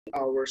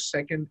our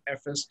second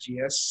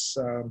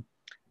FSGS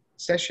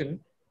session.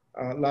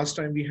 Last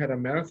time we had a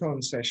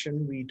marathon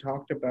session. We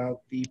talked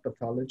about the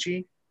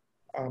pathology.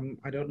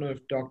 I don't know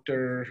if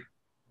Dr.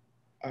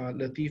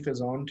 Latif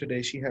is on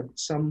today. She had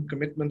some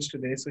commitments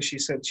today, so she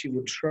said she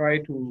would try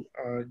to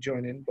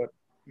join in, but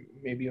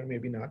maybe or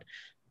maybe not.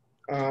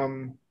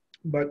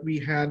 But we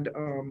had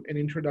an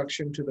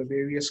introduction to the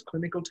various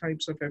clinical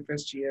types of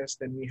FSGS.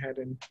 Then we had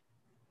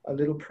a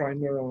little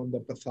primer on the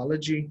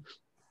pathology.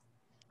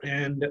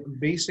 And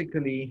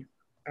basically,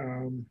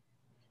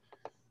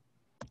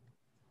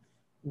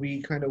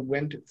 we kind of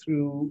went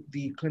through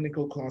the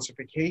clinical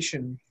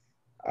classification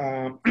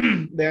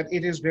that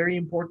it is very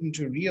important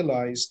to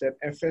realize that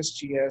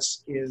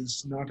FSGS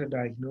is not a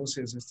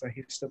diagnosis, it's a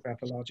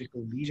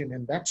histopathological lesion.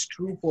 And that's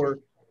true for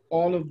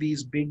all of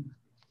these big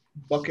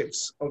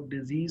buckets of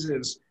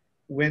diseases.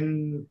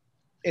 When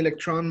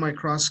electron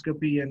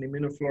microscopy and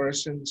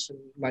immunofluorescence and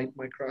light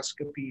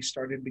microscopy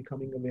started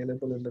becoming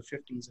available in the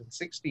 50s and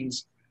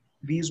 60s,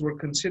 these were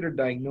considered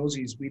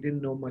diagnoses. We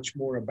didn't know much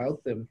more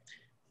about them.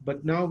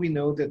 But now we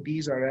know that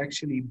these are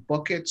actually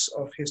buckets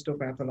of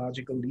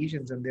histopathological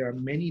lesions, and there are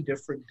many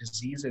different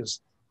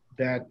diseases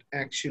that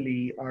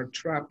actually are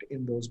trapped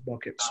in those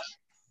buckets.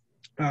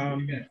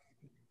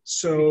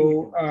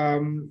 So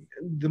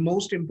the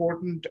most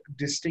important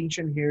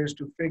distinction here is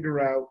to figure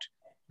out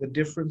the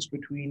difference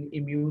between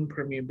immune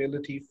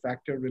permeability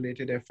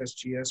factor-related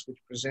FSGS, which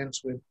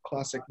presents with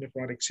classic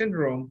nephrotic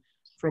syndrome,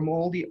 from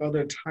all the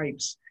other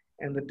types.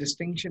 And the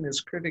distinction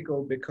is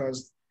critical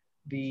because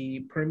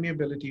the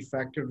permeability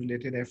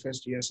factor-related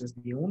FSGS is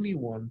the only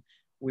one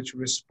which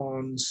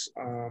responds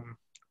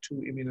to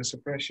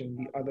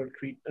immunosuppression.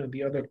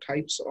 The other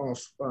types of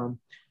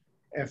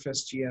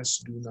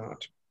FSGS do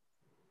not.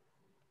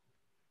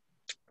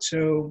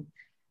 So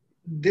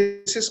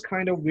this is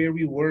kind of where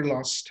we were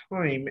last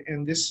time,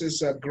 and this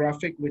is a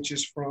graphic which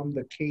is from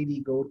the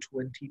KDIGO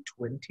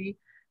 2020.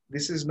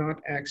 This is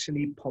not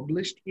actually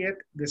published yet.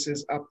 This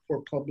is up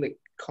for public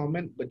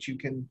comment, but you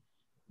can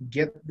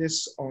get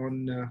this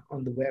on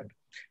the web.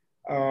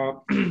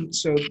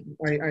 So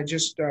I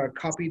just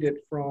copied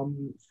it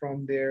from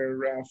their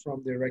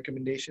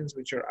recommendations,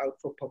 which are out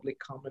for public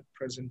comment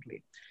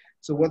presently.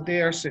 So what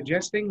they are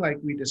suggesting, like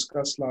we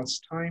discussed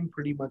last time,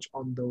 pretty much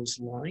on those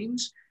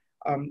lines,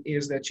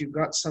 is that you've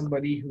got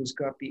somebody who's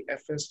got the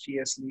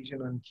FSGS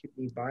lesion on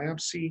kidney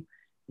biopsy.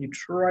 You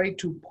try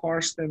to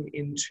parse them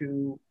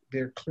into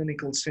their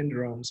clinical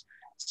syndromes.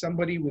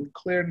 Somebody with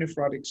clear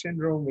nephrotic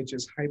syndrome, which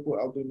is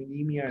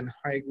hypoalbuminemia and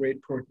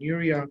high-grade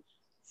proteinuria,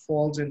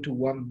 falls into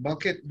one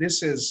bucket.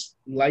 This is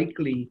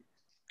likely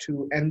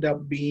to end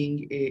up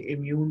being an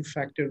immune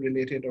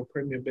factor-related or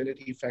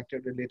permeability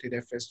factor-related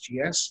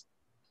FSGS.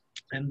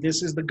 And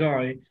this is the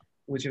guy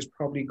which is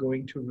probably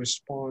going to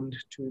respond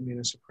to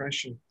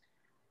immunosuppression.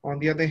 On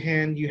the other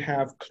hand, you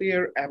have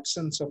clear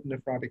absence of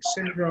nephrotic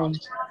syndrome.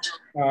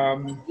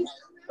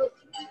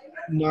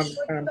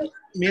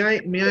 May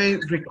I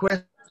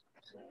request?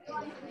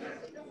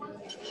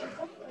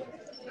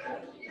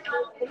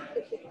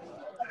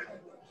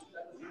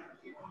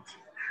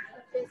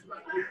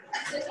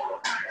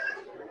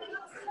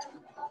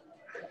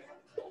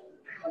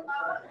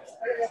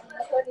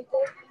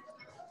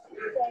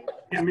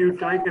 Can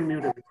mute, I can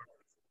mute it.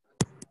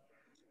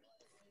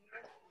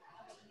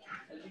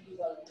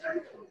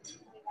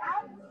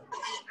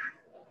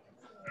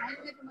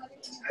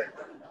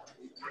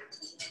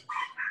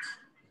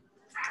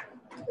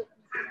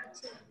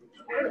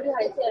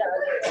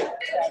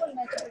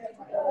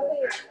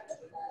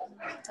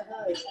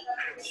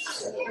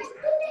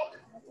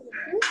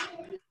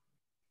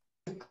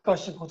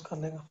 Question खुद कर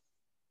लेगा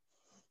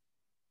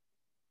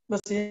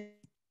बस ये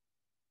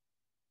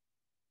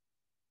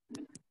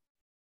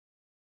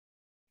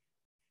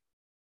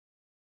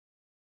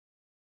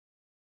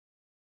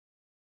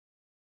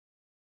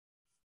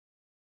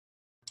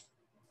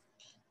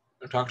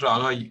Dr.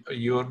 Agha,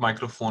 your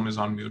microphone is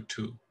on mute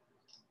too.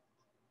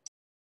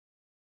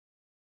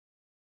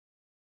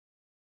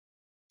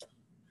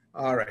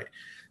 All right.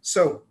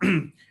 So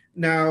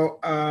now,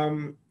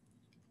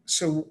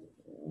 so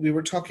we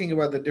were talking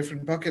about the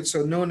different buckets.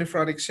 So no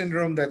nephrotic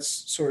syndrome, that's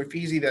sort of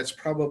easy. That's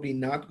probably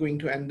not going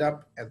to end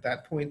up at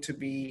that point to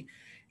be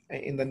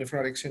in the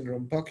nephrotic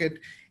syndrome bucket.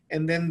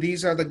 And then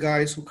these are the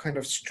guys who kind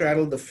of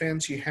straddle the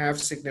fence. You have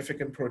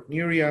significant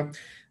proteinuria,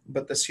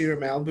 but the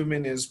serum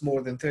albumin is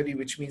more than 30,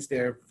 which means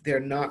they're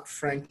not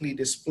frankly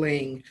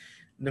displaying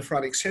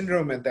nephrotic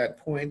syndrome at that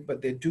point,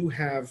 but they do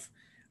have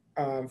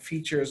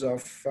features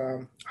of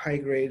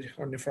high-grade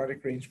or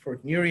nephrotic range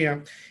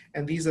proteinuria.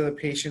 And these are the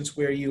patients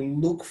where you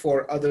look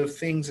for other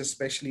things,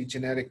 especially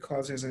genetic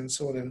causes and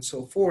so on and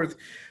so forth.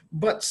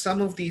 But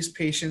some of these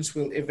patients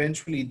will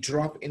eventually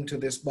drop into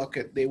this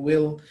bucket. They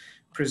will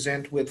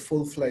present with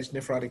full-fledged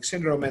nephrotic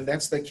syndrome. And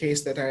that's the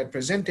case that I had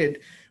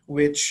presented,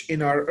 which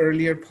in our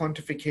earlier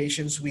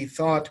pontifications, we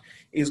thought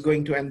is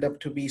going to end up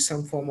to be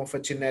some form of a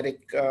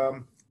genetic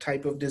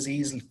type of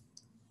disease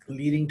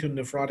leading to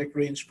nephrotic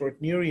range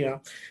proteinuria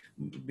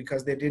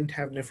because they didn't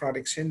have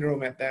nephrotic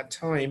syndrome at that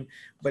time,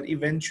 but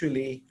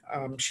eventually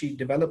she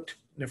developed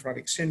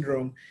nephrotic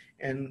syndrome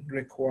and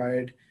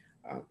required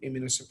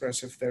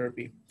immunosuppressive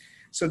therapy.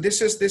 So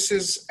this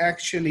is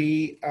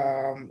actually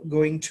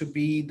going to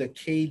be the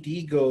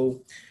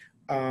KDIGO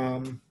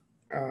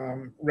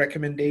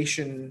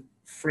recommendation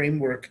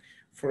framework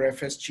for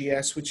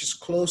FSGS, which is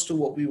close to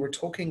what we were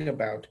talking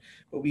about,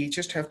 but we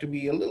just have to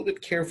be a little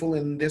bit careful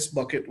in this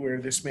bucket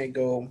where this may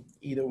go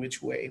either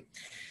which way.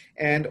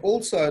 And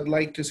also I'd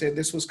like to say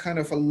this was kind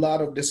of a lot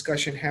of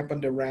discussion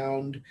happened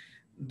around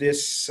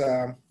this,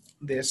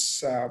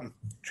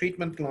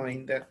 treatment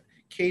line that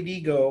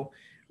KDIGO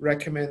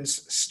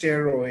recommends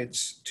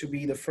steroids to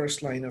be the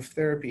first line of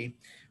therapy.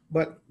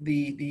 But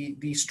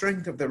the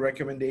strength of the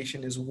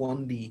recommendation is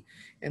 1D,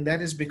 and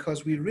that is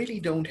because we really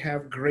don't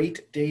have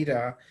great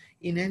data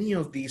in any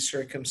of these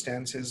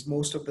circumstances.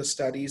 Most of the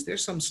studies,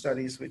 there's some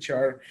studies which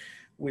are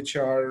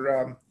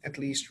at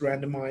least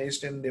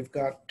randomized, and they've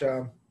got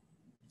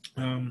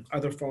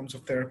other forms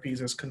of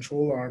therapies as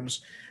control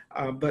arms,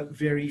 but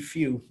very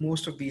few.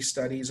 Most of these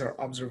studies are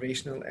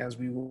observational, as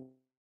we will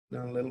in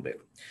a little bit.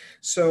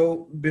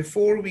 So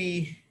before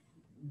we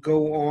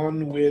go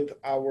on with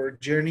our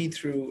journey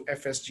through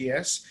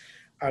FSGS,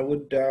 I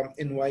would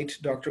invite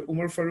Dr.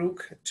 Umar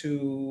Farouk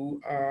to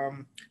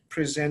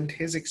present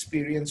his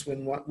experience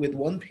with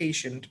one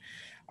patient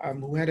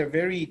who had a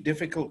very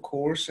difficult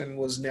course and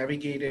was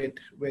navigated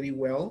very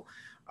well.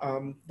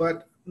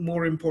 But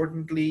more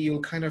importantly,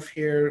 you'll kind of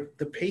hear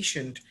the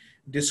patient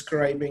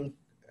describing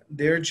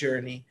their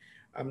journey.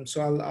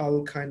 So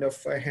I'll kind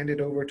of hand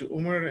it over to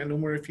Umar. And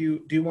Umar,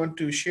 do you want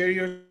to share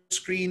your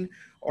screen,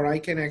 or I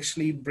can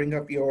actually bring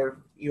up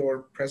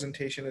your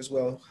presentation as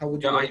well? How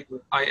would you like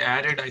to? I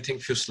added, I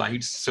think, few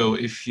slides. So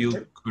if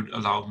you could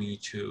allow me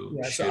to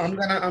share. So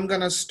I'm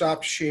gonna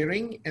stop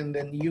sharing, and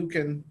then you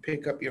can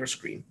pick up your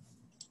screen.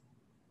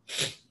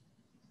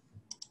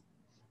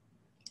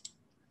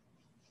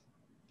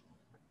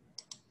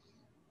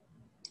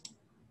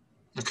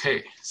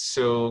 Okay,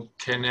 so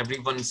can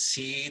everyone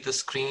see the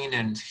screen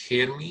and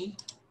hear me?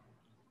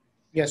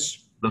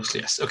 Yes. Looks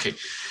yes. Okay,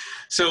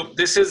 so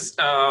this is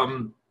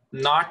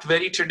not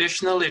very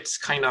traditional. It's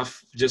kind of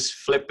just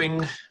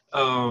flipping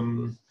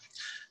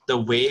the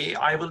way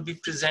I will be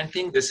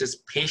presenting. This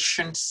is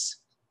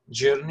patient's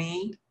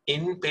journey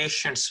in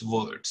patient's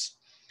words.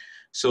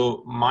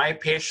 So my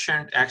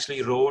patient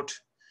actually wrote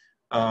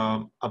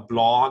a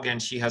blog,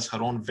 and she has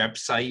her own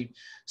website.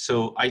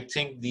 So I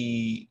think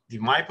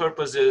my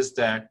purpose is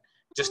that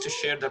just to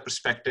share the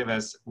perspective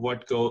as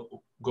what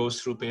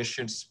goes through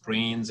patients'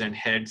 brains and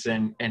heads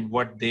and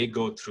what they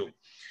go through.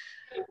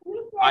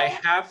 I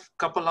have a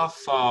couple of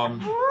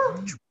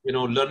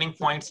learning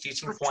points,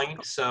 teaching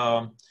points,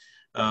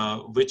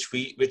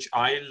 which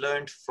I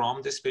learned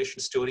from this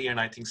patient story, and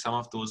I think some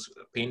of those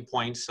pain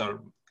points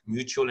are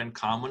mutual and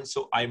common.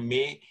 So I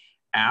may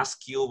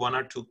ask you one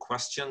or two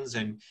questions,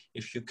 and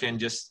if you can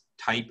just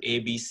type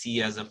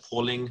ABC as a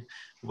polling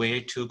way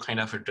to kind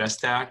of address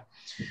that.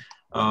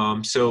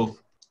 So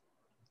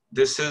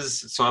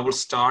I will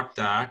start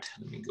that.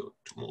 Let me go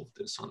to move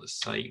this on the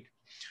side.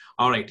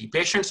 All right, the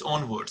patient's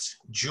own words,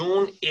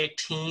 June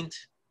 18th,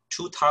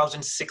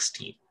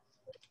 2016.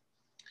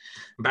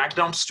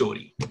 Background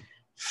story.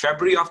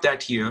 February of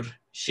that year,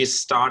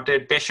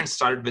 patient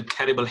started with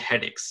terrible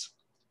headaches.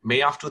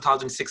 May of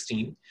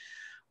 2016,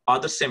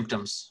 other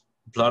symptoms,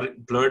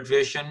 blurred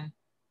vision,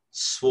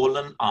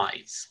 swollen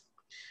eyes.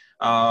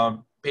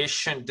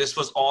 Patient, this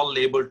was all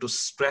labeled to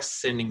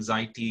stress and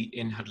anxiety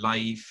in her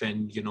life,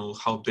 and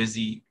how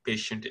busy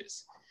patient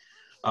is.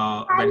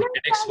 When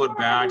headaches were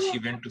bad, she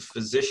went to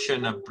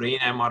physician, a brain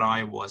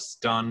MRI was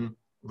done,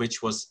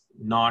 which was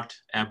not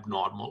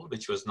abnormal,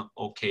 which was not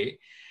okay.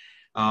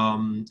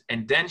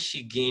 And then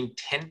she gained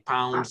 10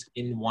 pounds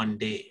in one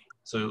day.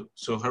 So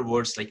her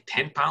words, like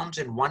 10 pounds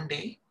in one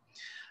day.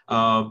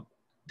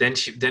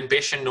 Then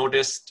patient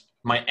noticed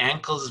my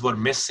ankles were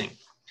missing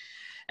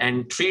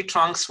and tree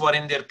trunks were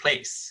in their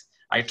place.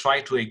 I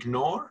tried to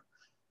ignore,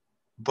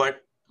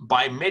 but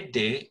by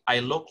midday, I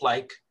looked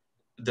like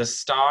the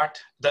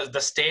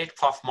state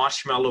of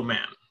Marshmallow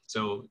Man.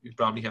 So you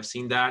probably have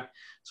seen that.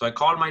 So I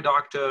called my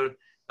doctor,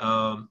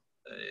 and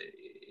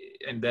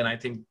then I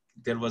think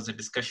there was a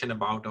discussion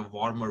about a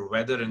warmer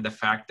weather and the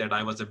fact that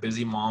I was a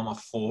busy mom of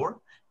 4,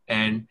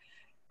 and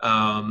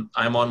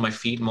I'm on my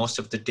feet most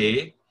of the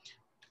day.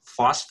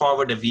 Fast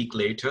forward a week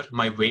later,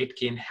 my weight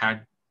gain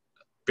had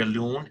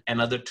ballooned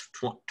another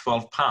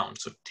 12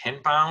 pounds. So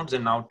 10 pounds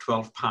and now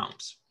 12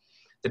 pounds.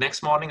 The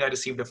next morning, I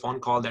received a phone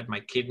call that my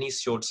kidneys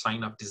showed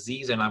sign of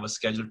disease, and I was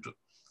scheduled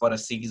for a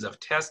series of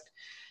tests.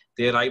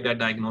 They arrived at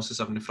diagnosis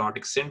of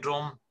nephrotic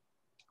syndrome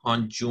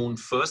on June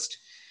 1st.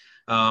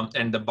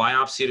 And the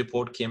biopsy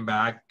report came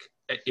back.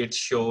 It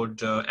showed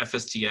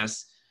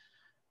FSGS,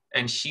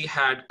 and she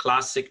had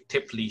classic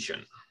tip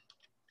lesion.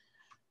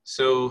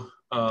 So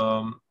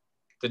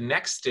the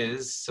next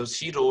is, so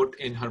she wrote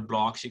in her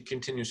blog, she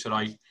continues to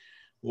write,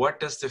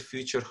 what does the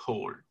future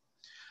hold?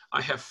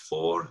 I have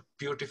 4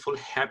 beautiful,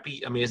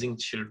 happy, amazing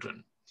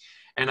children,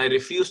 and I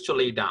refuse to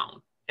lay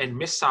down and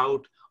miss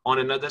out on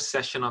another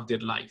session of their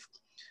life.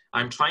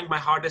 I'm trying my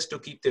hardest to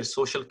keep their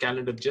social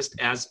calendar just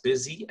as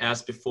busy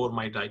as before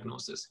my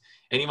diagnosis.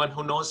 Anyone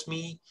who knows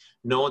me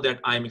know that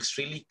I'm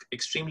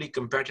extremely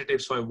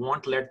competitive, so I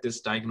won't let this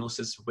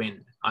diagnosis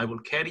win. I will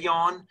carry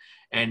on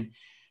and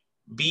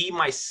be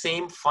my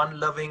same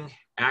fun-loving,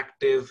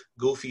 active,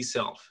 goofy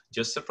self.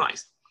 Just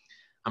surprised.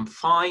 I'm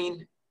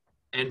fine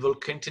and will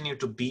continue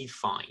to be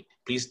fine.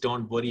 Please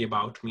don't worry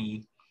about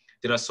me.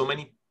 There are so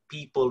many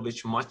people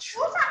with much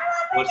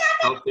worse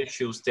health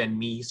issues than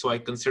me, so I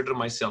consider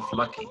myself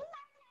lucky.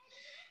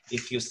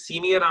 If you see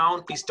me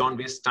around, please don't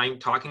waste time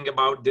talking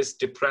about this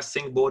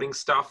depressing, boring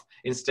stuff.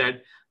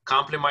 Instead,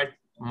 compliment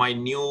my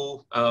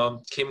new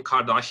Kim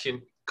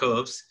Kardashian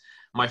curves,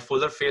 my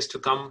fuller face to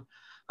come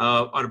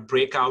or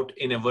break out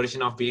in a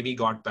version of Baby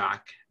Got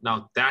Back.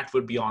 Now that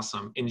would be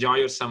awesome. Enjoy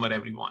your summer,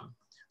 everyone.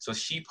 So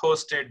she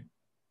posted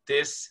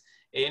this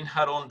in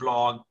her own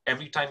blog.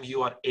 Every time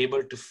you are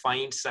able to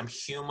find some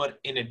humor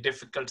in a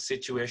difficult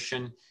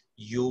situation,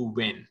 you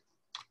win.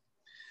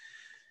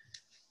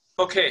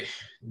 Okay,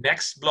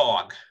 next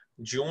blog,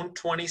 June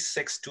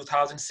 26,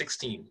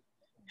 2016.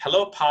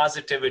 Hello,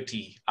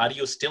 positivity. Are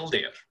you still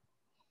there?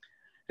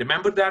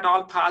 Remember that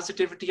all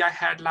positivity I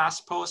had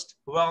last post?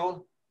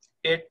 Well,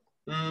 it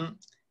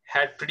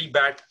had pretty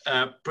bad,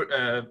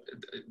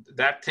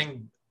 that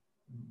thing,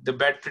 the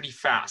bed pretty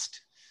fast.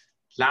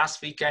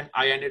 Last weekend,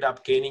 I ended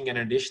up gaining an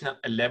additional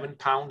 11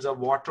 pounds of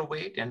water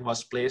weight and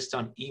was placed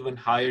on even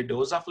higher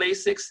dose of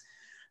Lasix.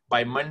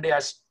 By Monday,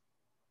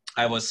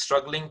 I was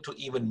struggling to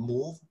even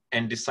move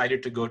and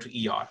decided to go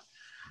to ER.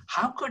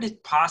 How could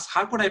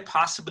I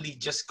possibly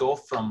just go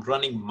from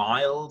running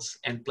miles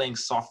and playing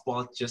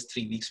softball just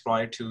 3 weeks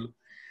prior to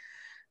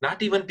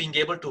not even being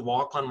able to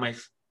walk on my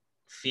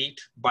feet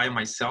by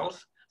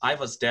myself? I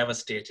was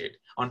devastated.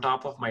 On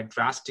top of my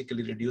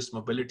drastically reduced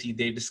mobility,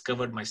 they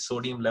discovered my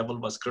sodium level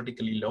was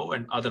critically low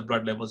and other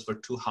blood levels were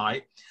too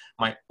high.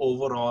 My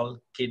overall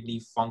kidney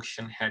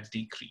function had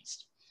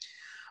decreased.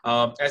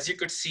 As you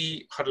could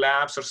see, her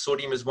labs, her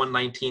sodium is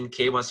 119,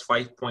 K was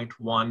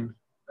 5.1,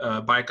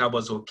 bicarb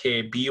was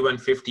okay, BUN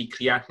 50,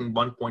 creatinine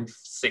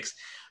 1.6.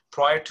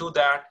 Prior to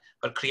that,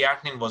 her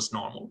creatinine was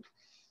normal,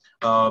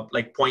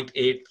 like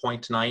 0.8,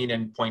 0.9,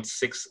 and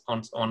 0.6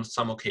 on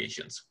some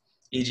occasions.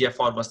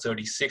 eGFR was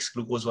 36,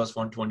 glucose was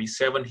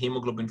 127,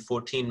 hemoglobin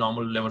 14,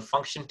 normal liver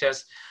function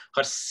test.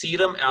 Her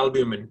serum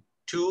albumin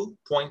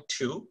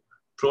 2.2,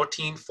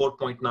 protein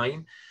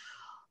 4.9.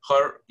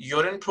 Her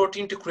urine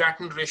protein to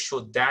creatinine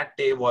ratio that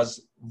day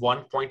was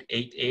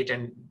 1.88,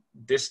 and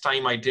this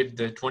time I did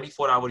the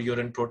 24-hour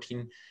urine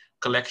protein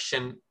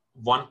collection,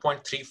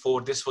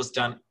 1.34. This was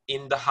done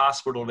in the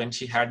hospital when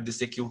she had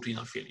this acute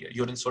renal failure.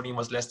 Urine sodium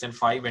was less than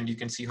 5, and you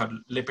can see her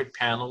lipid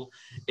panel.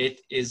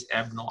 It is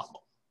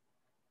abnormal.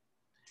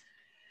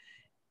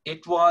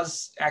 It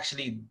was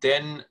actually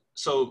then,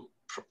 so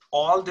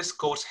all this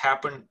course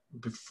happened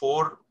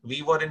before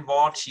we were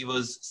involved. She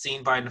was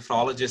seen by a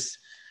nephrologist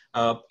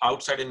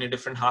outside in a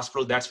different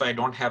hospital. That's why I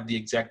don't have the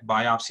exact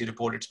biopsy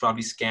report. It's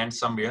probably scanned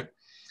somewhere.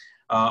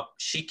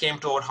 She came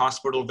to our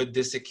hospital with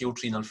this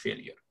acute renal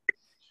failure.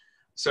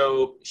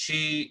 So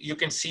you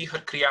can see her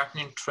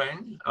creatinine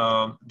trend.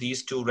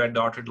 These 2 red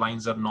dotted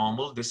lines are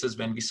normal. This is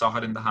when we saw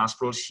her in the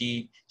hospital.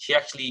 She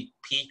actually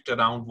peaked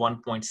around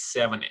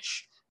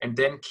 1.7-ish and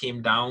then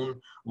came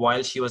down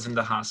while she was in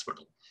the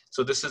hospital.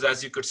 So this is,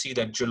 as you could see,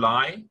 that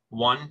July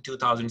 1,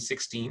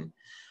 2016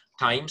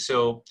 time.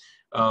 So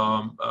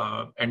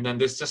and then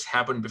this just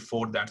happened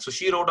before that. So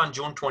she wrote on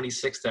June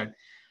 26 that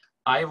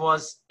I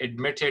was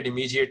admitted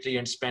immediately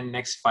and spent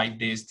next 5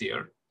 days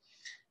there.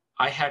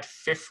 I had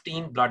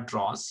 15 blood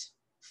draws,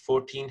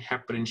 14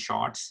 heparin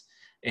shots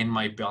in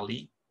my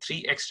belly,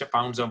 3 extra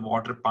pounds of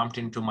water pumped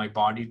into my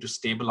body to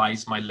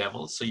stabilize my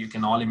levels. So you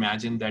can all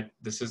imagine that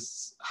this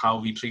is how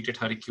we treated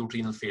her acute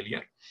renal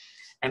failure.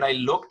 And I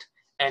looked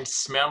and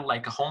smelled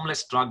like a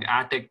homeless drug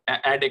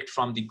addict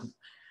from the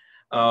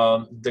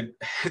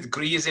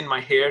grease in my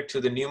hair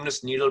to the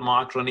numerous needle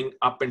mark running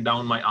up and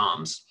down my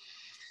arms.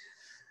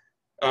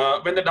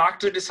 When the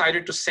doctor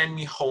decided to send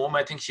me home,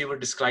 I think she would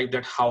describe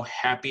that how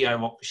happy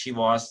she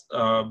was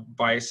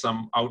by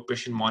some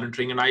outpatient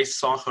monitoring. And I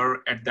saw her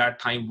at that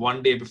time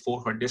 1 day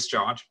before her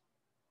discharge.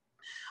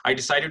 I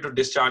decided to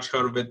discharge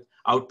her with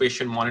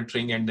outpatient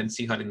monitoring and then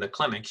see her in the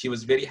clinic. She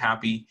was very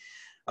happy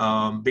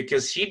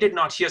because she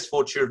has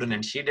 4 children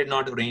and she did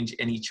not arrange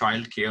any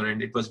childcare,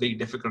 and it was very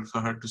difficult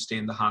for her to stay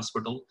in the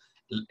hospital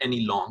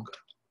any longer.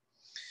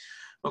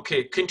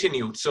 Okay,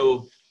 continued.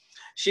 So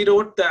she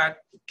wrote that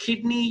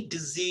kidney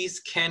disease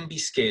can be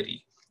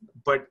scary,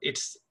 but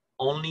it's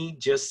only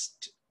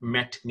just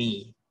met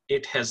me.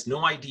 It has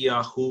no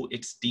idea who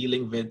it's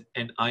dealing with,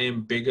 and I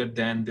am bigger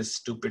than this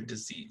stupid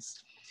disease.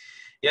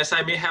 Yes,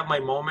 I may have my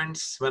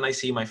moments when I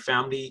see my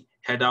family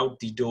head out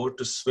the door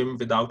to swim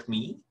without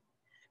me,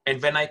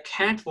 and when I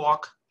can't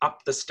walk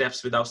up the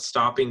steps without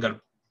stopping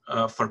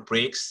for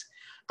breaks,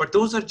 but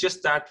those are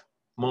just that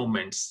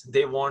moments.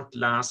 They won't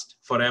last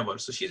forever.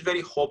 So she's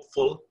very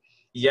hopeful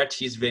yet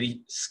she's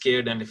very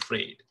scared and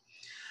afraid.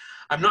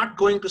 I'm not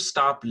going to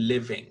stop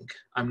living.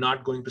 I'm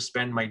not going to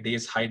spend my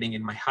days hiding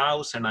in my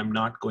house, and I'm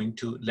not going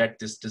to let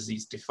this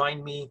disease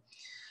define me.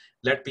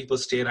 Let people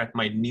stare at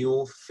my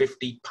new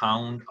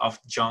 50-pound of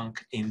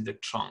junk in the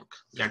trunk.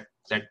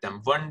 Let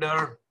them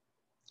wonder.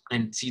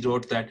 And she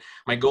wrote that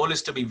my goal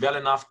is to be well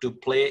enough to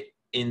play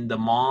in the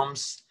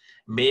mom's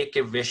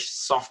Make-A-Wish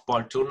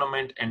softball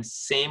tournament and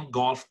same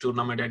golf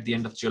tournament at the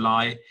end of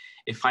July.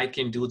 If I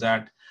can do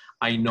that,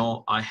 I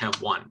know I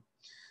have won.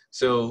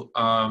 So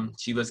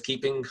she was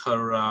keeping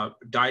her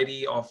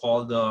diary of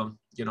all the,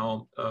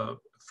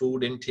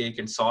 food intake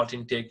and salt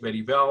intake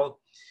very well,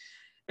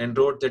 and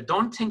wrote that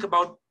don't think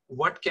about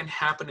what can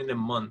happen in a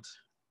month.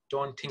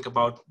 Don't think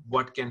about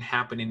what can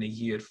happen in a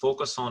year.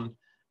 Focus on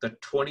the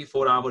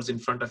 24 hours in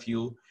front of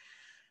you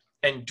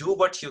and do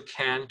what you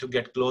can to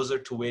get closer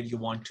to where you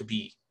want to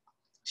be.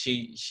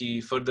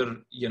 She further,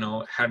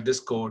 had this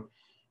quote: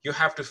 you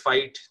have to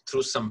fight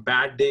through some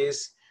bad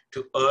days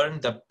to earn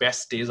the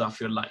best days of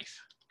your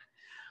life.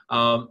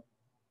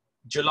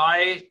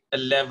 July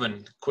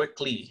 11,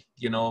 quickly,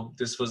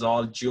 this was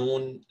all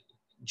June,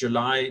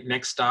 July,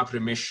 next stop,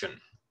 remission.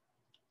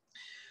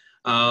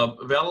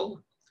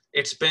 Well,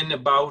 it's been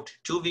about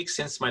 2 weeks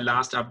since my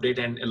last update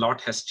and a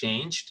lot has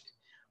changed.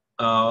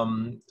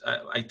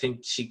 I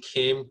think she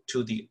came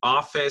to the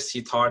office.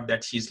 She thought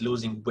that she's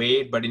losing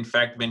weight, but in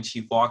fact, when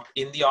she walked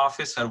in the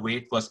office, her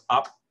weight was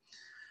up.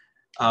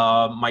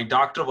 My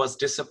doctor was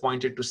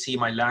disappointed to see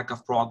my lack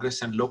of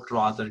progress and looked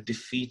rather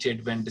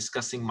defeated when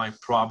discussing my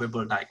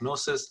probable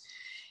diagnosis.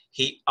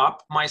 He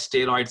upped my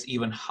steroids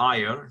even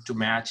higher to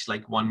match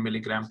like 1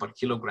 milligram per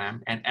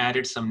kilogram and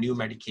added some new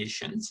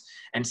medications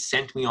and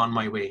sent me on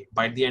my way.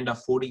 By the end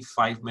of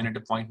 45-minute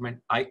appointment,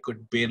 I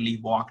could barely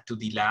walk to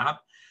the lab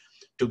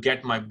to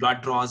get my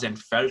blood draws and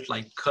felt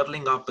like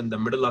curling up in the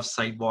middle of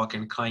sidewalk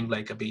and crying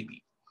like a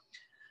baby.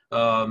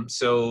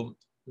 So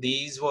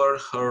these were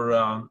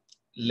her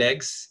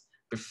legs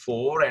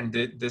before, and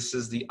this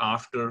is the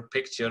after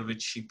picture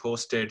which she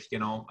posted,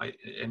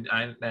 and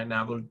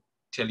I will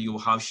tell you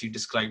how she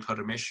described her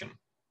remission.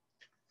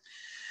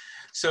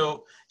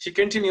 So she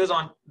continues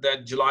on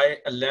that July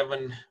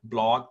 11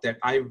 blog that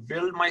I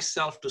willed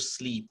myself to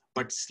sleep,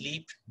 but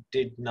sleep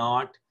did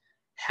not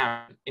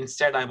happen.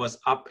 Instead, I was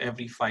up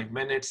every 5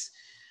 minutes,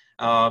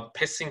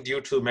 pissing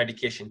due to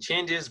medication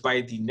changes.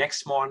 By the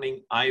next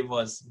morning, I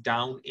was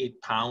down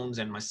 8 pounds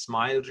and my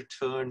smile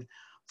returned.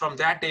 From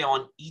that day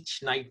on, each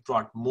night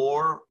brought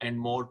more and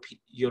more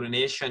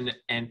urination,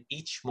 and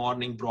each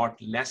morning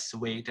brought less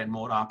weight and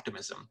more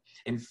optimism.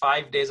 In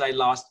 5 days, I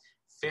lost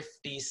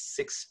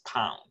 56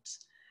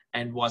 pounds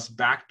and was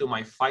back to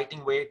my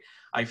fighting weight.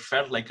 I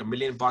felt like $1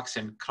 million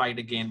and cried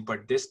again,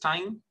 but this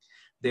time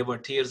they were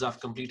tears of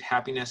complete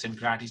happiness and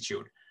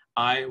gratitude.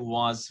 I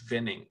was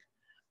winning.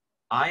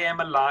 I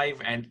am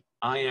alive and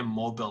I am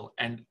mobile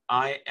and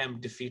I am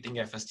defeating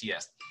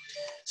FSGS.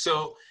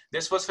 So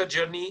this was her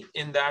journey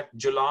in that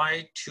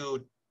July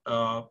to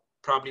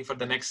probably for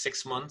the next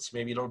 6 months,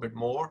 maybe a little bit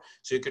more.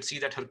 So you could see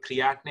that her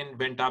creatinine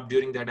went up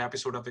during that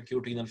episode of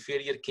acute renal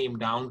failure, came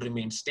down,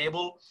 remained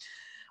stable.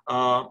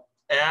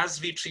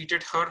 As we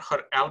treated her,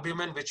 her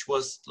albumin, which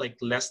was like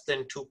less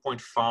than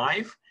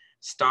 2.5,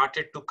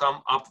 started to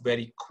come up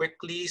very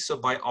quickly. So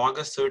by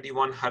August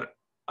 31, her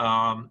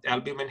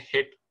albumin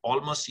hit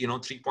almost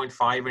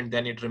 3.5, and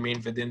then it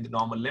remained within the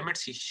normal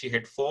limits. She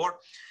hit 4,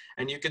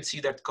 and you can see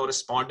that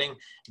corresponding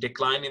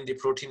decline in the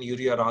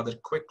proteinuria rather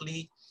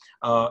quickly,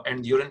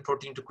 and urine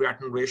protein to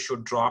creatinine ratio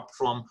dropped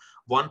from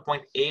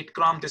 1.8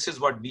 gram. This is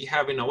what we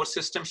have in our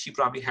system. She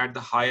probably had the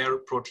higher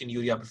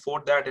proteinuria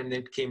before that, and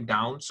it came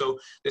down. So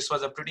this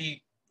was a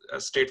pretty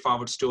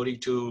straightforward story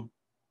to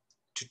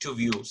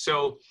view.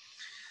 So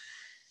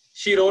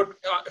she wrote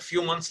a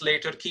few months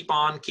later, keep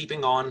on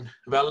keeping on.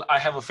 Well, I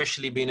have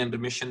officially been in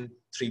remission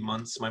 3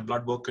 months. My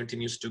blood work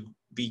continues to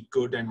be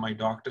good, and my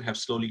doctor have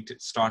slowly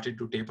started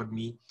to taper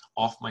me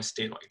off my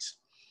steroids.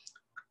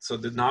 So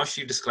now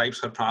she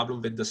describes her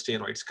problem with the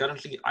steroids.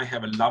 Currently, I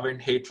have a love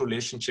and hate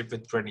relationship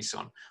with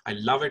prednisone. I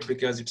love it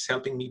because it's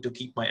helping me to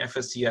keep my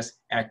FSGS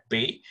at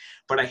bay,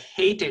 but I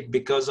hate it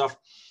because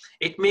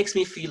it makes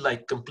me feel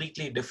like a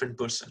completely different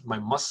person. My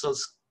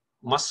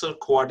muscle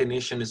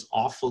coordination is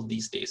awful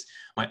these days.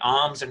 My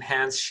arms and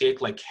hands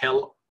shake like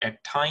hell.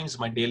 At times,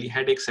 my daily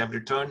headaches have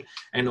returned,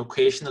 and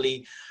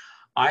occasionally,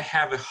 I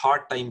have a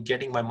hard time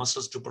getting my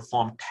muscles to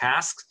perform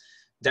tasks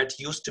that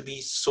used to be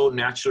so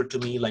natural to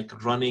me,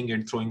 like running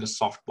and throwing a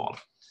softball.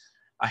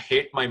 I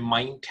hate my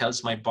mind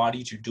tells my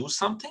body to do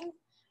something,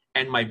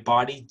 and my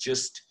body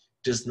just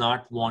does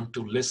not want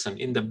to listen.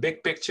 In the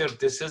big picture,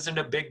 this isn't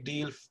a big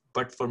deal,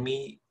 but for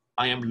me,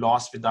 I am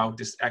lost without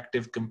this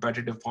active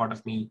competitive part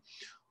of me.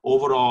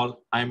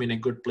 Overall, I'm in a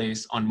good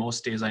place. On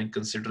most days, I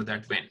consider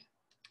that win.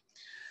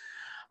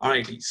 All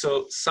right,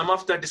 so some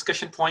of the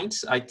discussion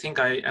points, I think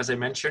as I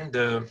mentioned,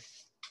 the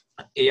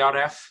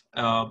ARF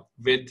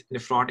with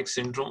nephrotic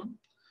syndrome.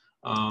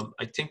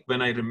 I think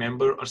when I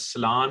remember,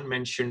 Arslan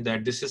mentioned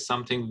that this is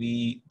something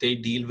they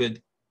deal with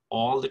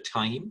all the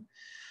time.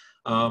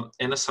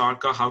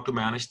 Anasarca, how to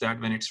manage that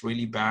when it's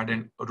really bad,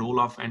 and role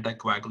of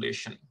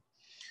anticoagulation.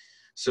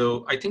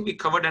 So I think we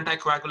covered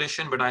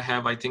anticoagulation, but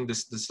I think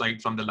this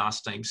slide from the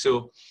last time.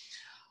 So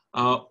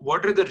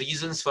what are the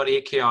reasons for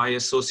AKI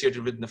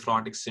associated with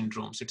nephrotic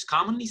syndromes? It's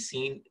commonly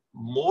seen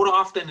more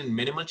often in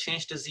minimal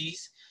change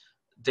disease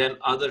than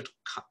other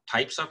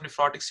types of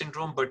nephrotic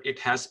syndrome, but it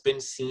has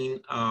been seen,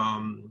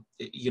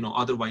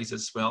 otherwise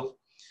as well.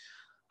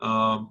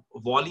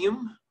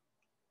 Volume,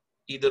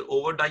 either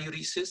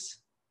over-diuresis,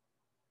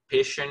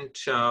 patient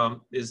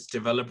is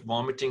developed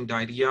vomiting,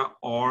 diarrhea,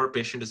 or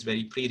patient is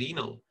very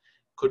pre-renal.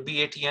 Could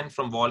be ATN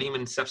from volume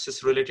and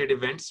sepsis-related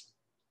events.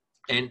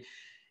 And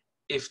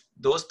if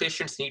those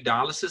patients need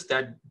dialysis,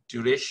 that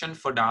duration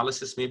for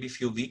dialysis may be a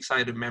few weeks.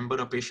 I remember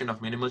a patient of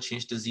minimal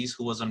change disease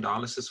who was on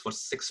dialysis for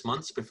 6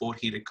 months before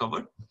he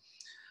recovered.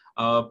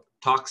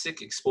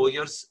 Toxic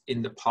exposures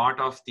in the part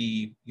of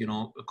the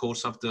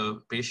course of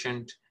the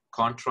patient,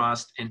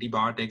 contrast,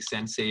 antibiotics,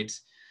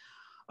 NSAIDs.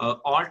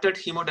 Altered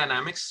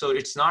hemodynamics. So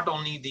it's not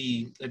only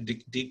the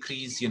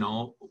decrease,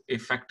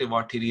 effective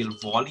arterial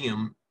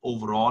volume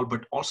overall,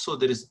 but also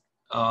there is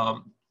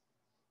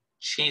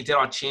there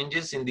are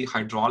changes in the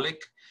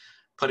hydraulic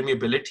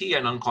permeability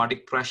and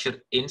oncotic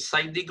pressure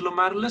inside the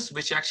glomerulus,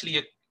 which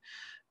actually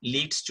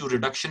leads to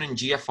reduction in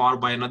GFR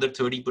by another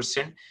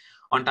 30%.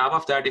 On top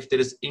of that, if there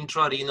is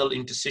intrarenal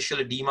interstitial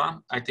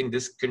edema, I think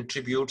this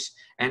contributes.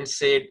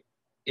 NSAID,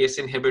 ACE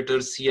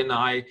inhibitors,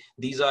 CNI,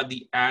 these are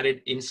the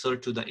added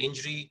insult to the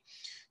injury.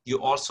 You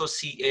also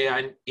see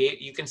AIN,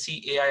 you can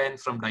see AIN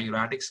from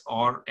diuretics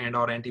or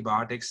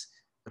antibiotics,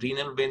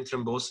 renal vein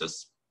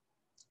thrombosis.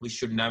 We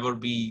should never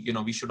be,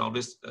 we should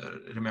always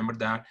remember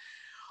that.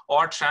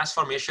 Or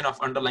transformation of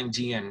underlying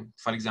GN,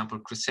 for example,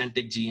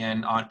 crescentic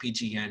GN,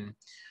 RPGN.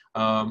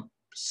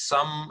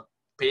 Some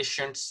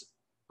patients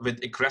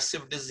with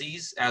aggressive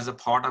disease as a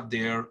part of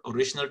their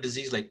original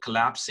disease, like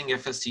collapsing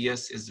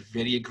FSGS is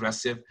very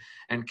aggressive,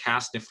 and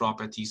cast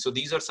nephropathy. So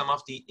these are some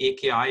of the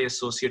AKI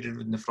associated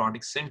with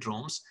nephrotic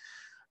syndromes.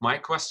 My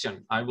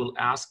question, I will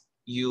ask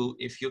you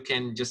if you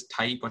can just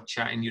type or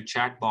chat in your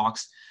chat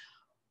box,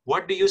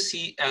 what do you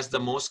see as the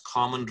most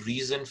common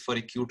reason for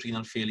acute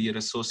renal failure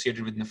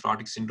associated with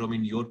nephrotic syndrome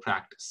in your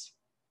practice?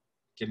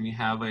 Can we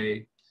have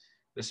a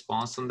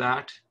response on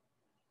that?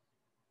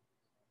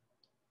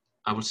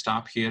 I will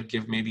stop here,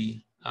 give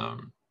maybe a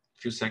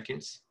few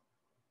seconds.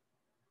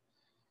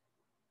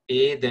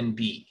 A, then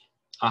B.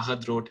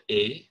 Ahad wrote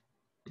A.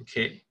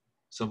 Okay,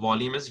 so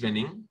volume is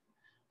winning.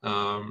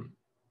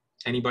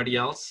 Anybody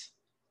else?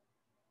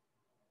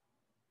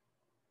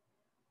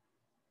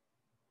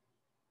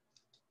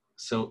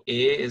 So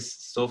A is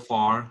so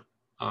far,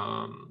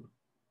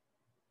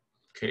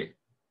 okay.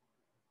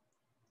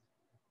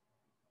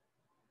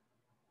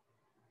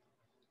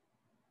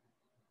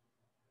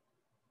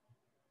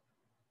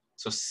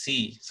 So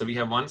C, so we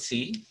have one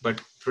C,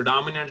 but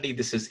predominantly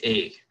this is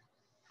A,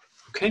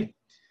 okay.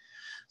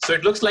 So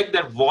it looks like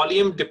that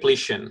volume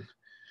depletion.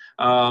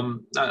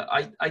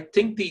 I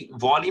think the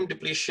volume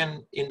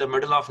depletion in the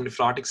middle of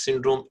nephrotic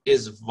syndrome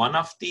is one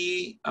of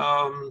the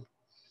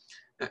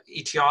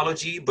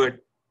etiology, but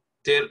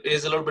there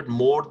is a little bit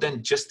more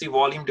than just the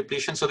volume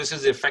depletion. So this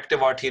is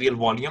effective arterial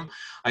volume.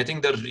 I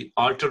think the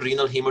altered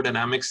renal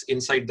hemodynamics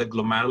inside the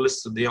glomerulus,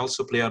 so they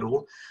also play a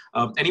role.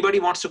 Anybody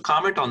wants to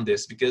comment on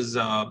this? Because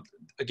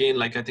again,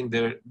 like I think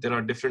there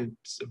are different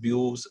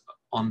views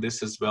on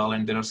this as well,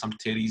 and there are some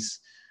theories.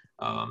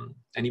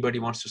 Anybody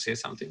wants to say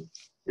something?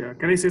 Yeah,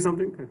 can I say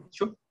something?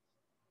 Sure.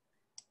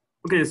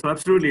 Okay, so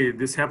absolutely,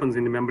 this happens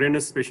in the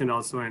membranous patient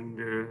also, and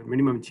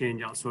minimum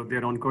change also.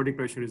 Their oncotic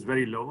pressure is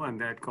very low, and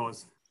that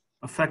causes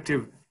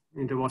effective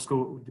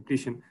intravascular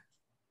depletion.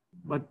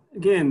 But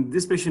again,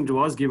 this patient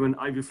was given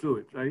IV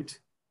fluid, right?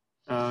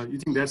 You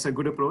think that's a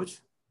good approach?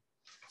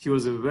 She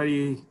was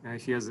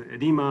she has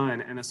edema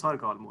and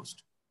anasarca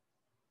almost.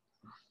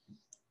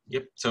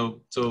 Yep.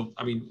 So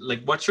I mean,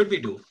 like, what should we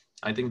do?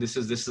 I think this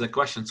is a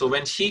question. So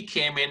when she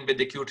came in with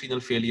acute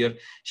renal failure,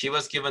 she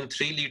was given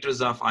 3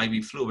 liters of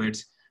IV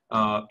fluids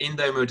in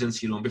the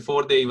emergency room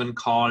before they even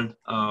called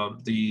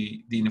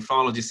the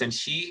nephrologist, and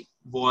she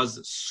was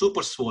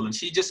super swollen.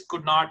 She just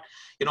could not,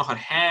 her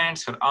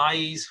hands, her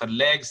eyes, her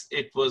legs,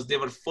 they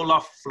were full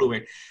of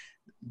fluid.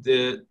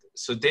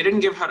 So they didn't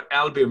give her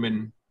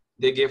albumin,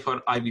 they gave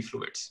her IV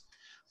fluids,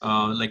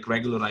 like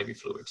regular IV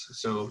fluids.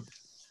 So,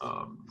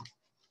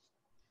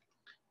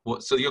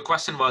 so your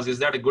question was, is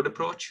that a good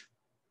approach?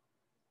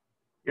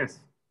 Yes,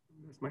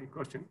 that's my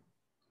question.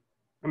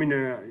 I mean,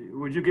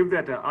 would you give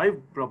that? I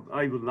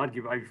will not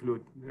give IV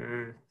fluid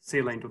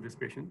saline to this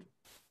patient.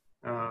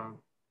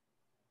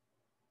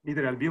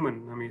 Neither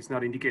albumin, I mean, it's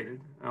not indicated.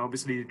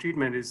 Obviously, the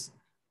treatment is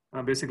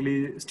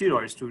basically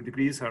steroids to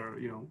decrease her,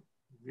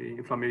 the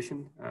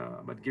inflammation.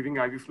 But giving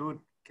IV fluid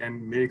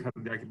can make her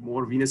like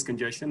more venous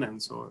congestion,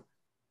 and so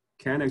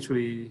can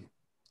actually,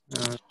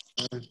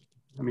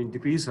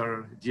 decrease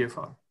her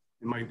GFR,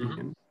 in my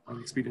opinion, my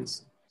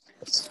experience.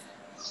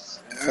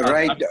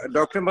 Right,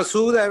 Dr.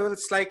 Masood, I will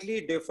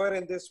slightly differ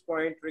in this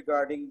point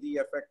regarding the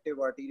effective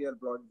arterial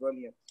blood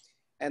volume.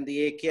 and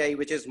the AKI,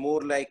 which is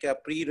more like a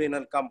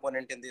pre-renal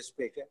component in this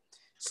patient.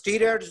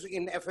 Steroids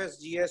in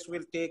FSGS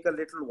will take a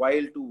little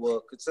while to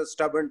work. It's a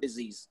stubborn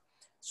disease.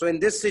 So in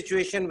this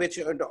situation, which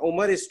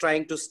Omar is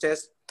trying to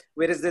test,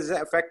 whereas there's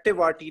an effective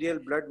arterial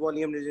blood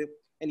volume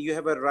and you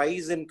have a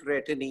rise in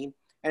creatinine,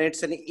 and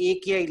it's an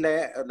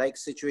AKI-like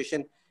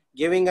situation,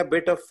 giving a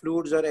bit of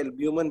fluids or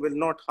albumin will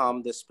not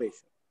harm this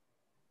patient.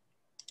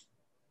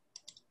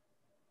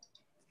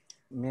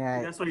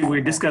 That's why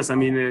we discuss, I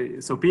mean,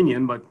 it's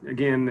opinion, but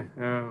again,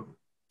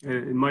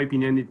 in my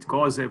opinion, it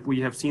causes, if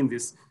we have seen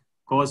this,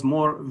 cause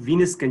more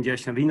venous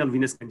congestion, renal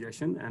venous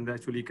congestion, and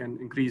actually can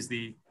increase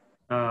the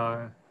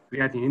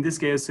creatinine. In this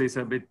case, it's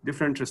a bit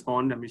different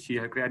response. I mean,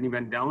 her creatinine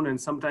went down, and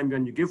sometimes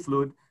when you give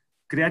fluid,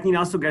 creatinine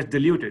also gets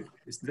diluted.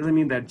 It doesn't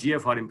mean that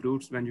GFR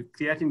improves. When your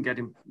creatinine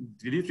gets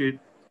diluted,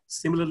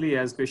 similarly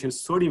as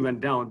patient's sodium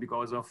went down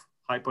because of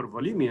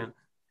hypervolemia,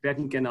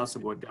 creatinine can also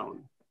go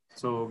down.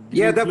 So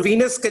yeah, the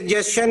venous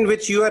congestion,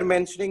 which you are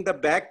mentioning, the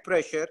back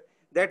pressure,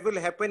 that will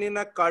happen in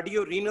a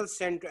cardiorenal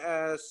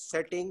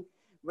setting.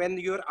 When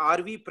your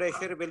RV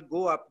pressure will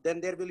go up, then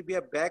there will be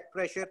a back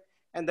pressure,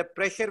 and the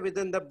pressure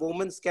within the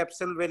Bowman's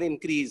capsule will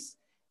increase.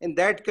 In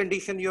that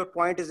condition, your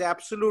point is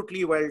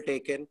absolutely well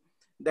taken,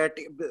 that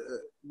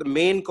the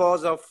main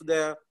cause of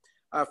the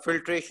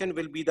filtration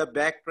will be the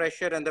back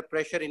pressure and the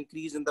pressure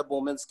increase in the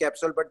Bowman's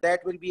capsule, but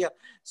that will be a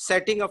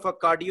setting of a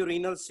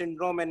cardiorenal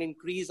syndrome and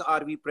increase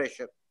RV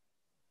pressure.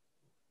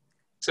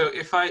 So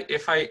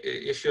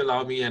if you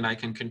allow me and I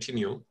can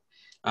continue,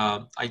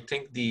 I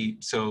think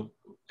so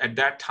at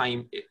that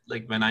time,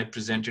 like when I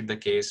presented the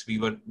case, we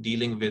were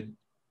dealing with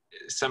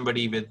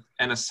somebody with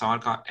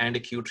NSARCA and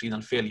acute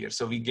renal failure.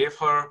 So we gave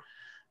her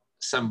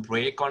some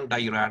break on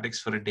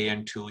diuretics for a day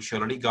and two. She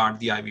already got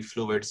the IV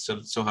fluids.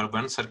 So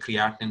once her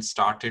creatinine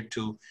started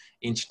to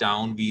inch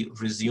down, we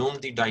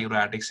resumed the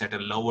diuretics at a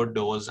lower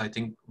dose. I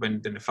think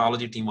when the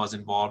nephrology team was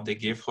involved, they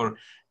gave her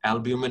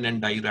albumin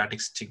and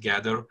diuretics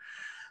together.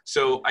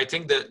 So I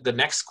think the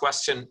next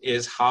question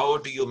is, how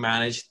do you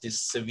manage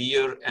this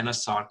severe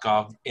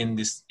NSARCA in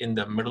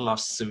the middle of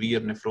severe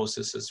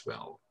nephrosis as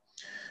well?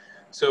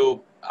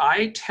 So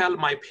I tell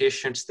my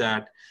patients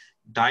that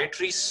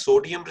dietary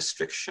sodium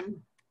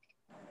restriction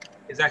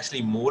is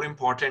actually more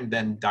important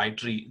than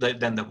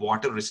the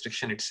water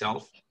restriction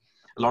itself.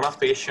 A lot of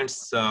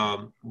patients,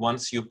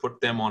 once you put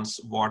them on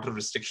water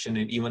restriction,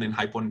 and even in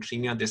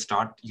hyponatremia, they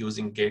start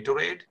using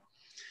Gatorade.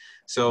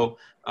 So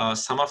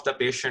some of the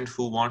patients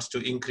who wants to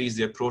increase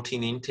their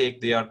protein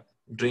intake, they are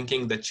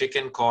drinking the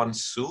chicken corn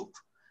soup,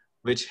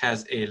 which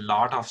has a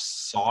lot of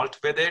salt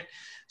with it.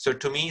 So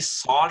to me,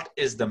 salt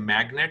is the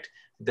magnet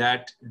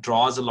that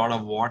draws a lot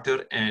of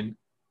water, and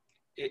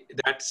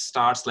that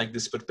starts like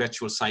this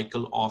perpetual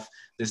cycle of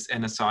this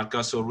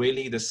NSARCA. So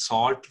really the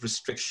salt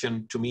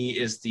restriction to me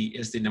is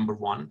the number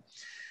one.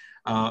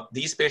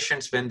 These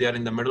patients, when they're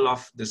in the middle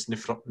of this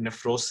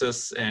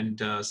nephrosis and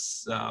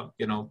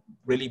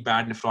really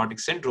bad nephrotic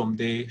syndrome,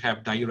 they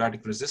have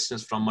diuretic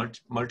resistance from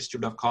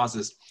multitude of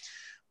causes.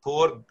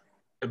 Poor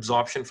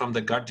absorption from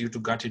the gut due to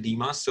gut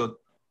edema, so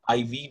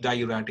IV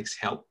diuretics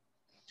help.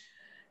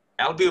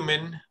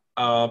 Albumin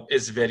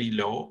is very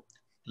low.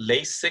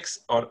 Lasix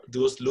or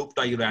those loop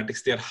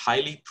diuretics, they're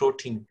highly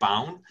protein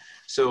bound.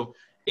 So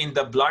in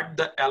the blood,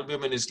 the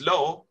albumin is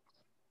low,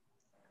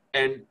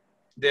 and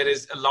there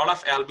is a lot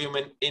of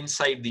albumin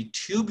inside the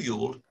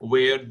tubule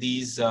where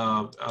these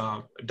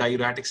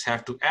diuretics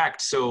have to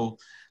act. So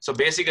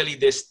basically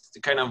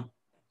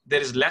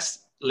there is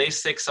less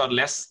Lasix or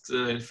less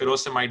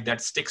furosemide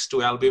that sticks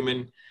to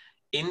albumin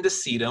in the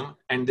serum,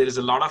 and there is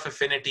a lot of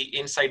affinity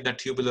inside the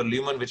tubular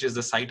lumen, which is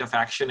the site of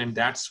action, and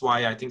that's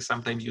why I think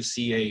sometimes you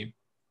see a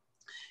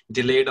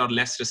delayed or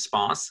less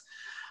response,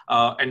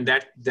 and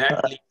that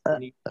leads to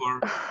need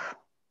for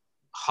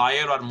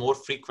higher or more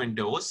frequent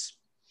dose.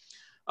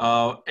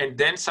 And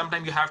then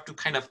sometimes you have to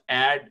kind of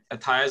add a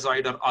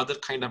thiazide or other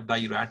kind of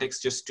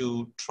diuretics just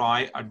to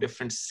try a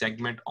different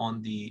segment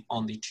on the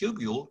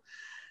tubule.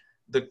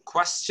 The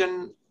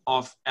question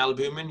of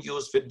albumin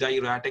used with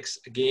diuretics,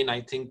 again,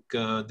 I think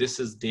this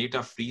is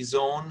data-free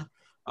zone,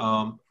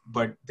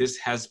 but this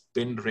has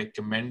been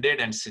recommended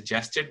and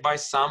suggested by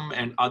some,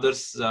 and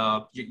others,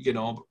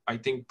 I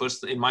think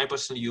in my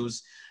personal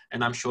use,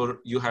 and I'm sure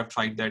you have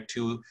tried that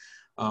too,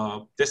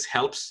 this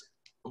helps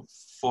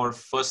for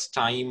first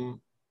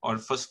time or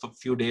first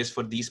few days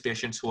for these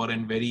patients who are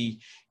in very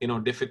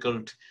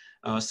difficult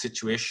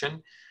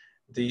situation.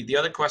 The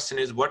other question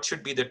is, what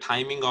should be the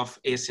timing of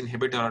ACE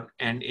inhibitor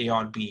and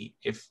ARB?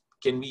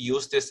 Can we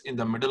use this in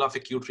the middle of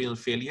acute renal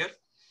failure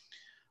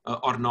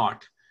or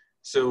not?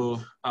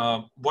 So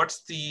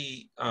what's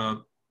the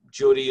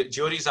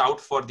jury's out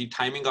for the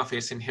timing of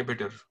ACE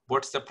inhibitor?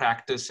 What's the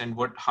practice, and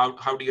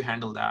how do you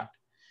handle that?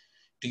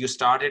 Do you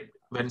start it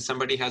when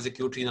somebody has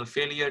acute renal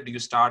failure? Do you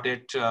start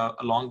it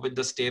along with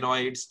the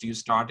steroids? Do you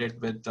start it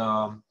with,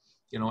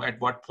 at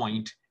what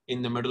point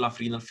in the middle of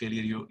renal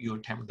failure you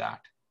attempt that?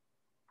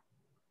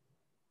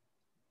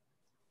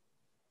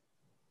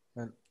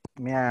 Well,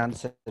 may I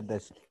answer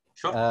this?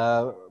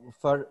 Sure.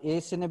 For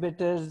ACE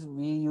inhibitors,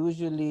 we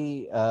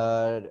usually,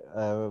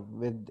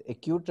 with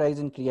acute rise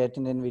in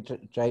creatinine, we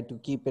try to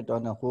keep it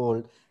on a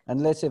hold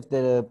unless if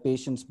the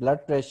patient's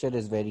blood pressure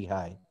is very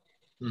high.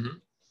 Mm-hmm.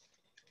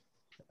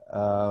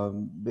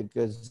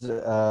 Because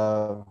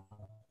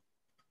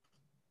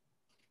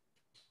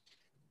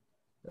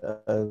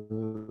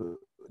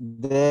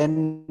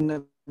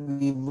then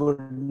we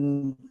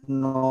would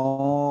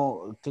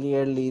know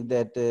clearly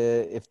that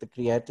if the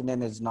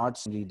creatinine is not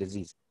severe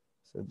disease.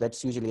 So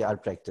that's usually our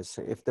practice.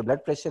 If the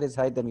blood pressure is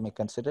high, then we may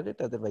consider it.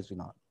 Otherwise, we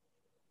not.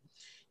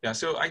 Yeah.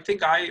 So I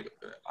think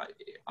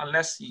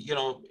unless, you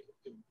know,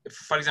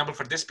 for example,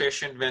 for this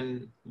patient,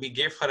 when we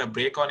gave her a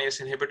break on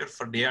ACE inhibitor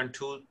for day or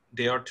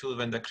two,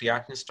 when the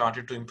creatinine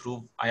started to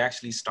improve, I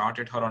actually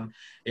started her on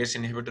ACE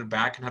inhibitor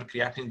back, and her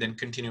creatinine then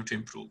continued to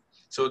improve.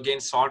 So again,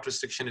 salt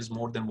restriction is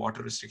more than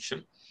water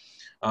restriction,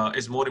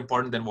 is more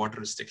important than water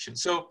restriction.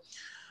 So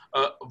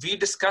we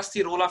discussed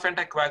the role of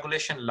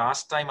anticoagulation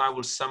last time. I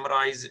will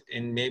summarize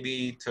in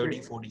maybe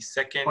 30, 40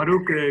 seconds.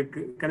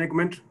 Farooq, can I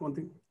comment one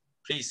thing?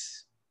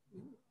 Please.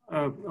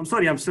 I'm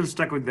sorry, I'm still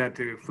stuck with that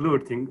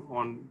fluid thing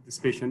on this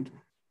patient.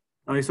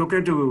 It's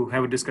okay to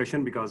have a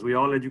discussion because we're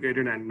all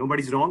educated and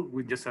nobody's wrong.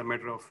 We just a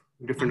matter of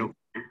different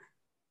opinion.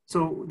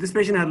 So this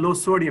patient had low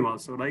sodium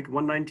also, like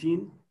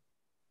 119.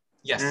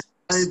 Yes.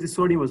 And the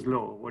sodium was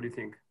low. What do you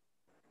think?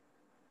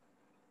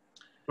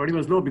 Sodium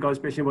was low because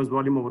patient was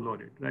volume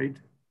overloaded, right?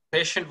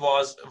 Patient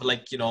was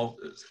like, you know,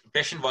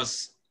 patient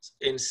was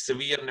in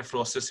severe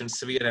nephrosis and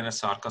severe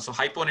NSRK. So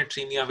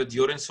hyponatremia with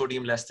urine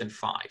sodium less than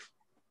 5.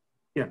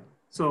 Yeah.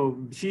 So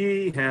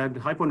she had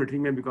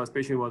hyponatremia because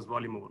patient was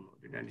volume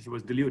overloaded and she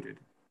was diluted.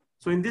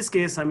 So in this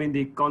case, I mean,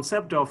 the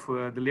concept of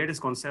the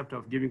latest concept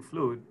of giving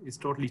fluid is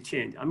totally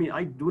changed. I mean,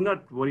 I do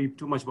not worry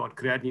too much about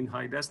creatinine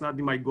high. That's not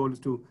my goal, is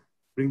to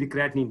bring the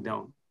creatinine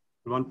down.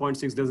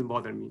 1.6 doesn't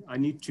bother me. I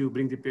need to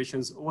bring the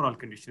patient's overall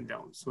condition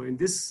down. So in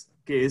this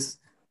case,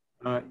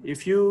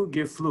 if you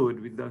give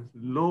fluid with the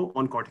low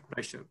on-cortic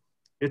pressure,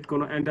 it's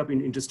going to end up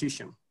in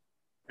interstitium,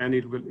 and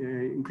it will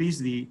increase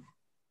the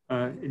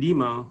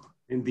edema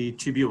in the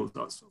tubules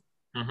also.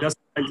 Mm-hmm. Just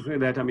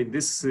that, I mean,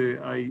 this,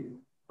 in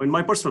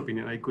my personal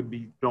opinion, I could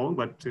be wrong,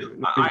 but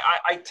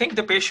I think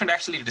the patient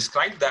actually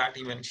described that.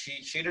 Even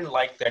she didn't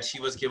like that she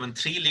was given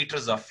 3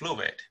 liters of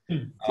fluid.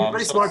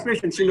 Very smart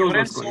patient. She knows urine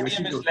what's going on.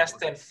 sodium is less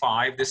than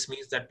 5. This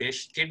means that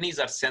kidneys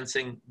are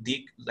sensing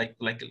like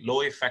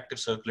low effective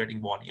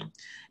circulating volume.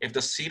 If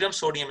the serum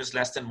sodium is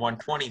less than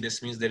 120,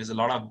 this means there is a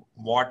lot of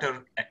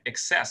water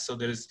excess. So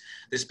this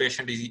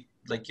patient is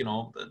like, you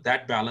know,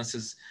 that balance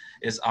is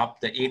up.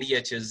 The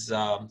ADH is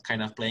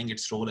kind of playing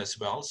its role as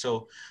well.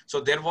 So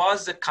there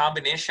was a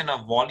combination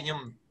of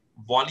volume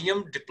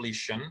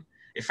depletion,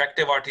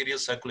 effective arterial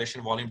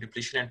circulation volume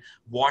depletion, and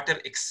water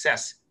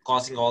excess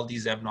causing all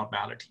these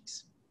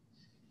abnormalities.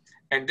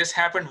 And this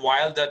happened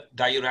while the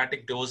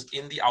diuretic dose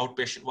in the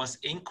outpatient was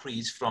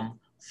increased from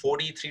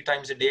 43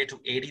 times a day to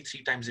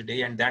 83 times a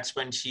day. And that's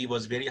when she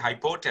was very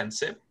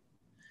hypotensive.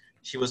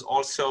 She was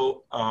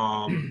also,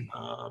 I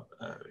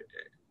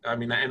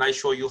mean, and I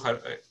show you her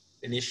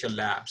initial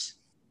labs.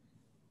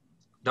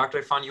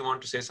 Dr. Irfan, you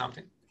want to say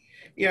something?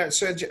 Yeah,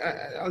 so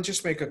I'll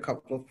just make a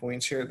couple of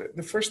points here.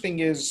 The first thing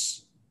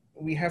is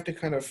we have to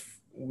kind of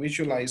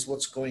visualize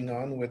what's going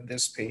on with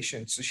this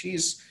patient. So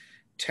she's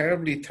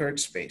terribly third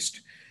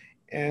spaced.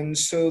 And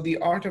so the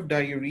art of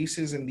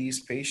diuresis in these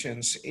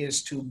patients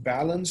is to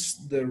balance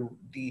the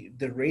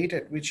rate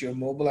at which you're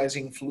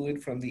mobilizing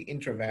fluid from the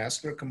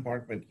intravascular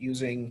compartment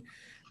using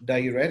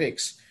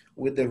diuretics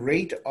with the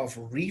rate of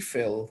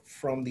refill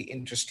from the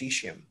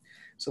interstitium.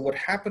 So what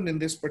happened in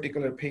this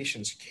particular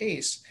patient's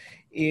case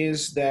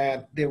is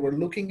that they were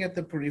looking at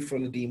the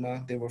peripheral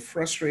edema. They were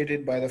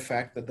frustrated by the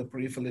fact that the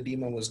peripheral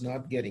edema was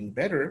not getting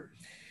better.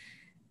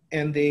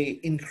 And they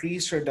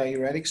increased her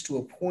diuretics to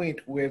a point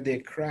where they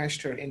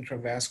crashed her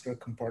intravascular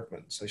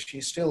compartment. So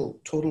she's still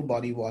total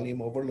body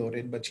volume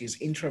overloaded, but she's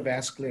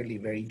intravascularly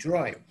very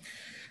dry.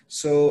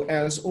 So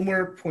as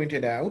Umar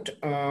pointed out,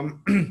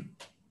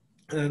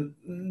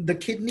 the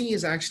kidney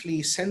is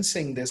actually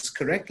sensing this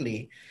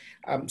correctly.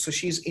 So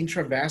she's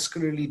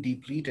intravascularly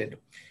depleted.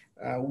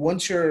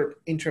 Once you're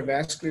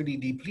intravascularly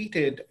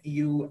depleted,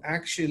 you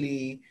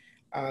actually,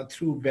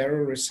 through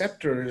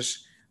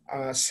baroreceptors,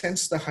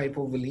 sense the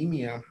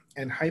hypovolemia.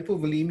 And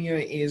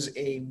hypovolemia is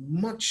a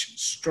much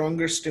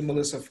stronger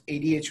stimulus of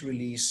ADH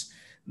release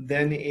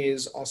than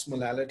is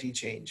osmolality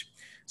change.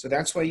 So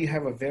that's why you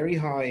have a very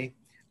high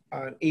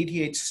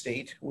ADH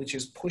state, which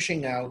is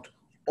pushing out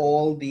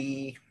all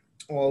the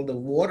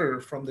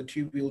water from the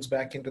tubules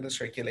back into the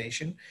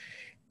circulation.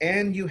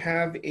 And you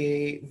have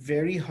a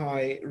very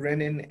high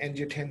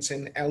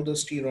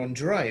renin-angiotensin-aldosterone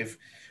drive,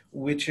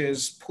 which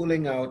is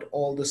pulling out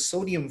all the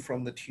sodium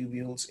from the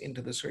tubules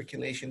into the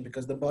circulation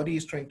because the body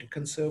is trying to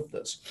conserve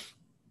this.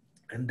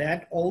 And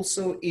that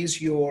also is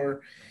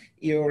your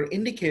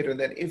indicator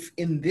that if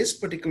in this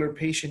particular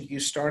patient you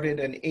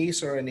started an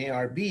ACE or an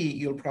ARB,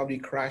 you'll probably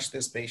crash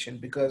this patient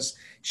because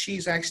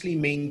she's actually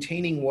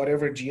maintaining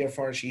whatever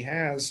GFR she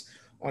has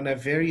on a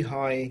very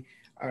high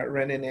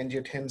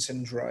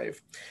renin-angiotensin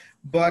drive.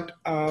 But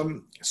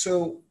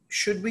so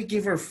should we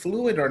give her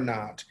fluid or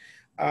not?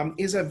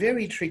 Is a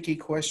very tricky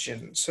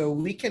question. So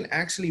we can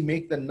actually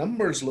make the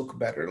numbers look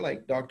better,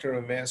 like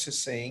Dr. Avas is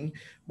saying,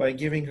 by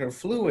giving her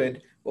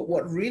fluid. But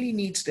what really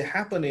needs to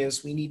happen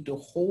is we need to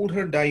hold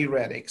her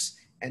diuretics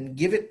and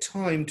give it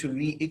time to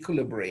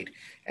re-equilibrate.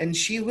 And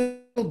she will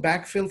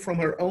backfill from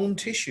her own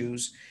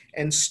tissues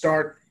and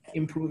start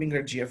improving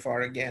her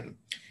GFR again.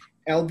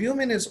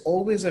 Albumin is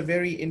always a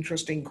very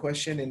interesting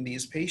question in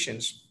these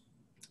patients.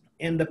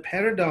 And the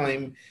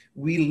paradigm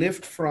we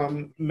lift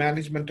from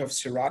management of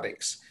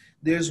cirrhotics.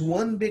 There's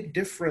one big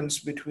difference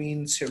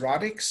between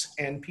cirrhotics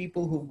and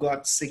people who've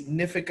got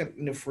significant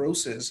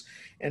nephrosis,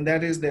 and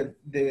that is that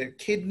the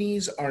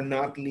kidneys are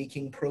not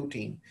leaking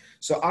protein.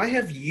 So I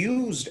have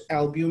used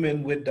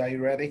albumin with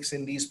diuretics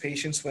in these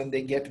patients when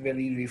they get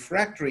very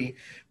refractory,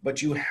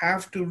 but you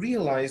have to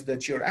realize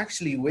that you're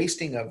actually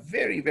wasting a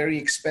very, very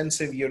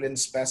expensive urine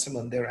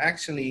specimen. They're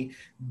actually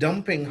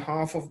dumping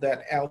half of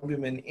that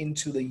albumin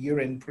into the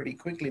urine pretty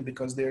quickly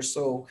because they're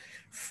so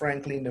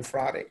frankly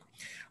nephrotic.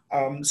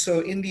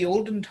 So in the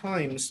olden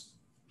times,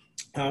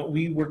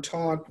 we were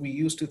taught, we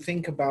used to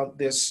think about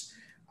this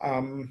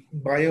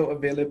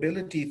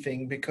bioavailability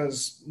thing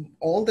because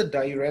all the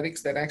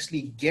diuretics that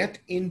actually get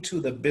into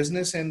the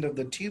business end of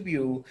the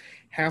tubule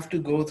have to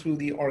go through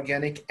the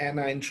organic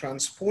anion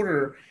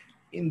transporter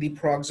in the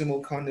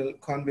proximal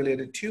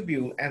convoluted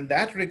tubule, and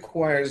that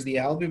requires the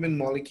albumin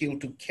molecule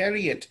to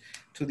carry it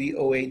to the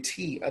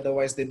OAT,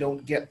 otherwise they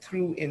don't get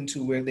through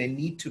into where they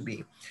need to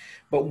be.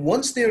 But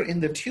once they're in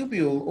the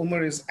tubule,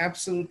 Umar is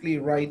absolutely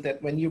right that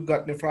when you've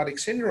got nephrotic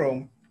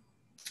syndrome,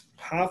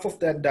 half of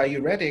that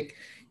diuretic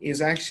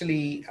is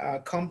actually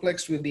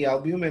complexed with the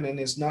albumin and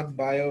is not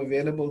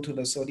bioavailable to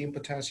the sodium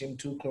potassium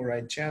 2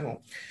 chloride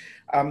channel.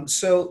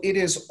 So it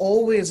is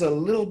always a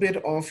little bit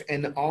of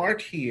an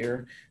art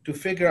here to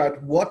figure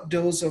out what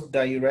dose of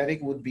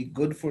diuretic would be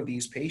good for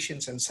these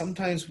patients. And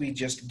sometimes we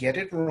just get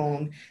it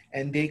wrong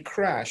and they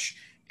crash.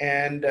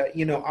 And,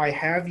 you know, I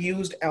have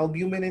used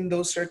albumin in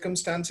those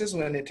circumstances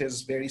when it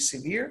is very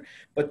severe,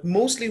 but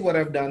mostly what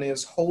I've done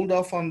is hold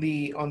off on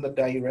the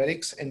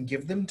diuretics and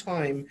give them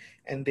time,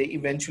 and they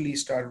eventually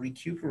start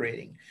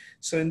recuperating.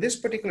 So in this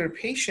particular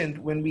patient,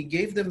 when we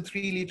gave them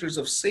 3 liters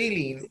of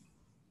saline,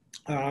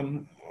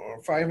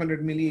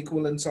 500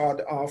 milliequivalents odd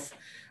of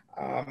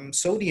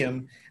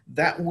sodium,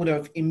 that would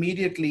have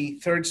immediately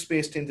third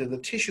spaced into the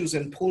tissues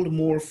and pulled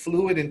more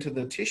fluid into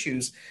the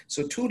tissues.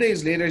 So 2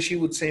 days later, she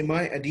would say,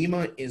 my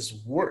edema is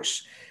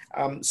worse.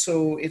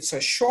 So it's a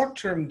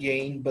short-term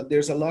gain, but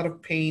there's a lot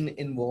of pain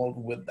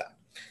involved with that.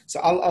 So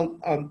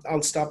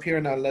I'll stop here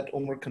and I'll let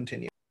Omar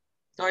continue.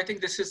 No, I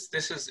think this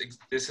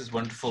is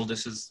wonderful.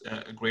 This is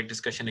a great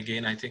discussion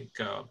again. I think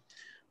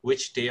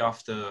which day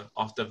of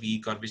the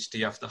week or which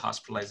day of the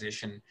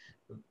hospitalization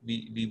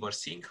we were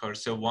seeing her.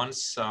 So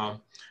once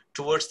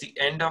towards the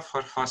end of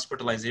her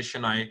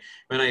hospitalization,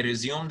 when I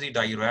resumed the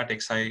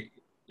diuretics,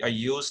 I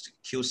used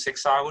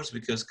Q6 hours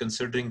because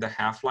considering the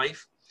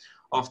half-life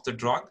of the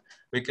drug,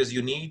 because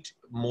you need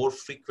more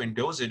frequent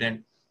dosage.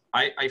 And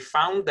I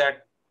found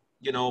that,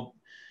 you know,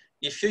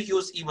 if you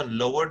use even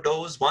lower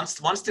dose,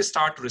 once they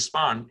start to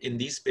respond in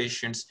these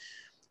patients,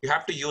 you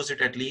have to use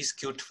it at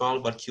least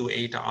Q12 or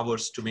Q8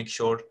 hours to make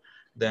sure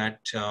that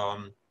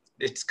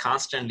it's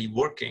constantly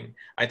working.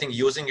 I think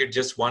using it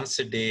just once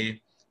a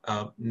day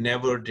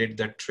never did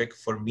that trick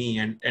for me.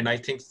 And I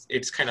think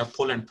it's kind of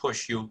pull and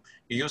push. You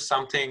use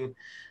something,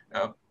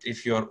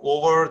 if you're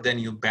over, then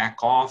you back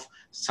off.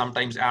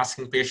 Sometimes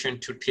asking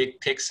patient to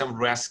take some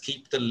rest,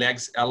 keep the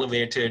legs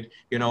elevated,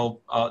 you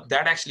know,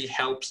 that actually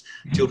helps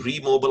to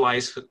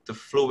remobilize the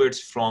fluids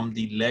from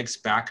the legs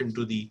back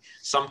into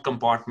some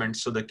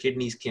compartments so the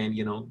kidneys can,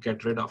 you know,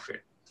 get rid of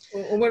it.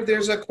 Omar,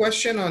 there's a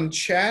question on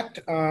chat.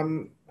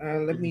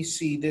 Let me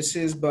see. This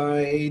is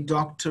by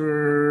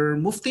Dr.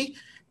 Mufti,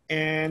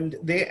 and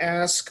they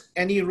ask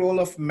any role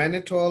of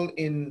mannitol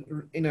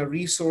in a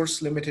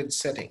resource-limited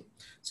setting.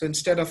 So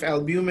instead of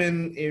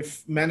albumin,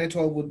 if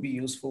mannitol would be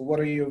useful, what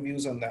are your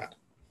views on that?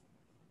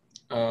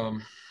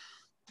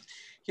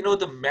 You know,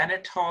 the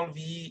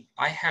mannitol,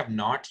 I have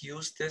not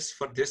used this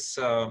for this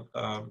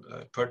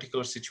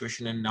particular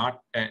situation,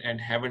 and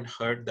haven't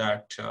heard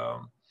that.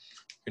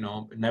 You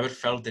know, never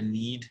felt the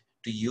need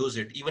to use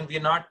it. Even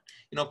we're not,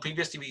 you know,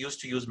 previously we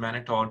used to use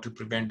mannitol to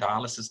prevent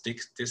dialysis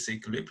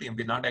disequilibrium.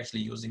 We're not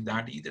actually using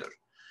that either.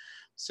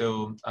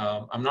 So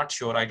I'm not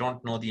sure. I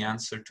don't know the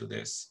answer to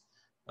this.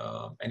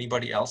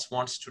 Anybody else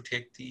wants to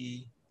take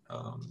the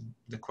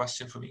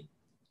question for me?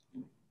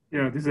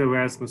 Yeah, this is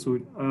Avas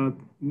Masood.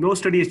 No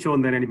study has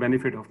shown that any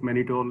benefit of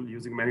mannitol,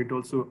 using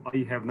mannitol. So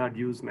I have not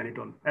used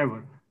mannitol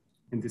ever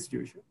in this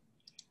situation.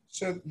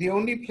 So the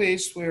only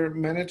place where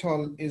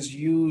mannitol is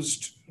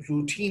used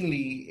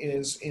routinely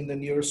is in the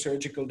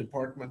neurosurgical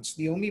departments.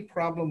 The only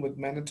problem with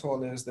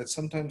mannitol is that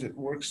sometimes it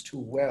works too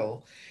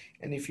well.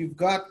 And if you've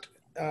got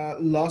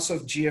loss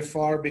of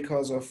GFR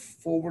because of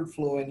forward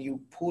flow and you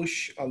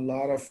push a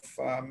lot of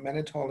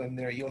mannitol in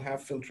there, you'll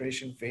have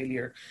filtration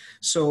failure.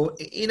 So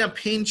in a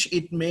pinch,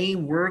 it may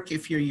work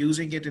if you're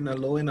using it in a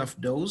low enough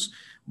dose,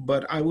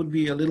 but I would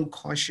be a little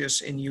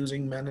cautious in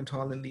using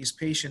mannitol in these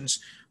patients.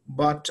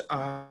 But,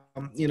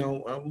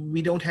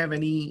 we don't have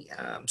any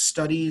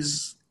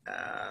studies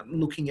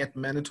looking at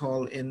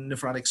mannitol in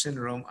nephrotic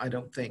syndrome, I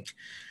don't think.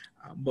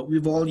 But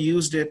we've all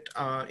used it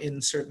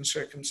in certain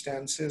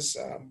circumstances,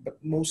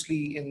 but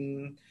mostly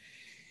in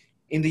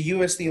the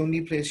US, the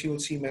only place you will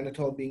see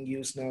mannitol being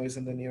used now is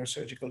in the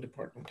neurosurgical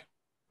department.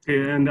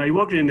 Okay, and I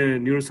worked in a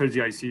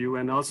neurosurgery ICU,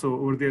 and also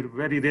over there,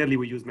 very rarely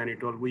we use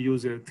mannitol. We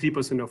use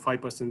 3% or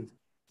 5%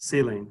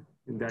 saline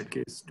in that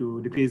case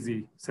to decrease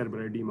the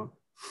cerebral edema.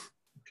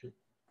 Okay.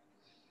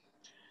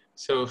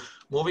 So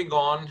moving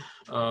on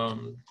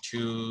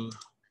to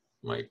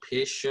my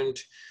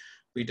patient,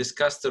 we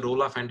discussed the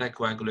role of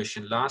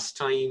anticoagulation. Last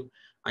time,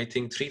 I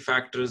think 3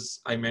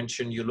 factors I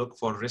mentioned. You look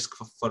for risk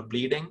for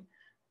bleeding.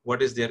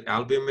 What is their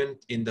albumin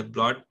in the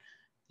blood?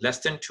 Less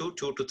than 2,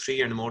 2 to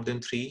 3, and more than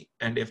 3.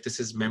 And if this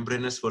is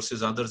membranous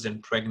versus others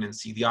in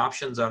pregnancy, the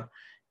options are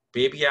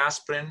baby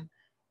aspirin,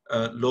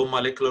 low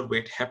molecular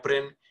weight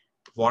heparin,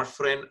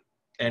 warfarin,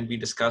 and we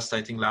discussed,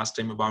 I think, last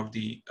time about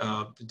the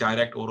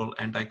direct oral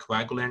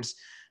anticoagulants.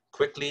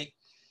 Quickly,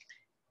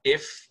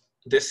 if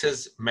this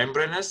is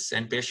membranous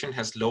and patient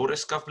has low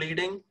risk of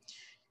bleeding,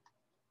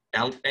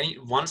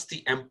 once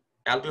the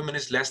albumin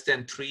is less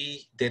than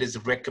 3, there is a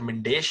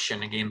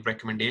recommendation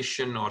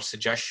or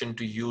suggestion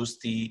to use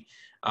the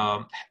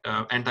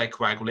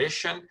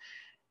anticoagulation.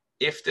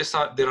 If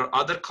there are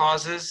other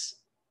causes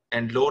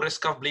and low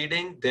risk of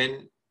bleeding,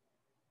 then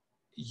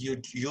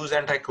you use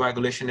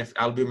anticoagulation if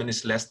albumin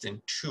is less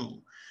than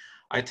 2.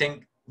 I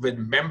think with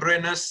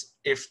membranous,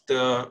 if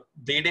the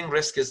bleeding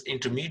risk is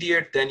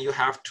intermediate, then you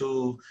have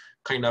to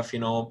kind of,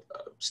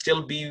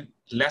 still be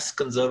less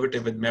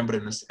conservative with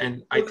membranous.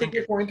 And I think— Could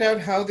you point out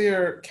how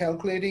they're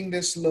calculating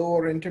this low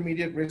or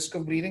intermediate risk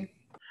of bleeding?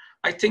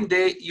 I think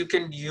you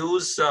can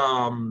use,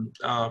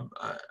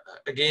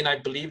 again, I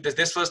believe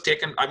this was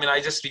taken,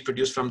 I just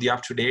reproduced from the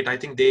up-to-date. I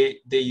think they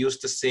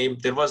used the same.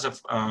 There was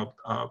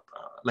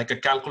like a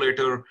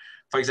calculator,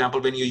 for example,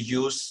 when you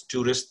use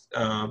to risk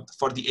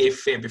for the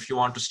AFib, if you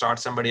want to start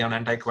somebody on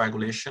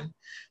anticoagulation,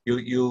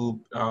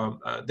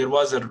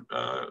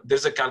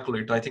 there's a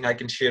calculator. I think I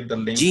can share the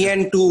link.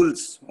 GN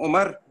tools,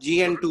 Omar,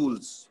 GN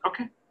tools.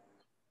 Okay.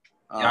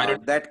 Yeah,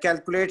 that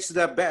calculates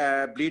the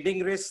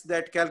bleeding risk,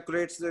 that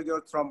calculates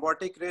your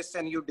thrombotic risk,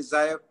 and you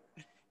desire,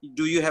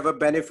 do you have a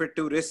benefit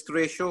to risk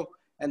ratio?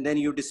 And then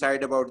you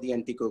decide about the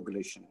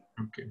anticoagulation.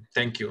 Okay,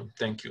 thank you.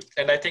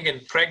 And I think in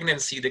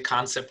pregnancy, the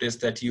concept is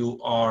that you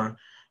are,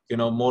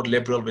 more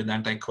liberal with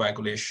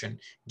anticoagulation.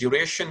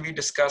 Duration, we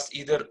discussed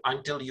either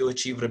until you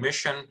achieve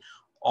remission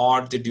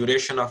or the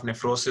duration of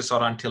nephrosis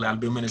or until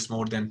albumin is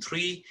more than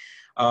 3.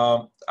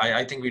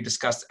 I think we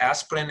discussed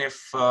aspirin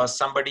if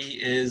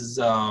somebody is,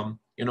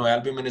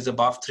 albumin is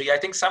above 3. I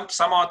think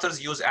some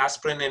authors use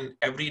aspirin in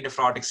every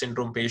nephrotic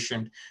syndrome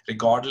patient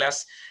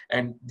regardless.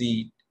 And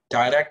the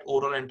direct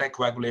oral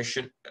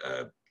anticoagulation,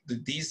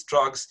 these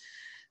drugs,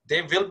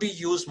 they will be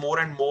used more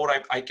and more,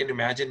 I can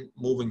imagine,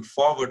 moving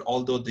forward,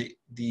 although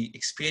the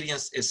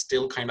experience is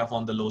still kind of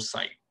on the low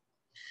side.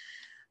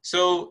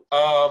 So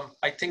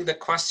I think the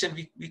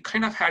question, we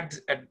kind of had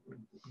a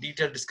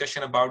detailed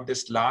discussion about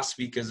this last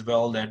week as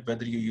well, that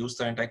whether you use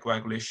the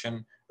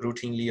anticoagulation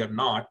routinely or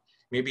not.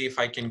 Maybe if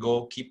I can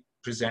keep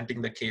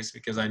presenting the case,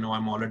 because I know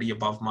I'm already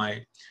above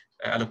my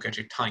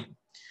allocated time.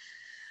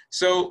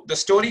 So the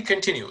story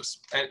continues,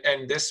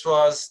 and this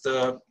was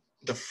the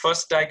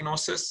first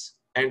diagnosis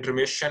and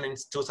remission in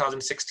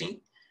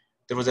 2016.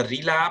 There was a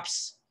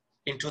relapse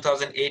in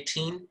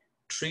 2018,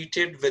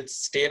 treated with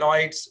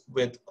steroids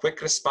with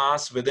quick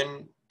response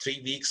within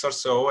 3 weeks or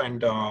so,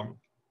 and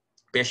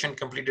patient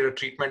completed a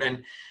treatment,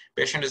 and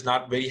patient is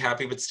not very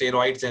happy with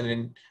steroids, and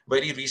in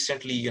very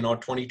recently,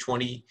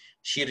 2020,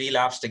 she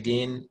relapsed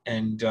again,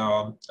 and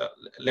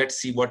let's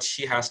see what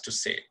she has to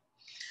say.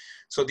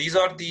 So these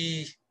are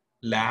the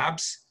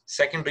labs.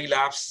 Second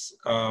relapse,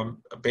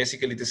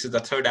 basically this is the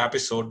 3rd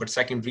episode, but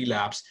second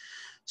relapse.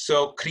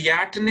 So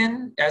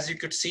creatinine, as you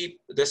could see,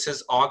 this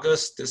is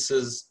August, this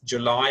is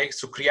July.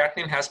 So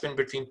creatinine has been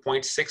between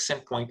 0.6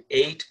 and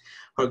 0.8.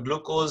 Her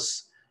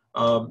glucose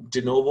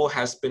de novo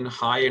has been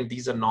high, and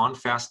these are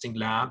non-fasting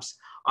labs.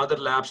 Other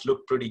labs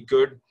look pretty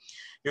good.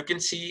 You can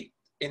see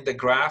in the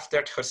graph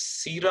that her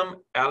serum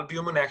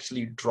albumin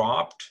actually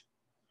dropped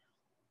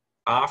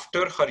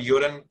after her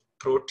urine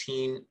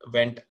protein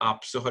went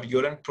up. So her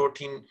urine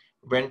protein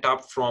went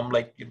up from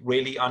like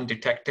really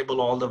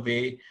undetectable all the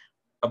way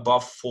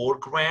above 4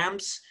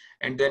 grams.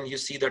 And then you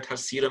see that her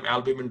serum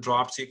albumin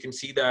drops. So you can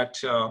see that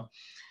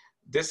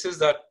this is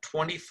the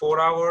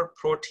 24-hour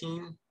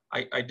protein.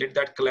 I did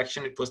that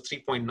collection. It was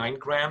 3.9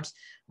 grams.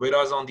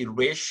 Whereas on the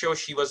ratio,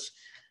 she was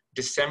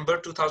December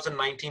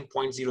 2019,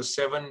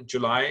 0.07,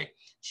 July,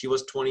 she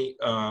was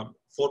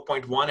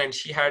 4.1, and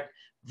she had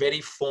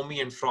very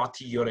foamy and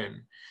frothy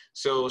urine.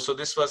 So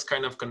this was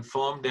kind of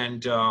confirmed,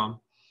 and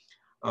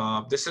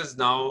this is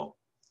now,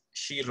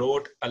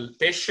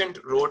 patient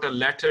wrote a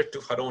letter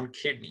to her own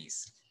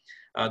kidneys.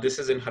 This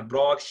is in her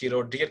blog. She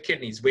wrote, "Dear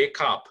kidneys,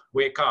 wake up,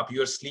 wake up.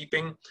 You're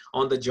sleeping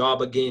on the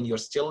job again. You're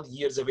still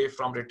years away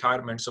from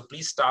retirement. So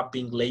please stop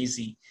being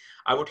lazy.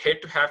 I would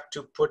hate to have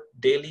to put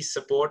daily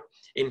support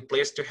in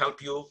place to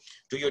help you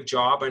do your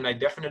job. And I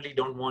definitely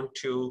don't want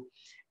to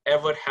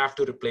ever have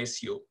to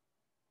replace you."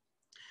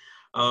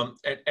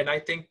 And I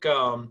think,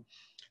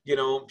 you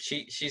know,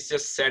 she's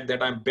just said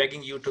that I'm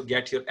begging you to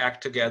get your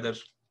act together.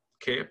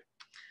 Okay.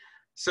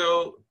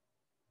 So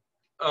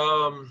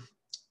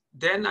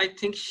then I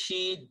think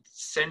she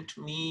sent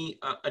me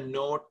a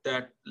note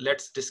that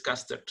let's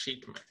discuss the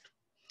treatment.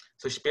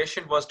 So this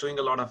patient was doing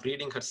a lot of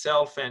reading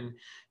herself, and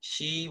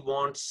she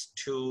wants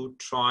to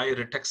try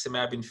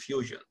rituximab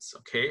infusions.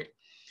 Okay.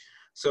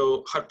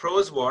 So her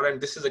pros were, and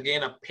this is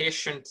again a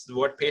patient,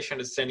 what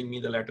patient is sending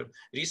me the letter.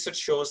 Research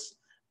shows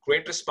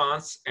great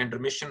response and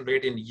remission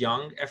rate in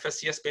young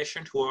FSGS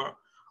patients who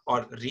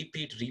are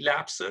repeat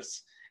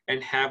relapsers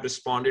and have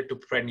responded to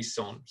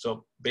prednisone.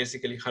 So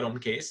basically her own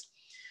case.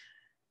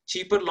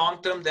 Cheaper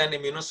long-term than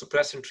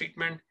immunosuppressant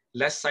treatment,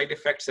 less side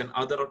effects than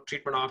other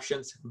treatment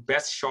options,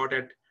 best shot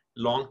at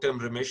long-term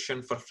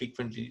remission for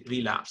frequent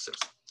relapsers.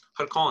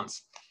 Her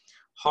cons,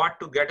 hard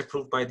to get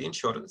approved by the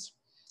insurance.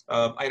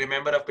 I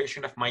remember a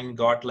patient of mine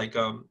got like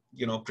a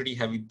pretty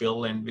heavy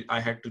bill, and I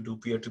had to do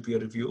peer-to-peer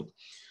review.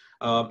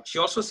 She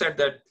also said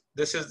that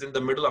this is in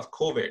the middle of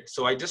COVID.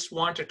 So I just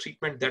want a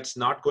treatment that's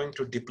not going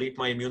to deplete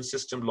my immune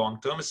system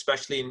long-term,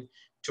 especially in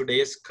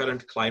today's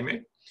current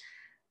climate.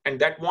 And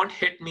that won't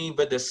hit me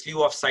with a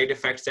slew of side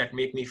effects that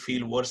make me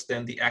feel worse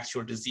than the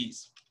actual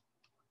disease.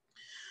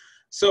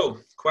 So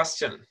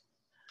question,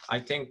 I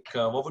think,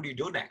 what would you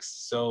do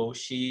next? So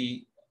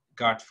she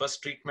got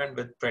first treatment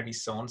with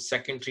prednisone,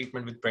 second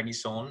treatment with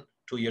prednisone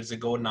 2 years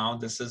ago. Now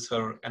this is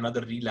her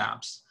another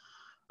relapse.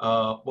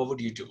 What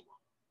would you do?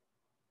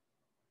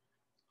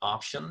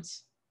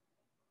 Options?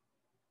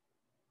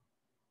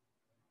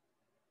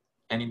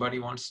 Anybody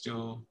wants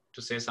to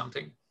say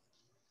something?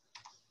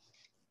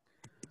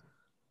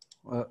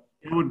 I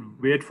would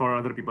wait for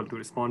other people to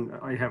respond.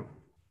 I have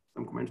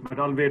some comments, but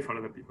I'll wait for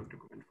other people to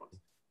comment first.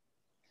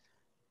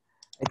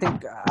 I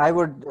think I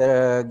would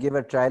give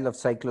a trial of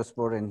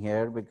cyclosporin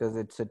here because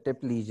it's a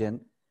tip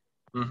lesion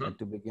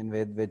to begin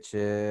with, which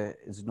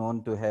is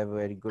known to have a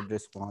very good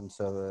response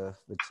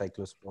with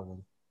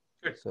cyclosporin.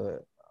 Good.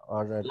 So,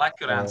 or like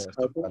your answer.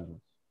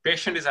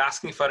 Patient is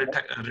asking for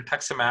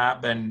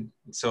rituximab, and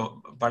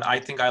so, but I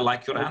think I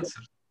like your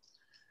answer.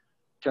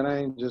 Can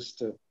I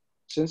just,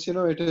 since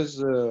it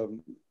is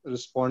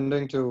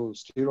responding to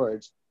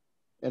steroids,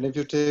 and if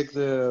you take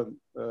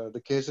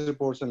the case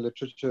reports and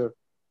literature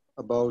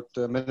about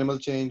minimal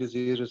change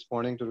disease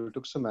responding to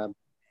rituximab,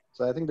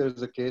 so I think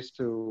there's a case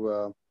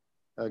to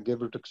give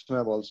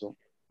rituximab also.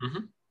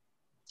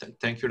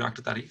 Thank you,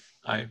 Dr. Tarif.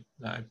 I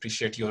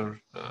appreciate your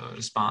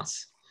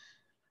response.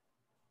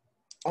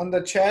 On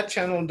the chat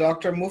channel,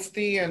 Dr.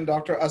 Mufti and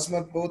Dr.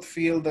 Azmat both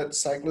feel that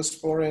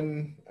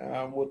cyclosporin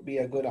would be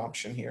a good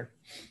option here.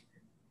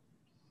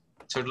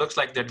 So it looks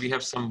like that we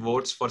have some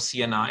votes for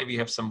CNI, we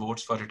have some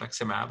votes for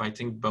rituximab. I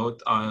think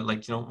both are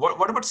like,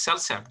 what about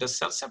CellCept? Does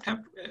CellCept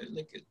have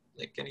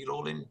like any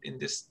role in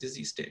this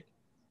disease state?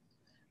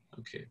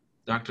 Okay,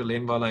 Dr.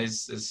 Lainwala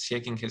is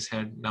shaking his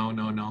head. No.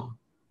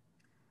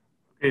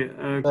 Okay,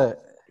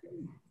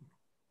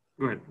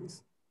 go ahead,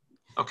 please.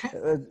 Okay.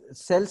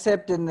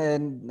 CellCept in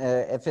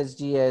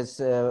FSGS,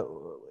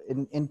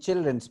 in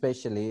children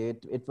especially,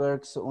 it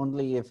works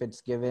only if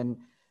it's given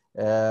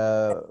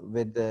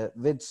with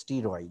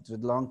steroids,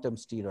 with long-term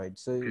steroids.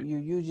 So you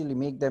usually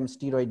make them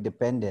steroid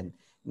dependent.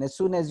 And as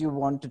soon as you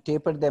want to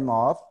taper them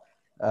off,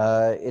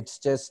 it's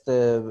just,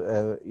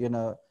 they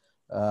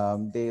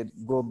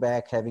go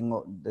back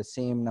having the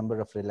same number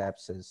of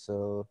relapses.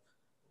 So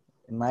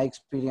in my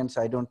experience,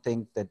 I don't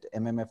think that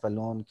MMF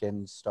alone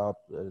can stop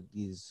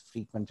these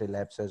frequent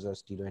relapses or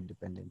steroid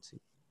dependency.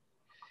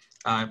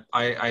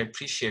 I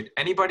appreciate.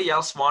 Anybody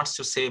else wants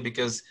to say,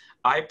 because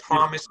I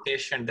promised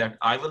patient that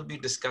I will be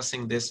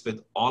discussing this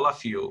with all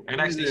of you. And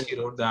actually she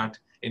wrote that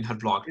in her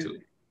blog too.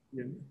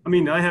 Yeah. I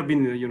mean, I have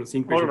been,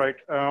 seeing patients. All right.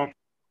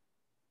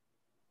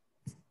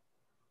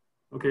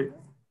 Okay.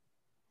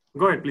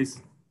 Go ahead,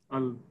 please.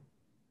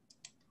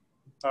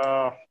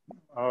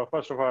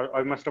 First of all,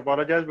 I must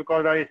apologize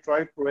because I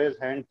tried to raise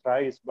hand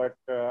thrice, but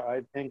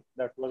I think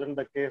that wasn't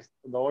the case.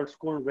 The old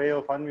school way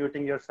of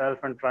unmuting yourself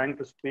and trying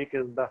to speak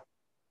is the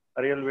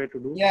real way to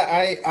do. Yeah,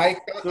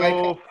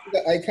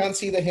 I can't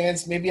see the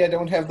hands. Maybe I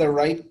don't have the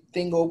right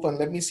thing open.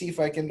 Let me see if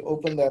I can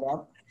open that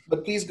up.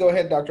 But please go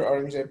ahead, Dr.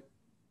 Aurangzeb.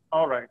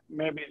 All right,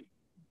 maybe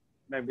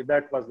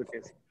that was the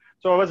case.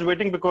 So I was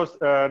waiting because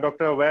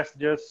Dr. West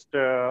just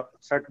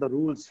set the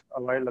rules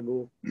a while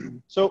ago.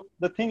 So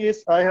the thing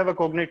is, I have a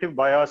cognitive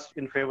bias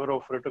in favor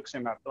of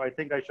rituximab. So I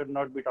think I should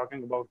not be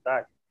talking about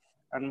that.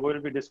 And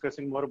we'll be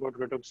discussing more about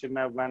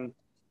rituximab when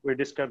we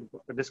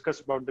discuss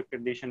about the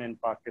condition in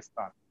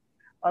Pakistan.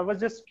 I was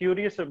just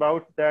curious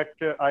about that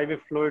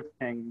IV fluid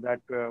thing that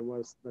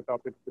was the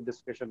topic of the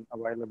discussion a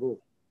while ago.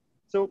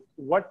 So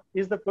what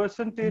is the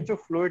percentage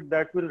of fluid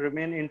that will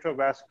remain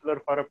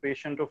intravascular for a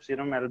patient of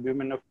serum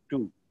albumin of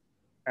 2?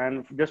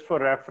 And just for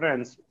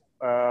reference,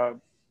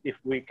 if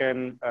we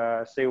can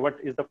say what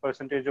is the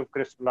percentage of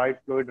crystallite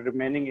fluid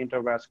remaining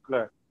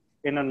intravascular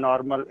in a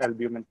normal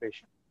albumin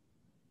patient?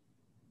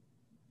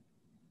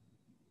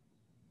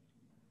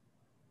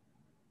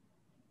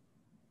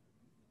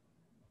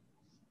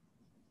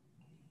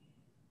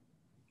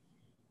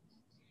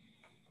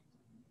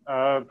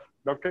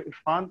 Dr.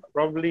 Irfan,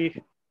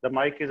 probably the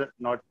mic is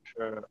not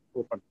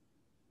open.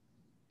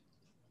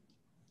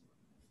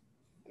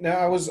 No,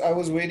 I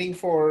was waiting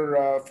for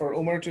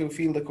Umar to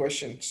field the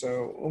question.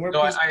 So Umar,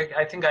 No, please.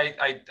 I think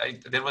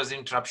there was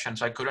interruption,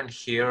 so I couldn't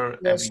hear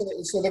Yeah,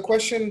 everything. so the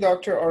question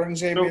Dr.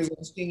 Aurangzeb is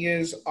asking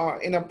is,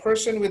 in a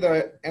person with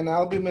an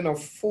albumin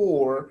of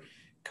 4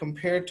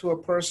 compared to a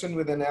person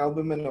with an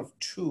albumin of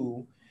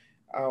 2,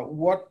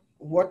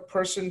 what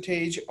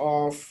percentage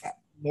of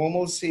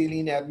normal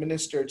saline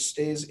administered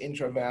stays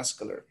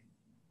intravascular?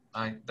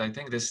 I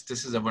think this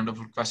is a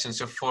wonderful question.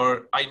 So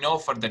I know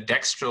for the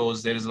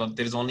dextrose, there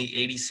is only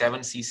 87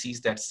 cc's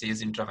that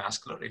stays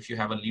intravascular if you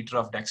have a liter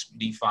of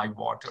D5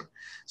 water.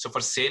 So for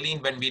saline,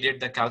 when we did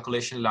the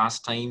calculation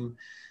last time,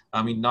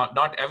 I mean,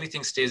 not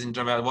everything stays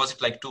intravascular. Was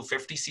it like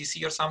 250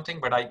 cc or something?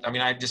 But I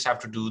mean, I just have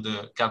to do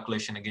the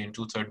calculation again,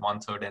 2/3,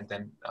 1/3, and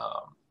then.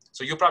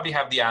 So you probably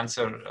have the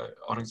answer,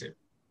 Aurangzeb.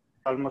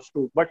 Almost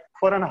 2. But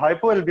for an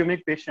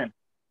hypoalbumic patient,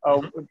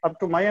 up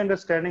to my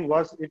understanding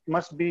was it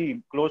must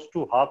be close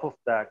to half of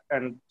that.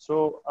 And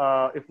so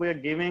if we are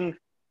giving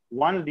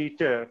 1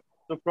 liter,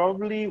 so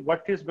probably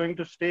what is going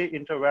to stay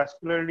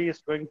intravascularly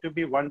is going to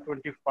be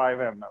 125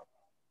 ml.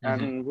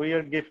 And we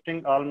are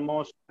gifting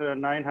almost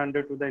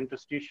 900 to the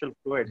interstitial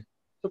fluid.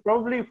 So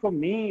probably for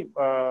me,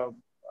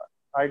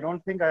 I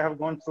don't think I have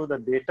gone through the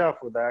data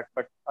for that,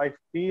 but I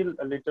feel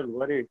a little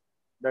worried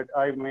that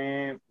I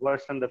may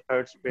worsen the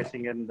third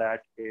spacing in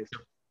that case.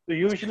 So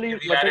usually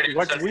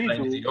what we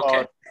do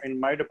or in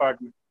my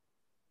department.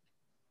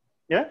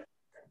 Yeah.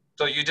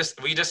 So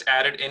we just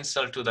added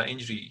insult to the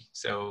injury.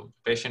 So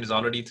patient is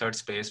already third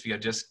space. We are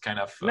just kind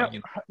of, no,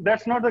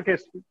 that's not the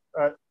case.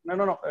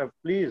 No.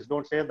 Please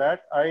don't say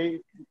that.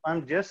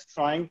 I'm just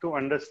trying to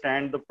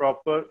understand the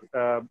proper,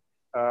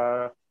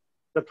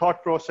 the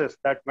thought process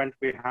that went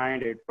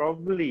behind it.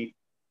 Probably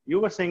you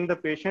were saying the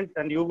patient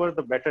and you were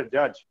the better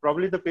judge.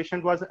 Probably the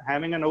patient was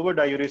having an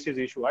overdiuresis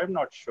issue. I'm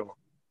not sure.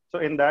 So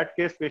in that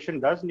case,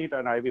 patient does need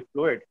an IV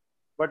fluid.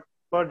 But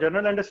for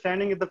general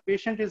understanding, if the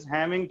patient is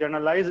having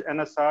generalized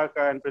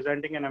NSARCA and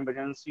presenting an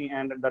emergency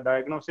and the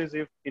diagnosis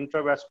is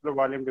intravascular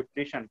volume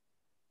depletion,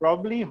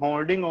 probably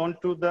holding on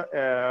to the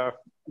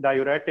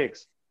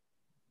diuretics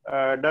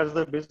does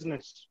the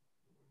business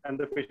and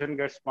the patient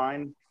gets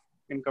fine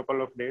in a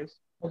couple of days.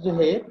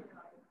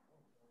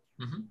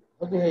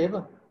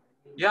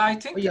 Yeah, I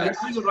think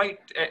you're right.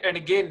 And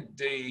again,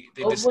 the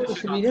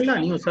discussion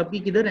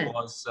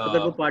was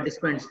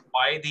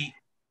by the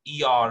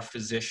ER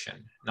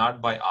physician,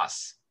 not by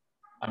us.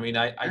 I mean,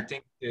 I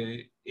think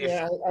if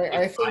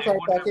I think our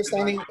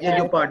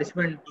Pakistani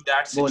participant to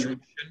that situation,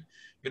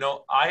 you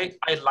know, I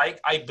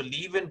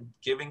believe in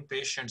giving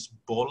patients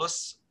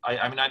bolus.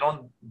 I mean, I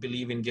don't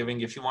believe in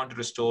giving, if you want to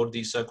restore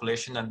the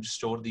circulation and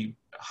restore the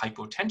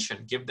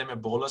hypotension, give them a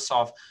bolus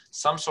of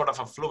some sort of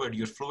a fluid,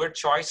 your fluid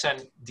choice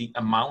and the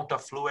amount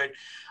of fluid.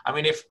 I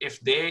mean,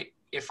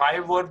 if I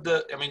were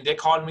they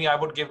called me, I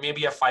would give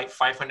maybe a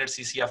 500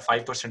 cc of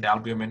 5%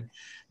 albumin,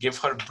 give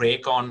her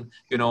break on,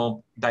 you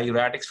know,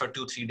 diuretics for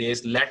 2-3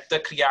 days, let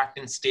the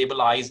creatinine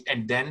stabilize,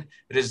 and then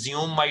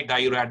resume my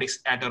diuretics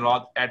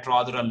at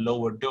rather a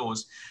lower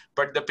dose.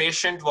 But the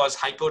patient was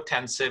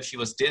hypotensive. She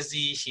was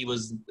dizzy. She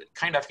was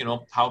kind of, you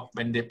know, how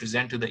when they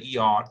present to the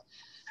ER,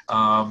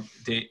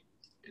 the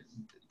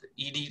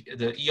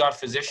ER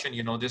physician,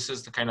 you know, this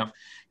is the kind of,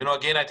 you know,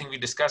 again, I think we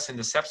discussed in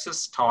the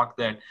sepsis talk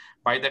that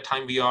by the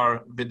time we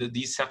are with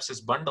these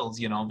sepsis bundles,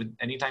 you know, with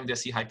anytime they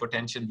see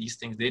hypotension, these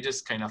things, they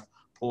just kind of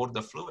pour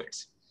the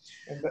fluids.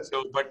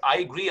 So, but I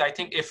agree. I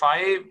think if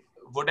I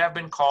would have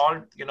been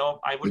called, you know,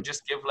 I would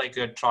just give like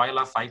a trial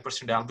of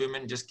 5%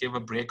 albumin, just give a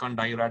break on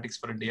diuretics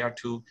for a day or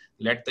two,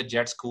 let the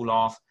jets cool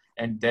off,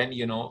 and then,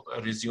 you know,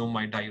 resume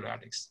my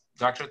diuretics.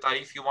 Dr.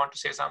 Tarif, you want to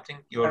say something?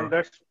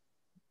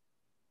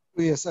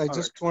 Yes, I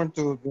just want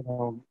to, you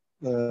know,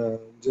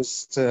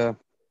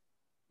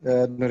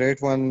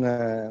 narrate one,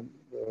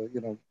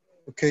 you know,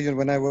 occasion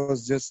when I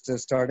was just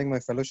starting my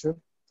fellowship,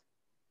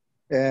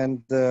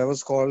 and I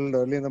was called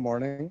early in the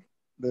morning.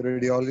 The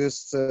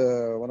radiologist,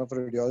 one of the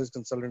radiologist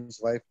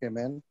consultants' wife came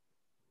in,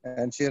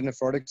 and she had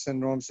nephrotic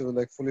syndrome. She was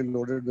like fully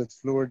loaded with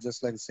fluid,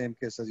 just like the same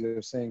case as you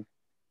were saying.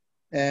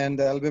 And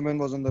the albumin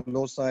was on the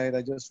low side.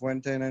 I just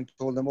went in and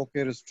told them,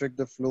 okay, restrict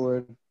the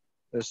fluid,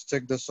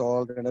 restrict the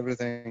salt and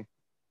everything.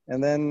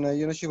 And then,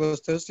 you know, she was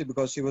thirsty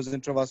because she was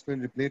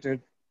intravascularly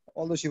depleted,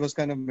 although she was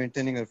kind of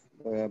maintaining her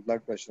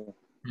blood pressure.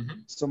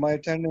 So my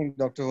attending,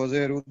 Dr. Jose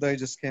Arruda,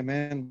 just came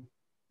in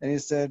And he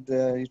said,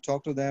 he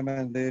talked to them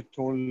and they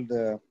told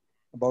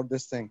about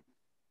this thing.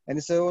 And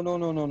he said, oh, no,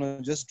 no, no, no,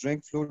 just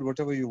drink fluid,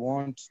 whatever you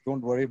want.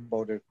 Don't worry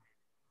about it.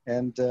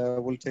 And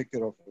we'll take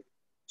care of it.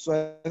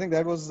 So I think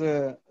that was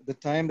the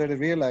time that I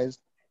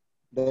realized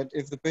that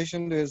if the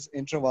patient is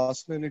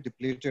intravascularly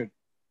depleted,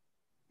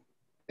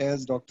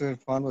 as Dr.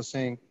 Irfan was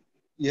saying,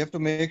 you have to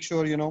make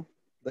sure, you know,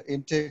 the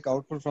intake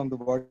output from the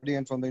body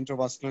and from the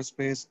intravascular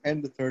space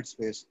and the third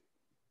space.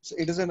 So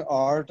it is an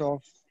art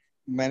of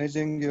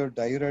managing your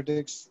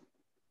diuretics,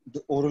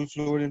 the oral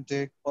fluid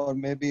intake, or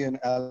maybe an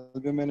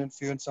albumin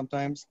infusion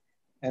sometimes.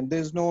 And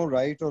there's no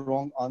right or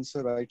wrong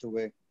answer right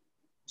away.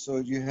 So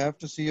you have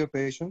to see your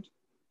patient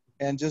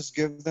and just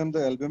give them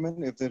the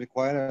albumin. If they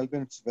require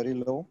albumin, it's very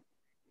low.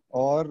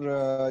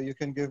 Or you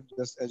can give,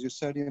 just as you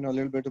said, you know, a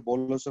little bit of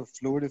bolus of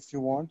fluid if you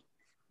want,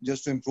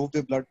 just to improve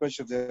their blood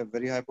pressure if they're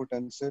very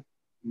hypotensive.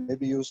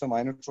 Maybe use some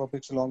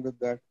inotropics along with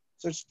that.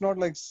 So it's not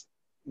like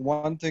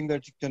one thing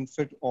that you can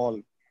fit all.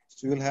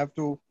 So you'll have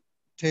to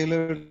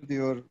tailor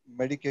your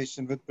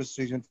medication with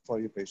precision for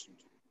your patient.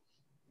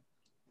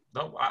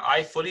 No,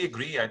 I fully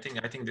agree. I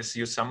think this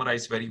you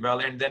summarized very well.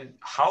 And then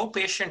how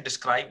patient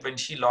described when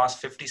she lost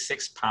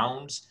 56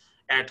 pounds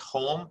at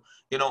home,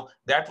 you know,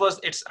 that was,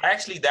 it's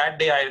actually that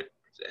day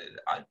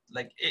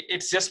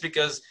it's just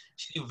because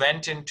she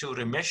went into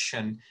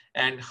remission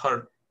and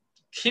her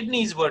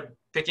kidneys were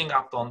picking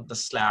up on the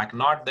slack,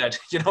 not that,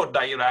 you know,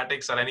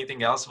 diuretics or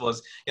anything else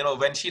was, you know,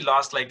 when she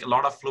lost like a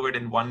lot of fluid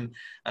in one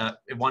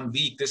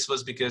week, this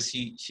was because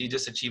she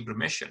just achieved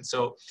remission.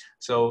 So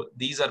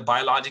these are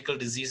biological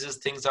diseases.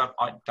 Things are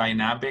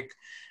dynamic.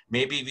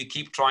 Maybe we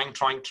keep trying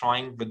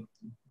with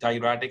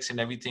diuretics and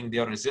everything, they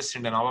are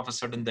resistant, and all of a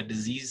sudden the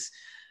disease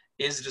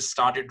is just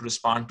started to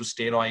respond to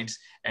steroids,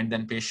 and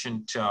then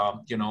patient,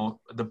 you know,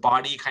 the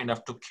body kind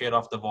of took care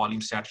of the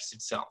volume status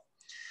itself.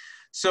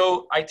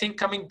 So I think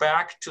coming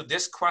back to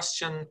this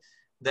question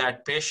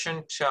that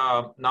patient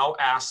now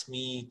asks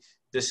me,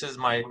 this is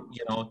my,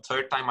 you know,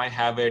 third time I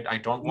have it. I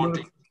don't want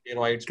to use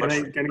steroids. Can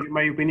I give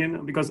my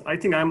opinion? Because I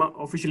think I'm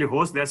officially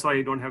host. That's why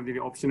I don't have the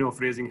option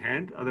of raising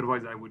hand.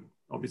 Otherwise, I would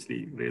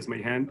obviously raise my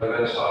hand.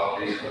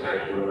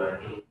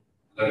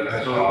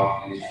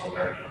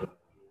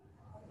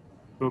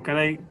 So can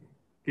I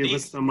give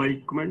us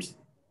my comments?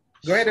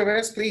 Go ahead,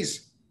 Avais,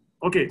 please.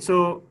 Okay,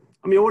 so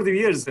I mean, over the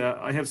years,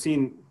 I have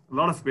seen a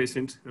lot of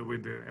patients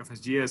with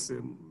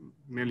FSGS,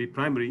 mainly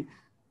primary,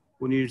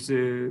 who needs,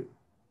 you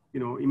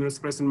know,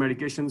 immunosuppressant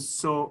medications.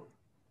 So,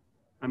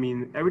 I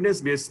mean,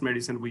 evidence-based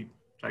medicine we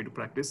try to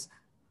practice.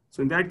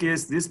 So in that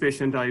case, this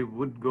patient, I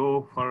would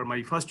go for,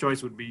 my first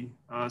choice would be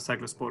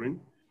cyclosporin.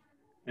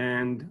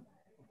 And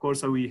of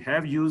course, we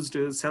have used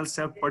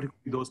CellCept, particularly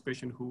those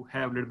patients who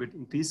have a little bit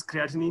increased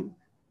creatinine,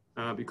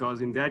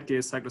 because in that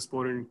case,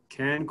 cyclosporin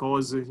can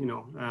cause, you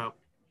know,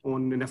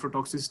 own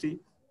nephrotoxicity.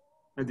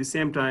 At the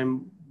same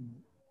time,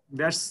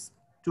 that's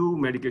two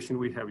medication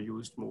we have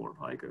used more,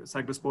 like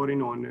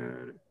cyclosporin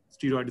on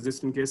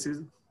steroid-resistant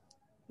cases.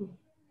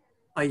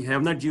 I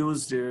have not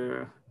used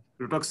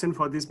Rituxan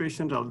for this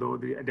patient, although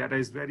the data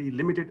is very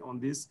limited on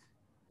this.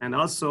 And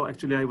also,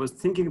 actually, I was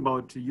thinking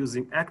about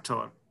using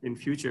Actor in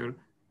future,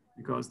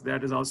 because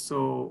that is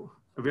also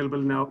available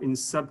now in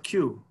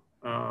sub-Q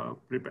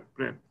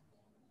prep.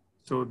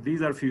 So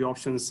these are a few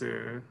options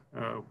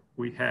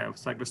we have: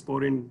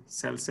 cyclosporin,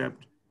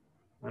 CellCept,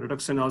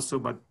 Rituxan also,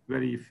 but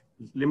very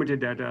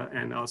limited data,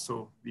 and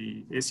also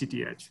the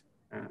ACTH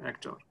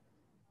Actor.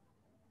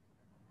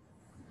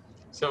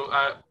 So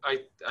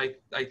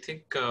I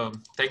think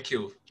thank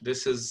you.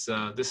 This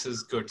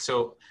is good.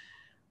 So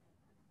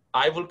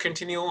I will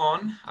continue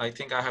on. I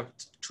think I have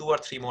 2 or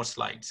 3 more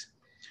slides.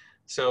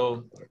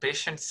 So the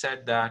patient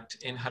said that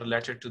in her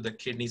letter to the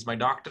kidneys, my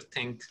doctor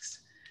thinks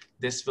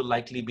this will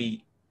likely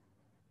be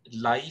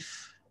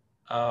life.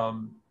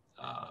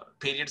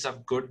 Periods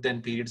of good,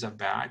 then periods of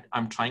bad.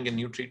 I'm trying a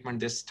new treatment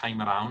this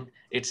time around.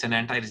 It's an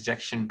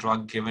anti-rejection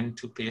drug given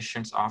to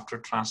patients after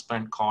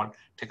transplant called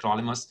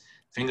tacrolimus.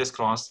 Fingers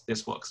crossed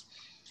this works.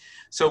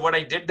 So what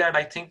I did that,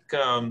 I think,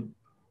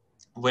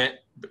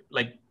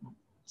 like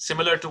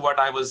similar to what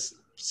I was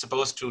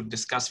supposed to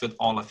discuss with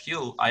all of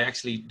you, I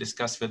actually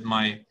discussed with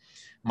my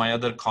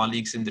other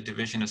colleagues in the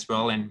division as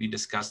well, and we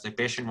discussed the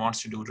patient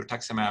wants to do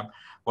rituximab,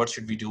 what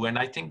should we do? And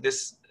I think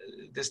this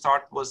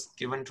thought was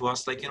given to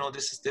us, like, you know,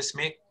 this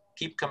may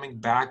keep coming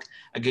back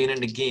again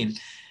and again.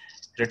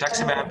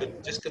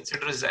 Rituximab, just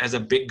consider it as a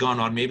big gun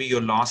or maybe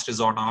your last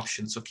resort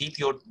option. So keep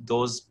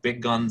those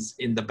big guns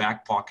in the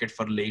back pocket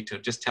for later.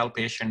 Just tell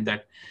patient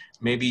that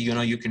maybe, you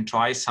know, you can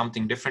try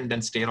something different than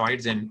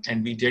steroids,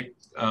 and we did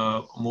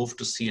move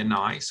to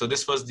CNI. So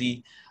this was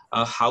the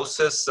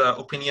House's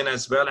opinion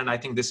as well, and I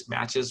think this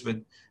matches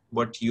with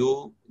what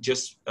you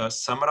just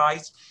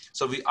summarized.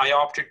 So I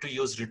opted to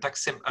use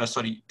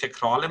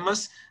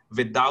tacrolimus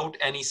without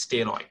any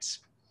steroids.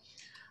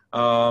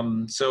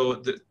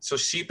 So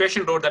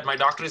patient wrote that my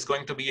doctor is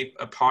going to be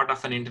a part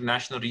of an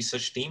international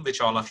research team,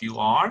 which all of you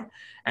are,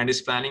 and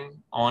is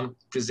planning on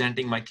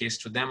presenting my case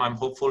to them. I'm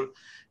hopeful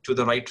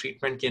the right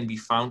treatment can be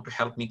found to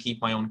help me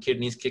keep my own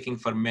kidneys kicking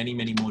for many,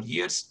 many more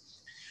years.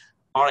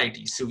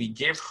 Alrighty, so we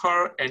gave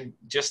her, and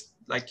just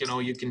like,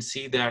 you can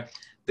see that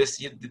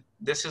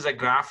this is a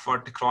graph for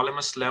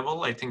tacrolimus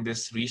level. I think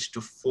this reached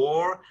to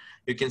 4.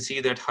 You can see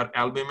that her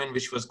albumin,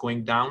 which was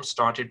going down,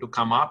 started to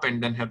come up,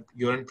 and then her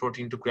urine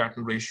protein to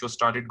creatinine ratio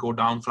started to go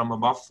down from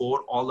above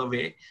 4 all the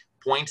way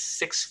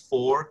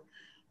 0.64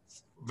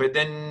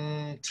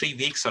 within 3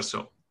 weeks or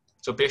so.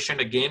 So patient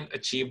again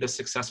achieved a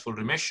successful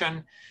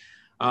remission.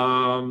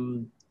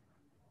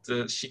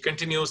 She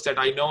continues that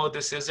I know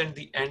this isn't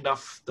the end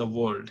of the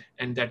world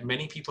and that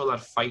many people are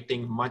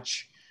fighting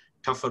much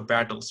tougher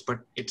battles, but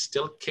it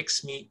still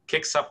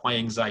kicks up my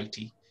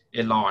anxiety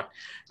a lot.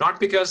 Not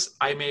because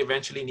I may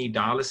eventually need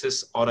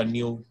dialysis or a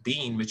new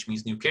bean, which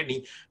means new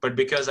kidney, but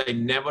because I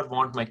never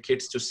want my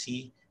kids to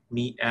see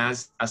me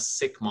as a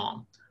sick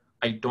mom.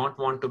 I don't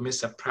want to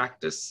miss a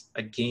practice,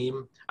 a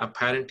game, a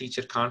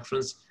parent-teacher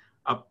conference,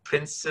 a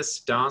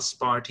princess dance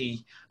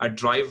party, a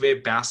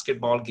driveway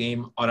basketball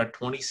game, or a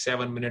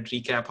 27-minute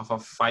recap of a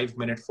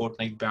 5-minute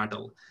fortnight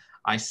battle.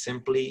 I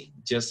simply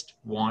just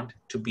want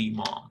to be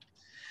mom.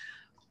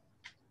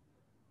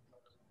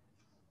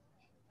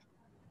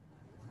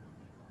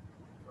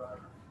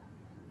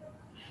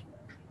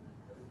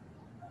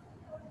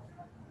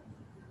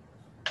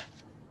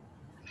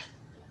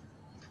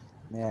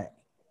 May I?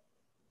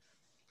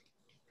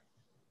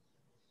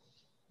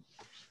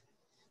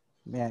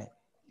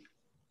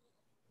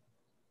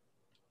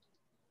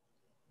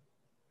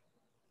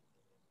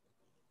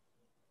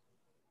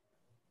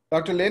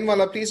 Dr.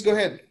 Lenwala, please go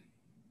ahead.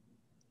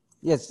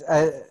 Yes,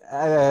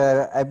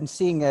 I'm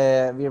seeing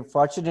we are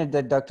fortunate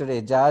that Dr.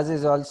 Ejaz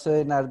is also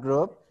in our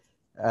group.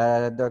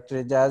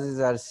 Dr. Ejaz is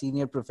our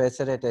senior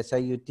professor at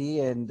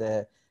SIUT, and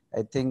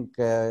I think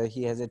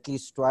he has at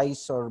least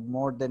twice or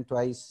more than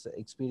twice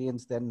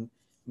experience than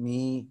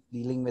me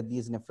dealing with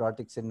these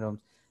nephrotic syndromes.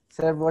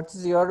 Sir, what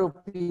is your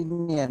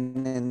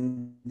opinion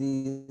in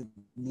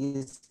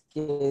these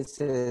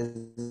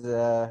cases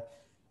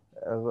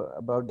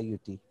about the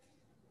UT?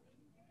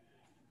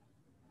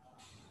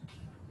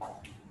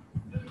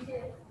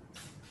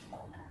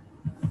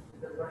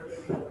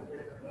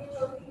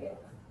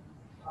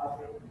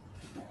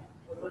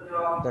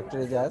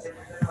 Dr. Ejaz?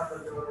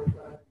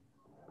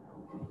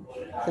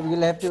 So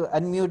you'll have to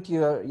unmute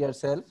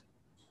yourself.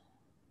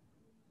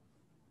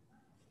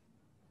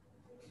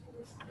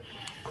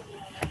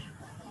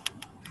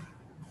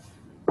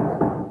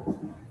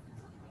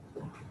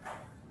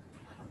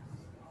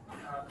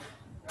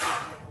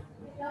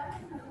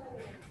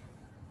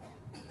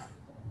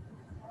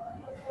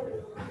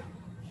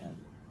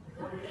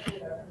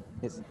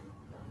 Yes.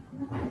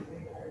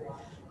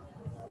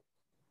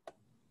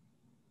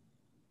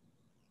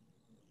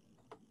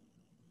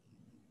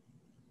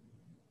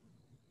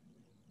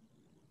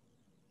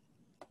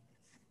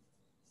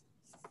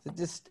 So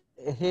just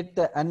hit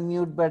the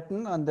unmute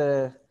button on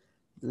the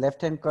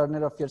left-hand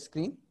corner of your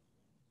screen.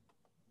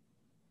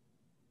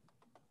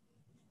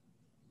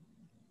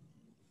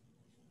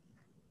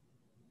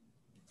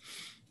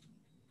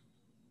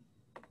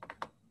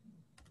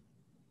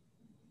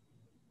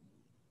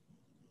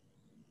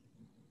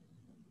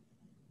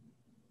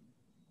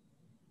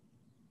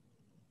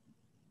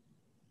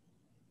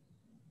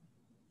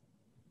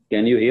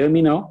 Can you hear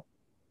me now?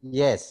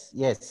 Yes,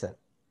 yes, sir.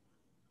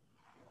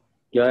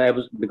 Yeah, I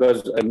was,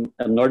 because I'm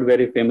not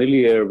very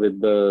familiar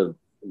with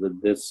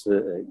this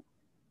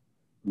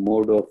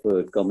mode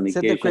of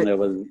communication. I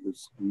was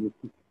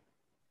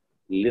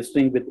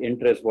listening with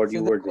interest what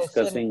you were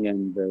discussing,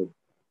 and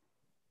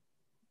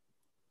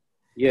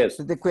yes.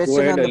 So the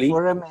question on the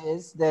forum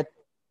is that,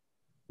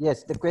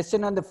 yes, the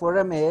question on the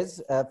forum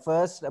is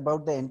first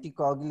about the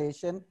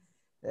anticoagulation.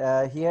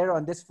 Here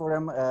on this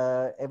forum,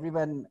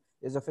 everyone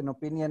is of an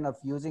opinion of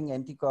using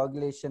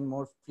anticoagulation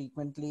more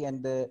frequently,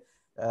 and the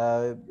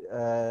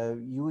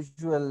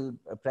usual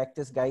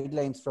practice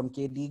guidelines from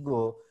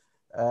KDIGO,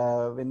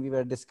 when we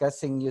were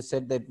discussing, you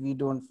said that we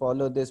don't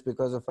follow this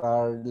because of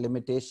our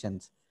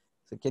limitations.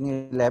 So can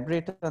you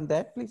elaborate on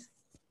that, please?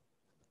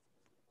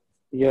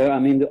 Yeah, I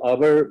mean,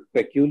 our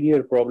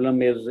peculiar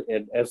problem is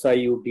at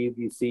SIUT,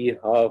 we see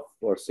half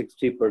or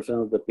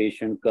 60% of the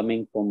patient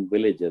coming from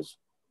villages.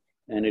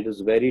 And it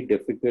is very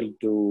difficult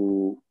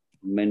to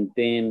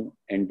maintain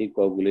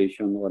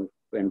anticoagulation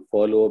and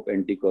follow up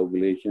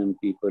anticoagulation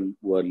people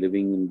who are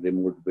living in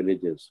remote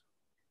villages.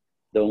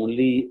 The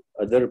only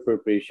other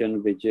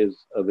preparation which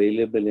is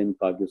available in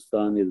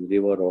Pakistan is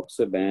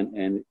rivaroxaban,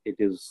 and it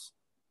is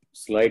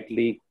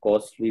slightly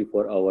costly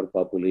for our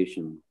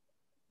population.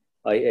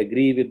 I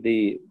agree with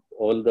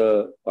all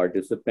the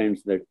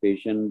participants that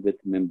patients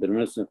with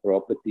membranous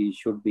nephropathy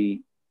should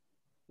be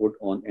put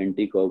on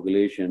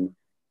anticoagulation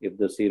if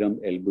the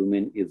serum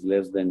albumin is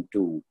less than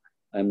 2.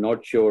 I'm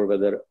not sure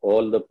whether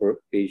all the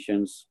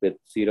patients with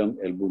serum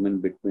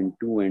albumin between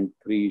 2 and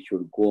 3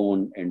 should go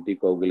on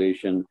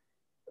anticoagulation,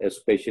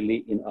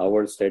 especially in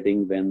our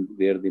setting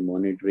where the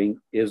monitoring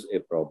is a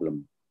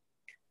problem.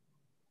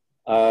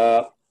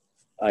 I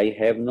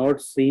have not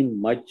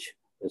seen much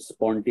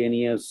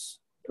spontaneous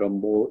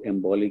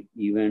thromboembolic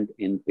event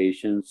in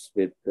patients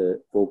with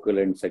focal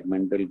and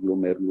segmental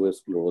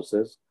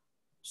glomerulosclerosis.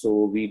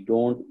 So we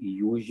don't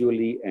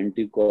usually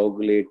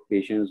anticoagulate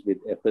patients with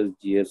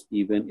FSGS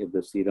even if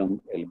the serum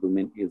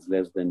albumin is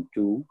less than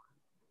 2,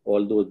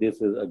 although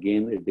this is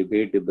again a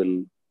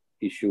debatable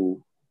issue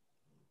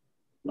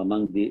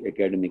among the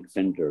academic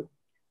center.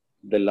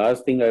 The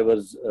last thing I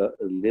was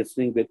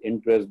listening with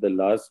interest, the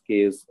last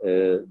case,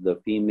 the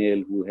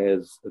female who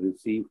has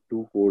received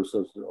 2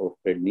 courses of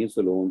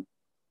prednisolone,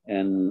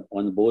 and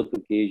on both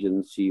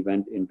occasions she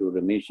went into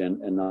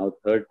remission, and now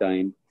third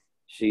time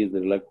she is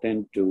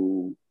reluctant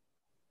to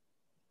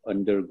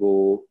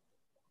undergo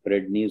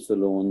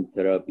prednisolone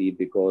therapy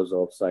because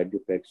of side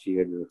effects she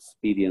had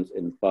experienced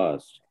in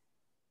past.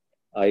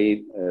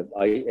 I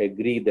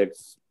agree that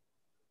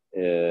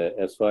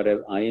as far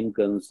as I am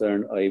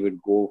concerned, I would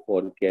go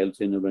for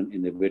calcineurin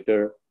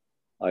inhibitor,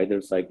 either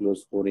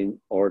cyclosporine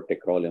or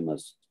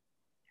tacrolimus.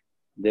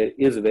 There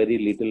is very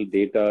little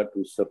data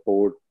to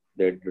support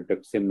that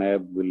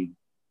rituximab will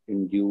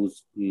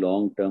induce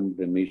long-term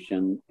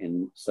remission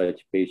in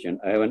such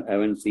patients. I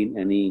haven't seen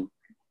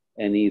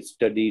any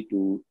study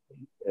to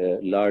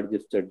large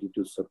study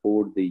to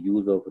support the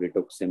use of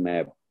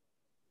rituximab.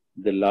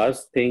 The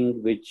last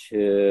thing which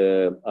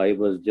I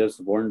was just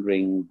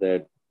wondering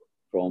that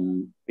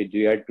from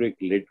pediatric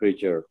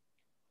literature,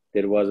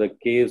 there was a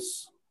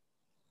case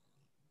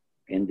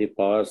in the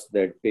past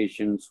that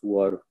patients who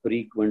are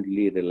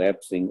frequently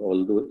relapsing,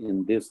 although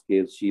in this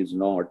case she is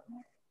not,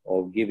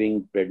 of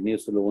giving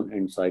prednisolone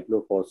and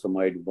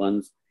cyclophosphamide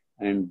once,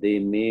 and they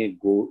may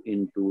go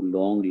into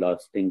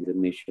long-lasting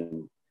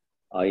remission.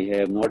 I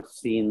have not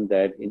seen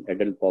that in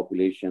adult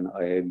population.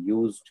 I have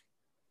used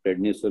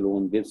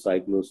prednisolone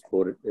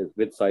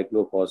with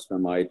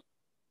cyclophosphamide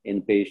in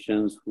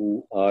patients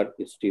who are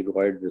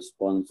steroid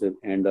responsive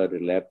and are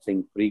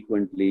relapsing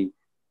frequently.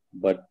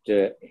 But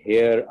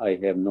here I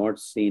have not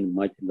seen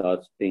much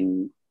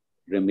lasting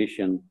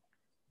remission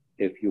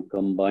if you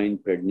combine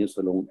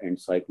prednisolone and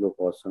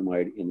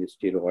cyclophosphamide in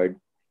steroid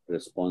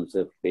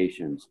responsive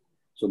patients.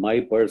 So my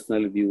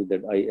personal view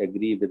that I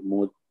agree with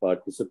most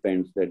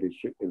participants that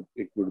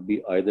it would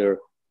be either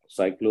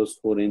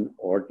cyclosporine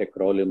or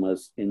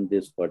tacrolimus in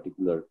this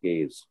particular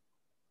case.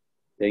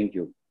 Thank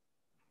you.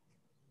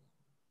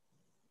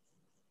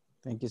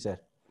 Thank you, sir.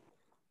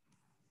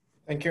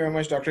 Thank you very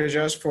much, Dr.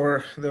 Ijaz,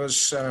 for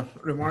those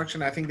remarks,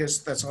 and I think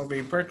that's all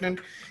very pertinent.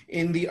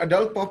 In the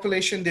adult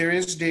population, there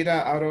is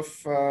data out of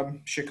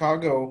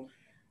Chicago.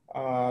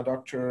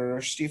 Dr.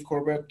 Steve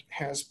Corbett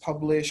has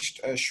published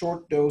a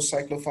short dose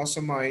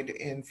cyclophosphamide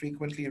in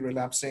frequently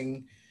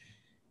relapsing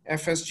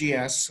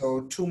FSGS,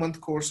 so 2-month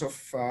course of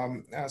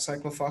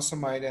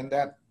cyclophosphamide, and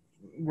that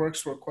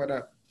works for quite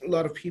a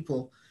lot of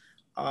people.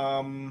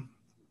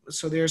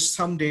 So there's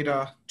some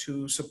data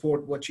to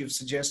support what you've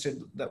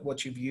suggested, that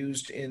what you've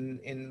used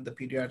in the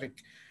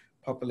pediatric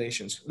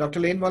populations. Dr.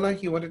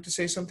 Lainwala, you wanted to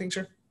say something,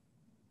 sir?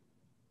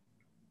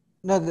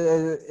 No,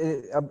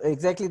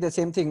 exactly the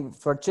same thing.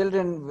 For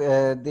children,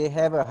 they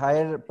have a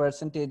higher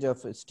percentage of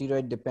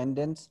steroid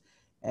dependence,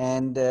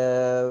 and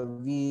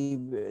we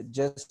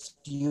just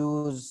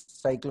use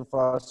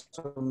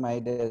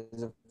cyclophosphamide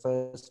as a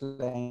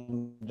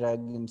first-line drug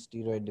in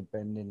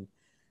steroid-dependent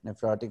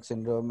nephrotic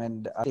syndrome,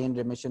 and attained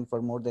remission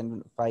for more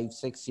than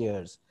 5-6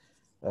 years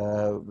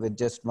with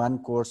just 1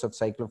 course of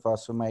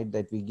cyclophosphamide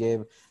that we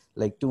gave,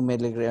 like 2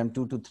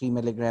 to 3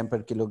 milligram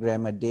per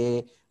kilogram a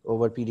day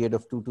over a period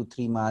of 2 to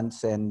 3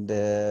 months. And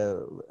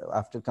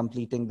after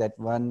completing that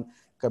 1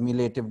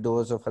 cumulative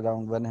dose of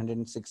around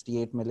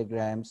 168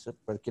 milligrams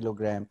per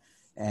kilogram,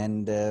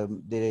 and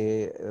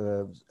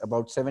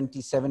about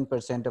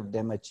 77% of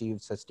them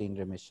achieved sustained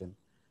remission.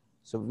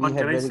 So we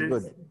have very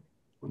good.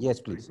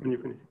 Yes, please.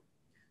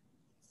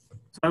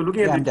 So I'm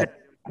looking at the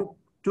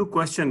 2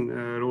 questions,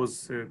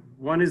 Rose.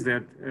 One is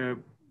that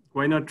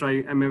why not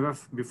try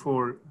MFF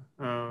before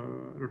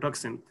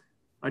Rituxan?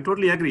 I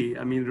totally agree.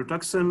 I mean,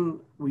 Rituxan,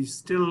 we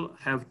still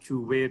have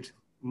to wait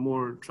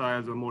more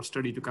trials or more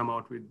study to come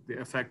out with the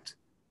effect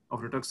of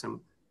Rituxan.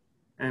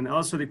 And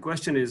also the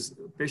question is,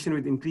 patient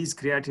with increased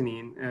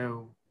creatinine,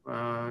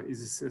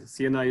 is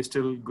CNI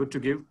still good to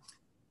give?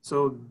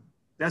 So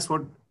that's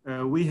what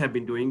we have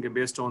been doing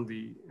based on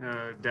the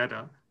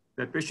data.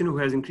 That patient who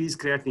has increased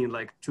creatinine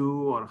like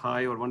 2 or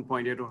high or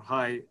 1.8 or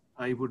high,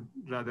 I would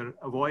rather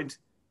avoid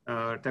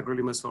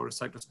tacrolimus or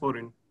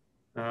cyclosporine,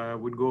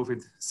 would go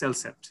with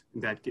CellCept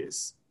in that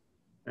case.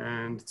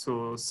 And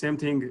so same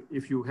thing,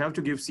 if you have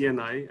to give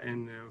CNI,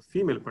 and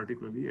female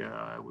particularly,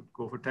 I would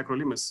go for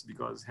tacrolimus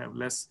because have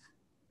less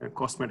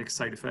cosmetic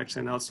side effects,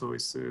 and also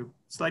it's a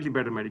slightly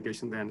better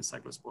medication than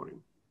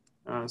cyclosporine.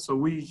 So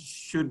we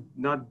should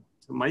not,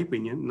 in my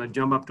opinion, not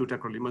jump up to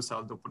tacrolimus,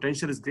 although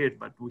potential is great,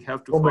 but we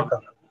have to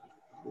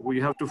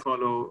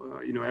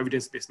follow,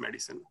 evidence-based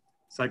medicine.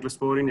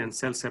 Cyclosporine and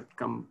CellCept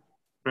come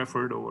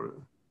preferred over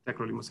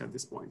tacrolimus at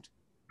this point.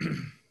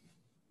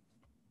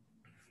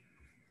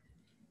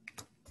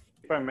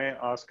 If I may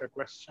ask a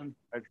question,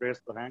 I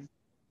raise the hand.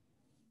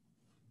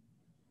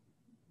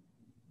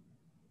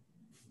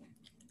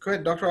 Go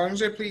ahead, Dr.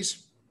 Aurangzeb,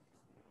 please.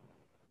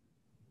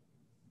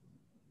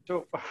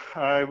 So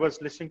I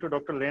was listening to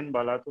Dr. Lane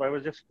Bala. So I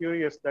was just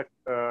curious that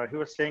he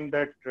was saying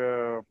that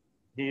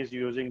he is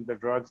using the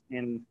drugs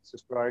in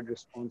steroid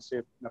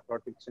responsive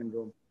nephrotic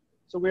syndrome.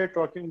 So we are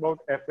talking about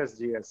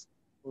FSGS.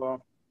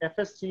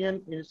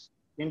 FSGN is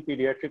in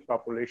pediatric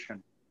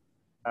population,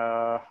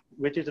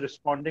 which is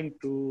responding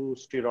to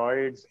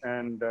steroids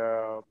and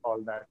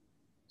all that.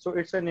 So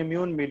it's an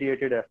immune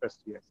mediated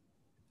FSGS.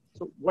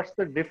 So what's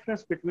the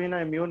difference between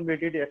an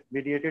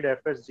immune-mediated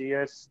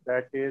FSGS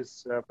that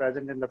is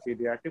present in the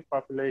pediatric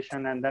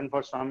population, and then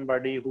for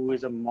somebody who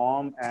is a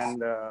mom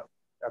and a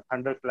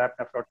thunderclap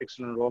nephrotic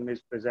syndrome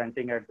is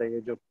presenting at the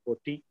age of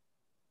 40?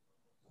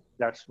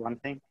 That's one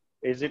thing.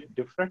 Is it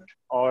different,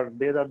 or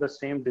they are the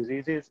same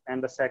diseases,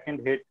 and the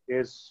second hit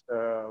is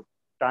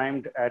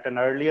timed at an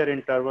earlier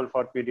interval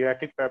for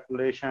pediatric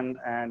population,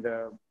 and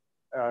a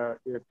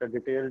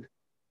detailed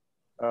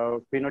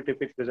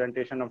phenotypic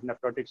presentation of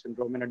nephrotic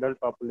syndrome in adult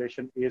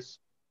population is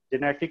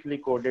genetically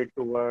coded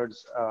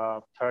towards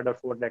third or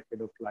fourth decade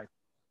of life?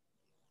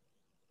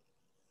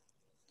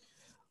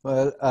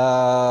 Well,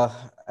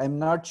 I'm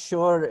not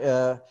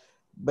sure,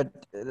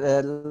 but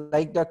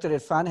like Dr.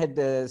 Irfan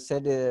had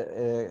said,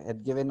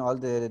 had given all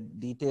the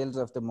details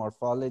of the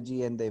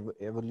morphology and the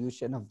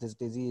evolution of this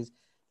disease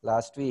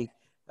last week.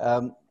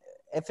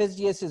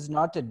 FSGS is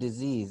not a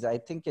disease. I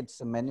think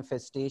it's a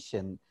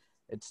manifestation.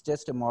 It's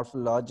just a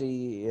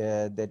morphology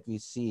that we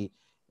see.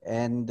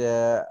 And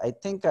I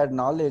think our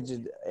knowledge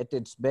at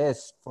its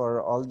best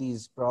for all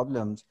these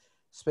problems,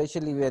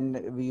 especially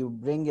when we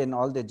bring in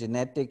all the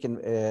genetic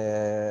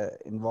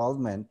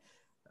involvement,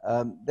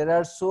 there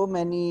are so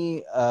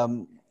many,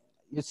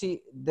 you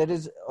see, there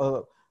is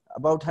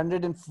about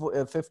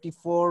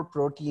 154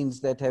 proteins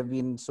that have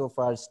been so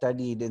far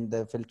studied in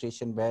the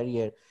filtration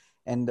barrier.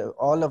 And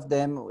all of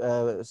them,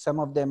 some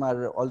of them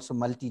are also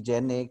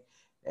multigenic.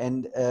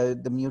 And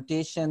the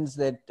mutations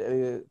that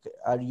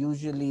are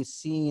usually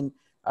seen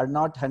are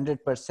not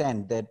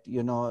 100%, that,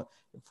 you know,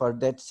 for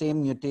that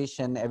same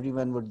mutation,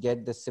 everyone would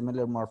get the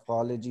similar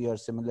morphology or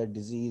similar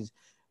disease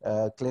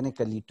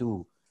clinically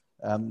too.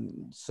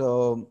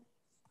 So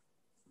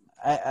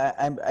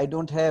I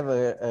don't have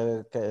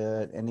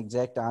an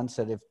exact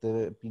answer if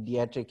the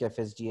pediatric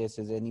FSGS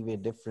is any way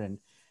different.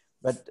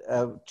 But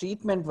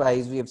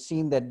treatment-wise, we have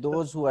seen that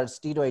those who are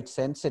steroid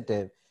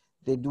sensitive,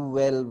 they do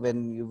well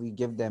when we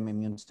give them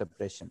immune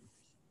suppression.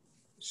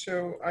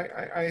 So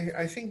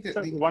I think that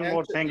one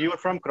more thing. You're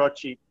from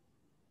Karachi.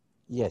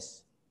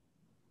 Yes.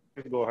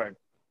 Please go ahead.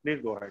 Please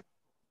go ahead.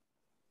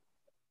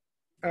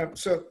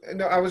 So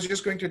no, I was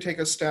just going to take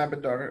a stab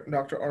at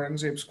Dr.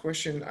 Aurangzeb's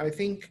question. I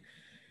think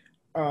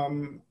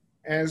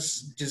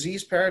as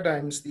disease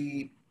paradigms,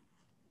 the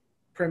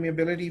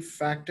permeability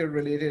factor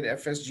related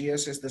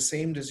FSGS is the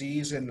same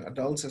disease in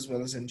adults as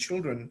well as in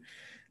children.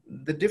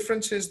 The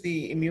difference is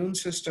the immune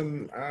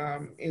system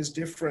is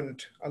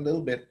different a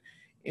little bit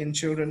in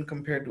children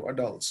compared to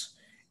adults.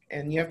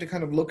 And you have to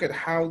kind of look at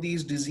how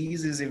these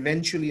diseases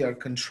eventually are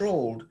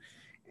controlled.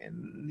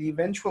 And the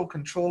eventual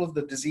control of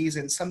the disease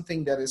in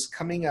something that is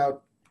coming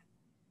out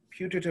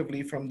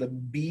putatively from the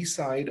B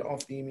side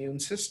of the immune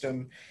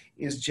system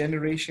is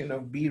generation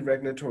of B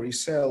regulatory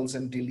cells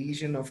and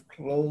deletion of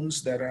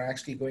clones that are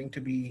actually going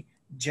to be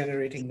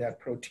generating that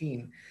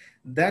protein.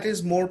 That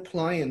is more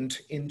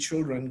pliant in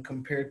children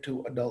compared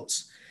to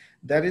adults.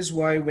 That is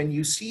why when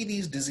you see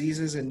these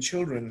diseases in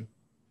children,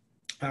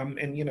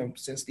 and you know,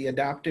 since the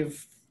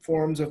adaptive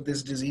forms of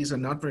this disease are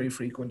not very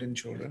frequent in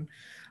children,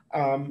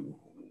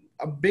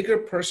 a bigger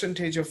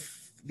percentage of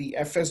the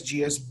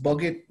FSGS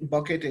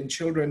bucket in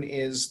children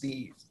is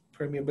the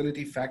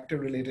permeability factor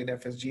related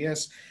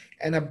FSGS,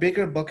 and a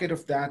bigger bucket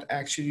of that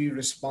actually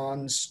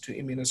responds to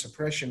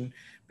immunosuppression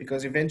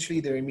because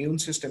eventually their immune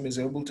system is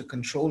able to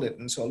control it.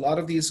 And so a lot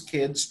of these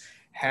kids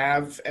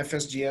have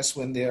FSGS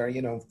when they're,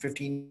 you know,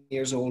 15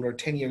 years old or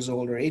 10 years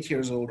old or 8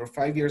 years old or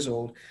 5 years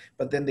old,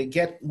 but then they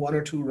get 1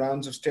 or 2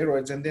 rounds of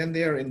steroids and then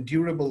they are in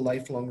durable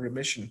lifelong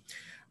remission.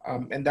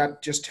 And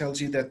that just tells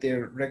you that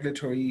their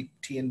regulatory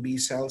T and B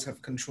cells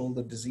have controlled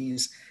the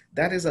disease.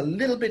 That is a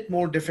little bit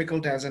more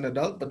difficult as an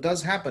adult, but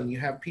does happen. You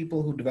have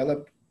people who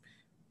develop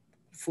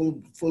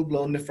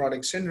full-blown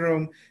nephrotic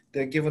syndrome.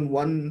 They're given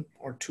 1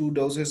 or 2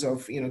 doses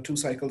of, you know, 2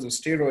 cycles of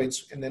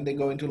steroids, and then they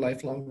go into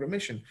lifelong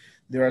remission.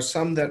 There are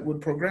some that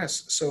would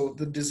progress. So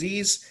the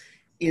disease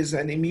is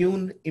an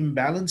immune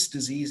imbalance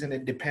disease, and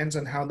it depends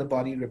on how the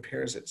body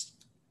repairs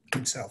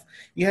itself.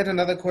 You had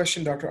another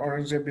question, Dr.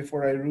 Aurangzeb,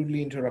 before I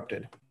rudely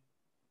interrupted.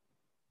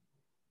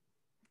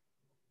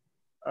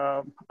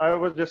 I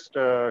was just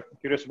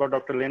curious about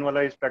Dr.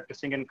 Lainwala is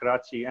practicing in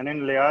Karachi, and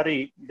in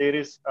Liari, there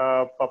is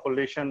a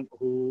population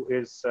who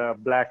is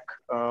black.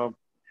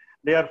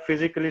 They are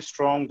physically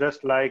strong,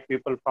 just like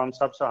people from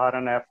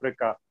sub-Saharan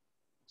Africa.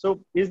 So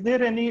is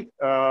there any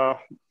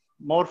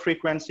more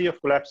frequency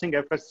of collapsing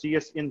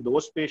FSGS in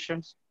those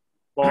patients?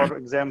 For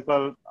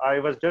example, I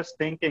was just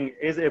thinking,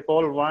 is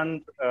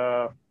APOL1,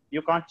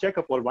 you can't check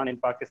APOL1 in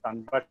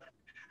Pakistan, but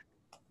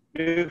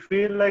do you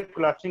feel like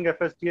collapsing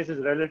FSGS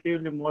is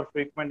relatively more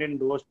frequent in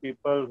those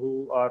people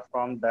who are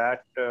from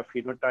that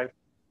phenotype?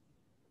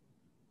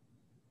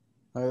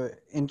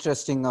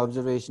 Interesting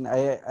observation.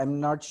 I'm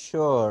not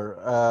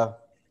sure.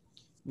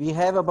 We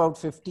have about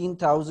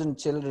 15,000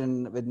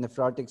 children with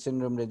nephrotic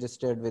syndrome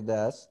registered with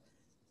us.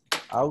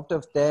 Out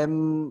of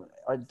them,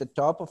 at the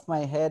top of my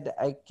head,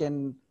 I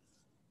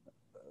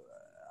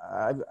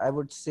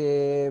would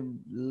say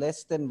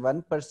less than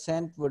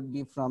 1% would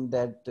be from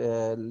that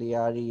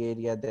Liari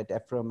area, that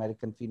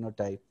Afro-American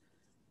phenotype.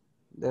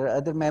 There are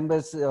other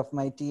members of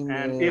my team.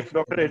 And if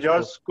Dr.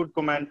 Ejaz could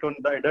comment on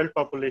the adult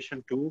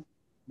population too,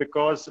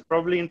 because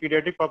probably in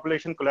pediatric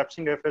population,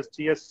 collapsing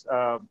FSGS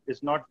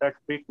is not that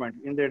frequent.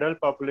 In the adult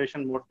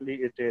population, mostly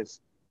it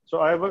is. So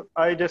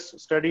I just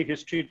study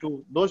history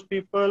too. Those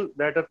people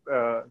that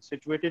are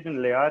situated in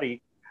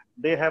Liari,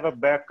 they have a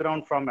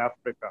background from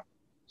Africa.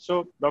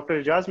 So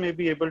Dr. Ejaz may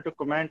be able to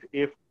comment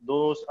if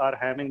those are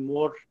having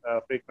more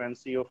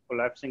frequency of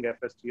collapsing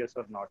FSGS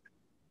or not,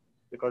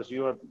 because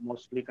you are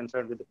mostly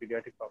concerned with the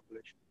pediatric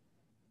population.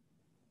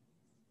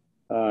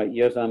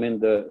 Yes, I mean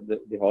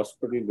the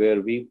hospital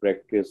where we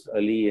practice,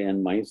 Ali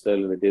and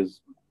myself,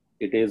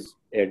 it is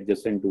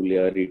adjacent to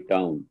Liari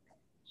town,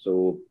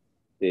 so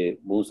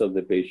most of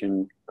the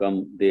patients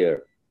come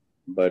there.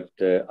 But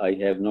I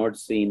have not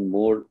seen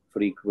more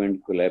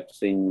frequent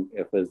collapsing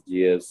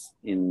FSGS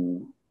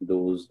in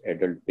those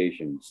adult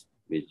patients,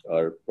 which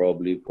are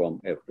probably from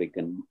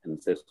African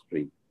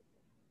ancestry.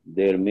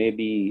 There may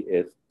be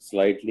a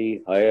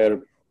slightly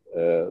higher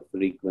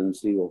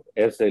frequency of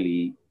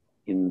SLE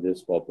in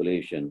this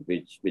population,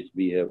 which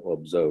we have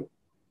observed.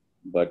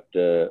 But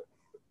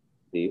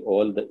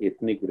all the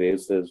ethnic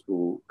races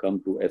who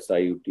come to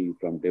SIUT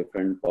from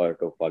different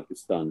part of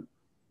Pakistan,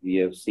 we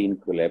have seen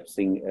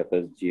collapsing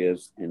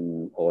FSGS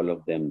in all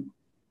of them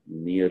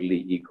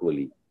nearly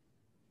equally.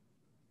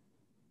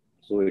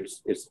 So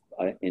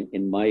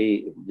in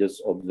my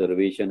just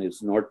observation,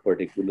 it's not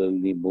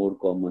particularly more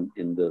common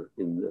in the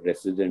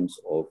residents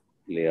of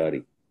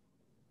Liari.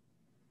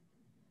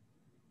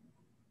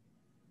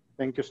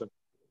 Thank you, sir.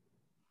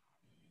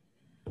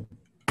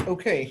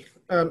 Okay,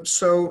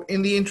 so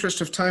in the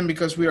interest of time,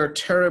 because we are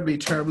terribly,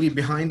 terribly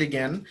behind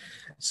again,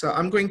 so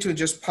I'm going to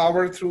just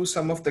power through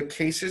some of the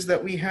cases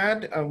that we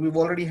had. We've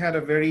already had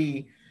a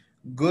very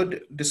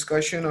good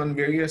discussion on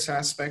various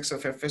aspects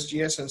of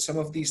FSGS, and some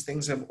of these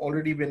things have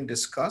already been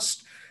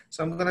discussed.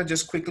 So I'm gonna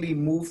just quickly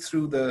move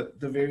through the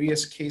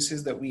various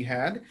cases that we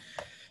had.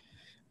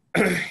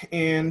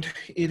 And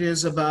it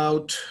is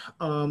about,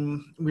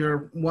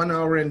 we're 1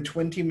 hour and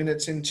 20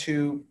 minutes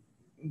into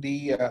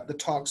the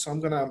talk, so I'm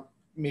gonna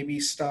maybe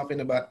stop in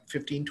about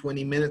 15,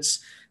 20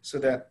 minutes so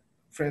that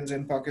friends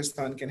in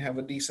Pakistan can have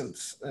a decent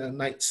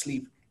night's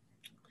sleep.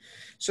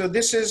 So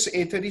this is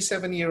a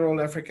 37-year-old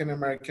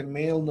African-American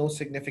male, no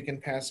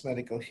significant past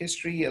medical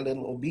history, a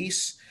little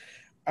obese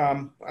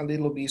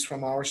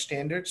from our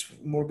standards,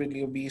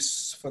 morbidly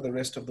obese for the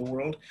rest of the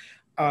world.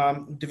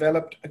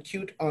 Developed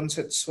acute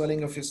onset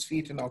swelling of his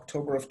feet in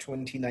October of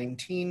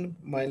 2019,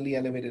 mildly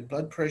elevated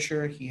blood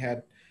pressure. He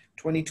had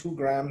 22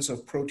 grams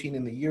of protein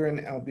in the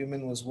urine,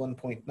 albumin was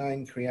 1.9,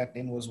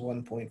 creatinine was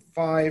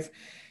 1.5.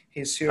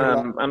 His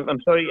serial I'm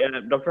sorry,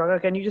 Dr. Aga,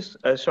 can you just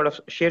sort of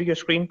share your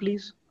screen,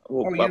 please?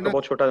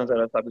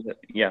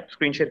 Yeah,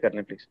 screen share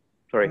karne, please.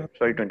 Sorry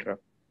to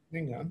interrupt.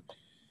 Hang on.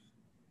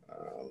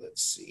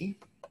 Let's see.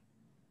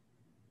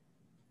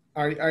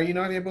 Are you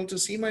not able to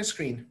see my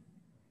screen?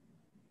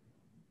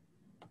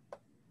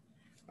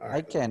 Right.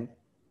 I can.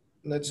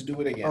 Let's do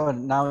it again. Oh,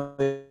 now.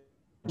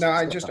 No,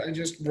 I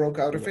just broke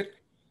out of it.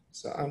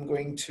 So I'm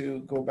going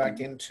to go back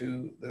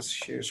into this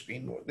share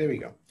screen mode. There we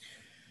go.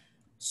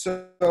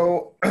 So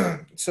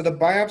the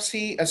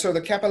biopsy, so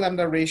the kappa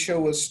lambda ratio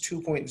was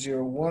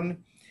 2.01,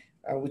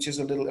 which is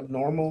a little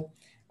abnormal.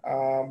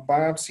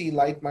 Biopsy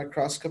light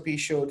microscopy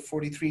showed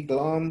 43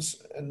 gloms.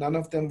 None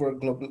of them were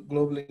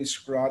globally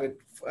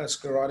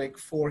sclerotic.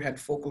 4 had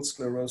focal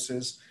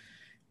sclerosis.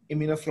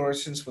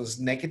 Immunofluorescence was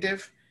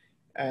negative,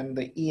 and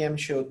the EM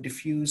showed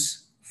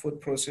diffuse foot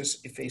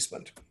process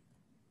effacement.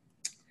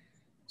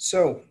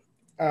 So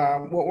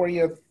what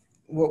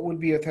would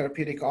be your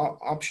therapeutic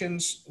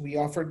options? We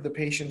offered the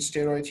patient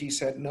steroids. He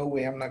said, no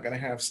way, I'm not going to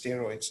have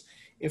steroids.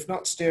 If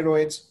not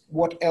steroids,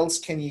 what else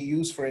can you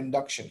use for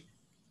induction?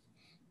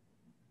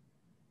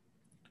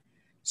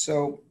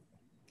 So,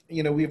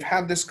 you know, we've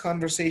had this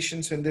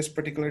conversation. So in this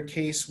particular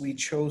case, we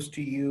chose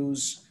to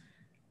use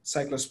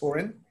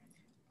cyclosporin.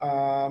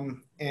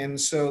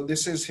 And so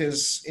this is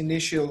his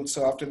initial,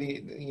 so after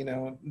the,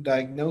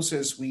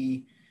 diagnosis,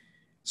 we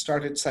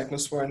started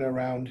cyclosporin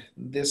around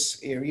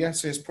this area.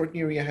 So his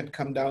proteinuria had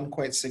come down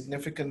quite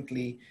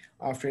significantly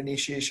after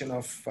initiation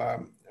of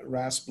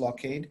RAS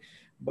blockade,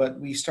 but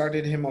we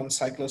started him on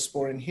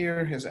cyclosporin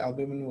here. His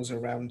albumin was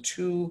around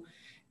 2,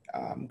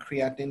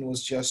 creatinine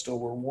was just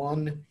over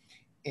 1,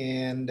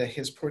 and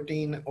his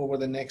protein over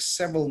the next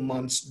several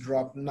months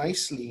dropped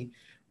nicely.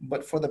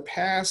 But for the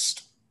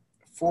past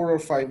 4 or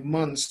 5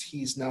 months,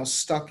 he's now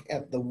stuck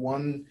at the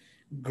 1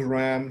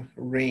 gram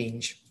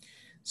range.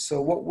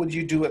 So what would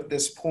you do at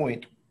this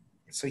point?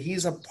 So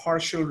he's a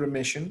partial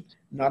remission,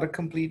 not a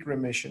complete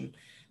remission.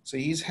 So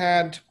he's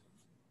had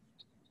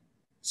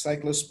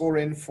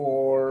cyclosporin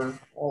for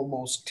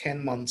almost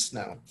 10 months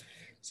now.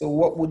 So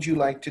what would you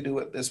like to do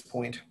at this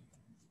point?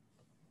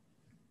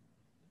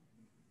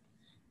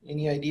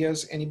 Any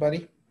ideas,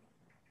 anybody?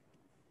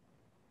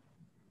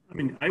 I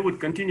mean, I would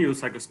continue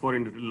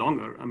cyclosporin a little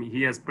longer. I mean,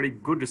 he has pretty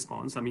good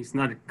response. I mean, it's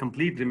not a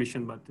complete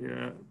remission, but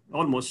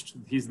almost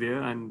he's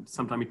there. And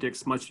sometimes it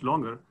takes much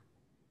longer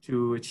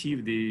to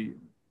achieve the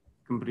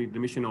complete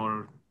remission,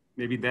 or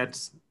maybe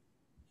that's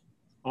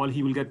all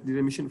he will get the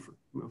remission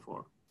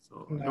for.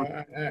 So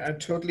no, I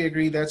totally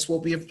agree. That's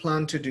what we have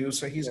planned to do.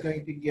 So he's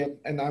going to get,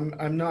 and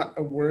I'm not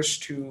averse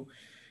to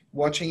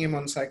watching him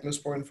on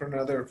cyclosporin for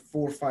another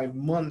 4 or 5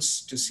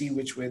 months to see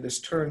which way this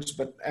turns.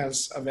 But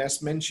as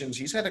Aves mentions,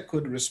 he's had a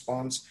good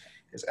response.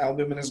 His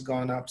albumin has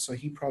gone up, so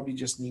he probably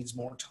just needs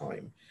more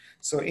time.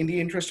 So in the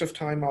interest of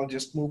time, I'll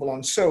just move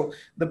along. So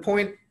the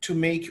point to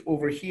make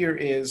over here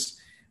is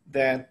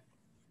that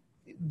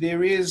there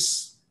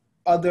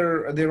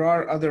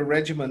are other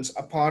regimens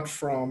apart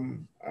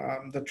from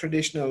the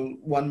traditional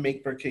 1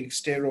 mg per kg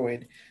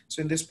steroid.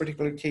 So in this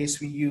particular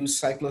case, we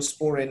use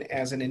cyclosporin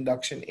as an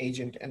induction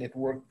agent, and it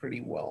worked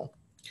pretty well.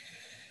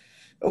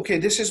 Okay,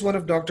 this is one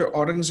of Dr.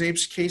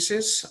 Aurangzeb's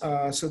cases.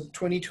 So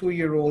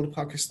 22-year-old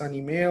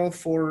Pakistani male,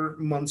 4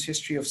 months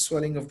history of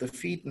swelling of the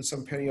feet and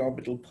some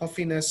periorbital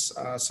puffiness,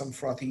 some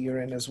frothy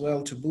urine as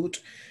well to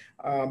boot.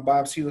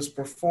 Biopsy was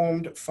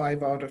performed,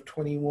 5 out of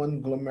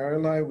 21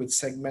 glomeruli with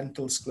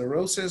segmental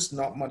sclerosis,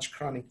 not much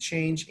chronic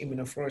change.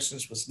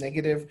 Immunofluorescence was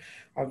negative.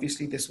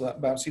 Obviously, this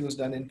biopsy was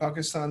done in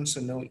Pakistan,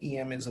 so no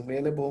EM is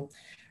available.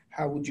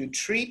 How would you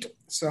treat?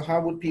 So how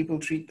would people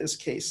treat this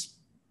case?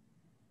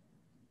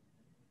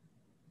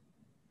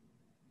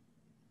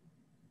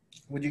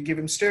 Would you give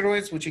him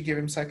steroids? Would you give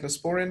him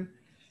cyclosporin?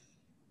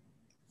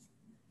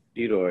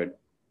 Steroid.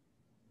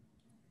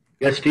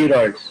 Yes,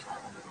 steroids.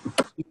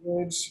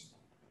 Steroids.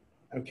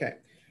 Okay.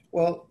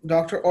 Well,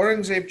 Dr.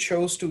 Aurangzeb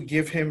chose to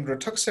give him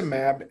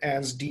rituximab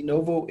as de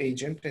novo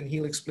agent, and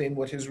he'll explain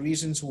what his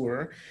reasons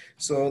were.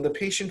 So the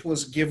patient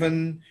was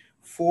given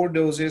 4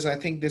 doses. I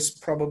think this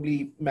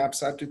probably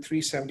maps out to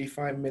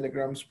 375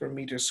 milligrams per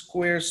meter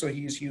square. So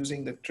he's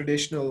using the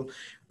traditional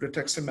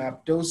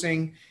rituximab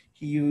dosing.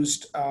 He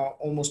used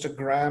almost 1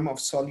 gram of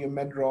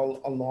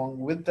solumedrol along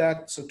with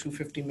that, so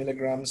 250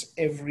 milligrams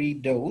every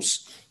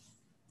dose.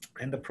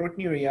 And the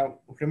proteinuria,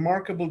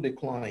 remarkable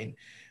decline.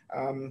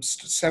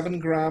 7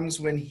 grams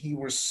when he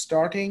was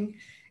starting.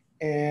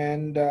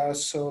 And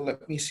so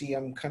let me see,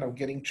 I'm kind of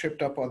getting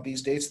tripped up on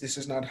these dates. This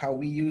is not how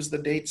we use the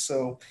dates.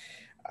 So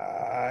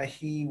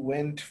he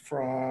went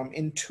from,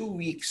 in 2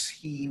 weeks,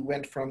 he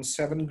went from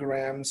 7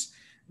 grams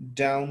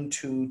down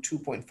to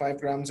 2.5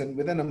 grams, and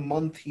within a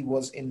month he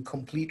was in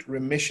complete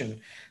remission.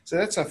 So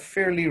that's a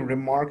fairly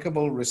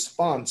remarkable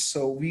response.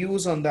 So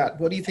views on that,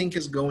 what do you think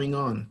is going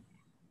on?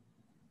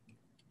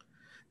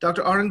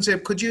 Dr.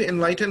 Aurangzeb, could you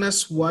enlighten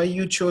us why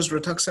you chose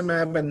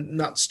rituximab and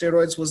not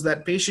steroids? Was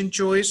that patient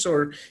choice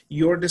or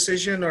your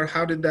decision, or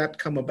how did that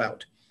come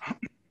about?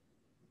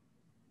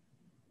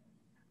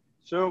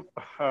 So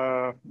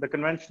the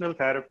conventional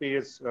therapy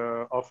is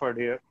offered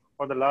here.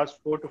 For the last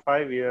 4 to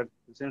 5 years,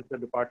 since the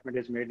department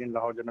is made in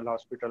Lahore General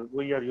Hospital,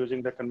 we are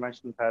using the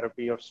conventional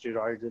therapy of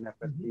steroids in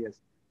FSGS.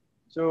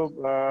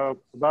 So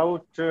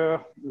about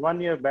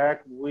 1 year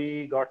back,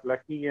 we got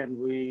lucky and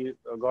we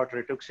got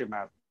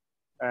rituximab.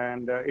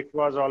 And it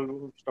was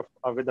almost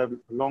with a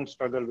long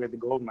struggle with the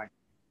government.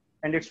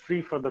 And it's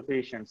free for the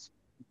patients.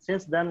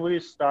 Since then, we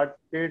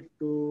started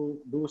to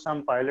do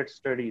some pilot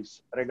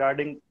studies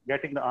regarding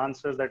getting the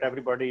answers that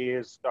everybody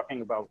is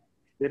talking about.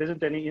 There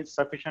isn't any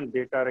sufficient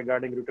data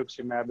regarding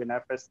rituximab in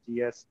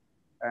FSGS,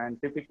 and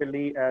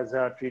typically as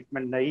a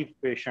treatment naive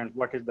patient,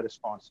 what is the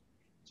response?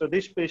 So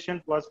this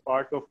patient was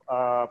part of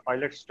a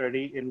pilot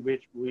study in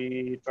which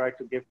we tried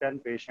to give 10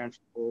 patients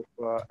of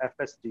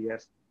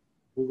FSGS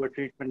who were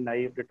treatment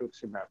naive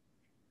rituximab.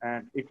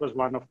 And it was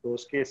one of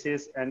those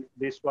cases. And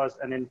this was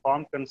an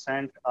informed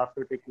consent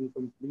after taking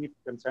complete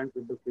consent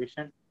with the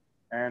patient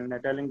and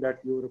telling that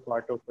you are a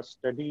part of a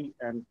study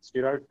and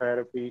steroid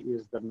therapy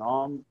is the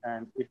norm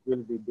and it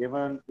will be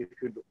given if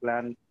you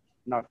plan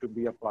not to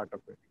be a part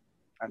of it.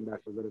 And that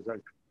was the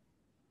result.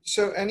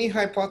 So any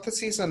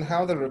hypotheses on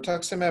how the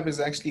rituximab is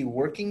actually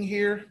working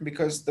here?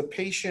 Because the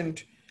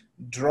patient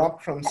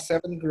dropped from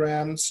 7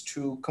 grams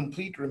to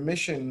complete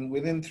remission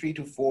within 3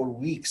 to 4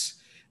 weeks.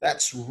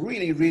 That's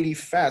really, really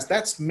fast.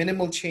 That's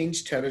minimal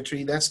change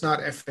territory. That's not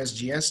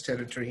FSGS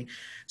territory.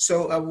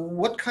 So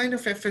what kind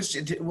of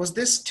FSGS, was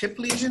this tip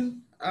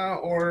lesion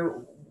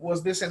or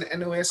was this an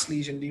NOS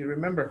lesion? Do you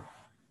remember?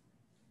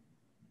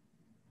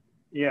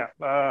 Yeah,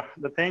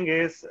 the thing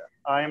is,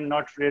 I'm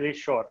not really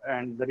sure.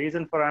 And the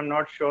reason for I'm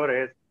not sure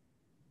is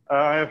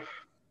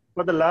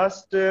for the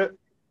last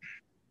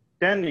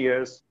 10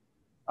 years,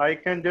 I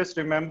can just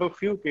remember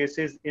few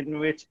cases in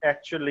which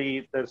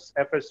actually this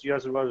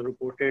FSGS was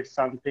reported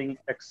something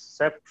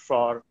except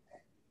for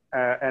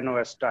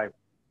NOS type.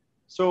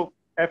 So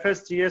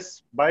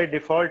FSGS by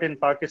default in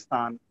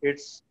Pakistan,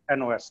 it's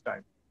NOS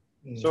type.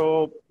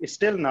 So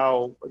still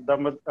now,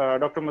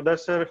 Dr.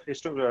 Mudassir,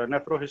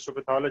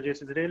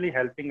 nephrohistopathologist, is really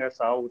helping us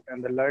out,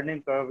 and the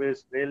learning curve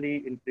is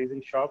really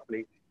increasing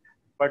sharply.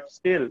 But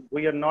still,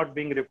 we are not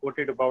being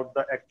reported about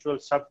the actual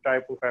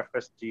subtype of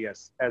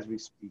FSGS as we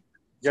speak,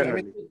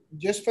 generally. So, I mean,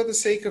 just for the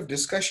sake of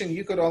discussion,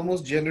 you could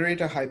almost generate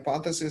a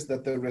hypothesis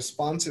that the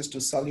response is to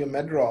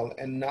solumedrol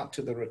and not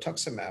to the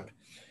rituximab.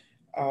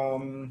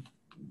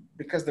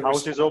 Because the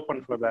house is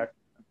open for that.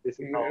 This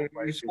is how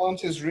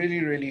response is really,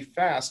 really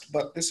fast,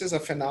 but this is a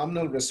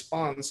phenomenal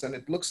response, and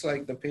it looks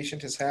like the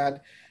patient has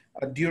had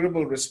a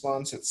durable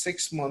response at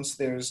 6 months.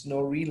 There's no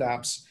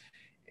relapse,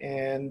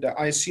 and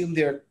I assume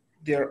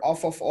they're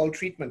off of all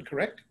treatment,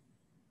 correct?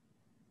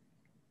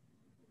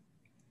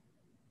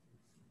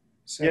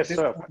 So yes,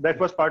 sir. That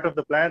was part of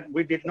the plan.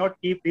 We did not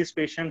keep these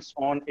patients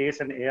on ACE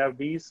and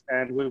ARBs,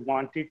 and we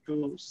wanted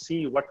to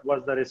see what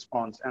was the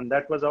response, and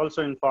that was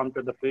also informed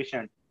to the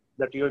patient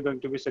that you're going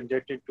to be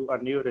subjected to a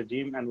new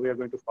regime, and we are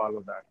going to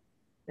follow that.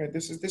 Right.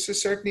 This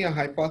is certainly a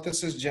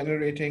hypothesis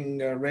generating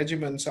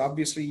regimen. So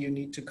obviously, you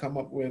need to come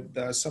up with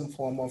some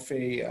form of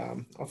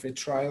a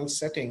trial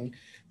setting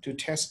to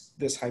test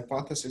this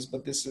hypothesis.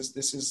 But this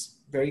is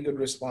very good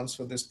response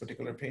for this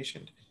particular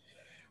patient.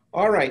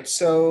 All right.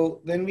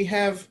 So then we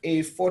have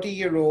a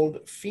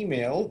 40-year-old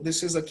female.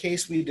 This is a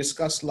case we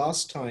discussed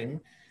last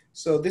time.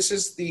 So this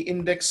is the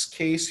index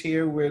case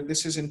here where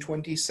this is in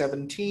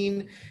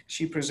 2017.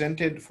 She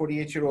presented,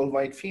 48-year-old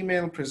white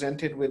female,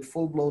 presented with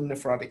full-blown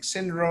nephrotic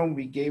syndrome.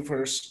 We gave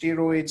her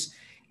steroids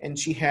and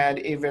she had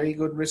a very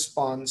good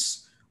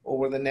response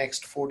over the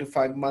next 4 to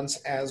 5 months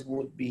as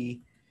would be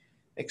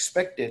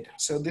expected.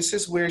 So this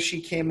is where she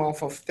came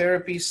off of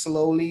therapy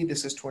slowly.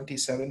 This is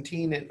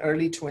 2017. In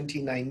early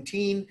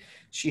 2019,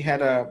 she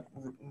had a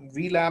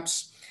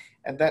relapse.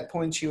 At that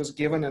point, she was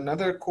given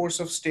another course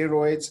of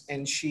steroids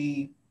and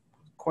she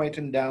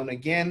quietened down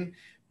again,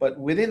 but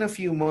within a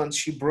few months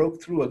she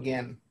broke through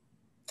again,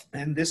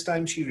 and this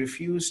time she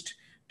refused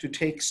to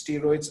take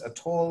steroids at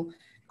all.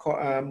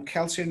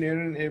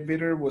 Calcineurin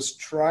inhibitor was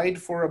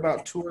tried for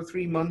about 2 or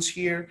 3 months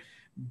here,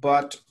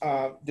 but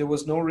there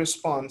was no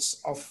response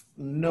of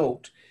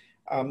note.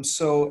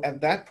 So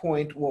at that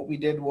point, what we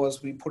did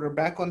was we put her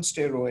back on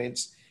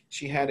steroids.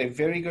 She had a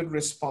very good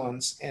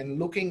response, and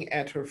looking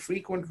at her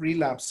frequent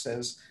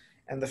relapses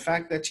and the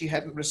fact that she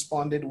hadn't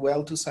responded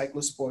well to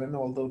cyclosporin,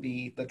 although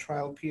the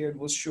trial period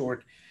was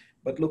short,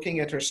 but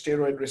looking at her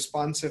steroid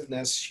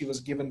responsiveness, she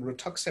was given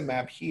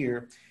rituximab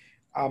here.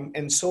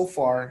 And so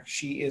far,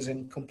 she is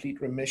in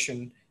complete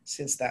remission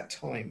since that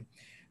time.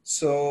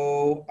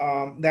 So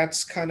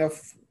that's kind of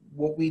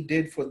what we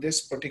did for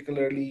this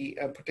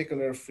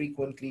particular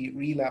frequently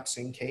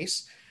relapsing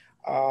case.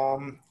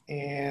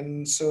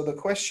 And so the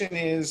question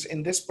is,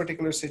 in this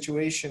particular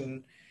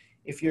situation,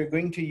 if you're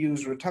going to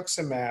use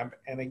rituximab,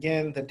 and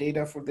again, the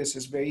data for this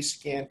is very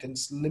scant and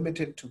it's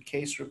limited to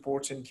case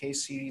reports and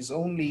case series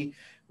only,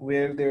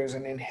 where there's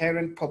an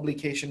inherent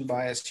publication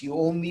bias. You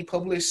only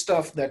publish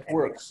stuff that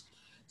works.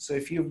 So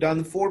if you've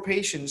done 4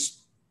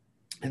 patients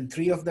and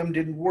 3 of them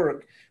didn't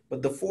work,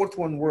 but the 4th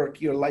one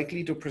worked, you're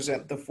likely to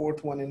present the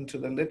 4th one into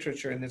the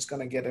literature and it's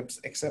going to get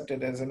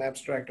accepted as an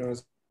abstract or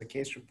as a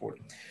case report.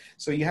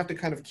 So you have to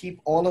kind of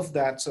keep all of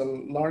that,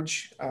 so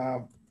large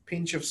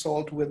pinch of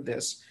salt with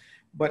this.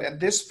 But at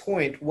this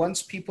point,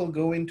 once people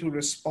go into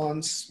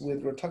response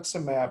with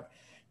rituximab,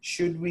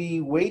 should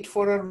we wait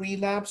for a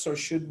relapse or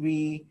should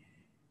we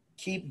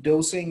keep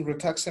dosing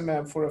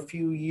rituximab for a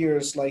few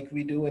years like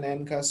we do in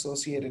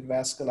ANCA-associated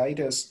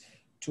vasculitis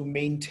to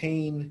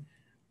maintain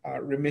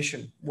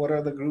remission? What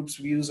are the group's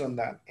views on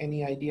that?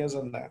 Any ideas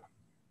on that?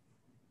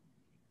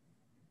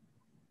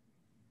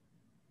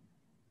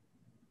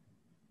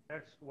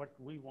 That's what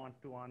we want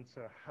to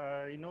answer.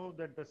 You know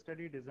that the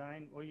study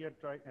design, we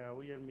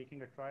are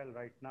making a trial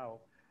right now,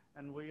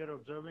 and we are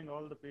observing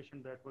all the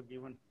patients that were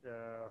given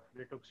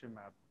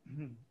rituximab.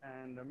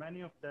 And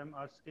many of them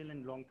are still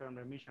in long-term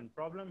remission.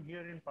 Problem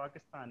here in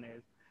Pakistan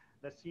is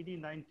the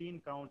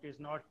CD19 count is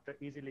not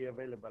easily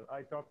available.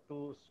 I talked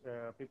to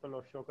people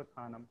of Shaukat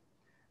Khanam,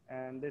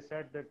 and they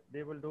said that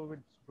they will do with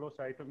flow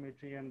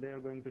cytometry and they are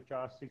going to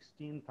charge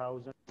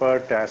 16,000 per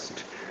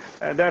test.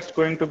 That's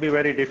going to be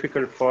very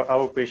difficult for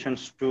our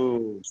patients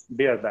to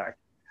bear that.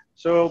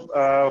 So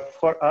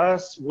for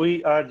us,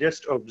 we are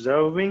just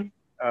observing,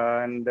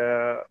 and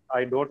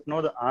I don't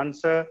know the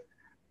answer,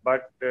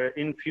 but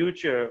in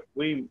future,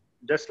 we,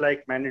 just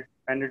like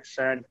Manit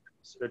said,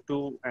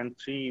 2 and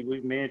 3,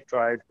 we may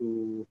try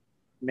to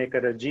make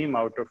a regime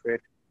out of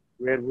it,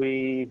 where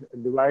we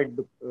divide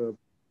the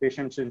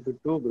patients into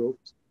 2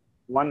 groups,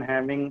 one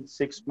having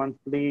 6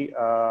 monthly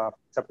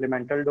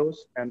supplemental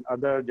dose and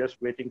other just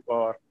waiting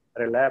for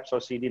relapse or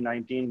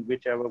CD19,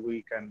 whichever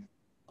we can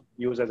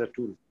use as a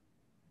tool.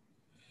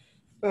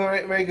 All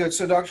right, very good.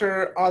 So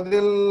Dr.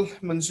 Adil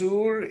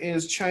Manzoor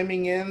is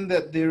chiming in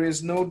that there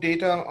is no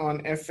data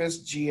on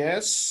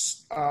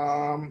FSGS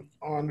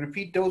on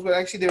repeat dose, but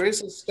actually there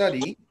is a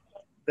study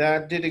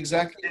that did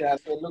exactly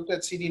that. They looked at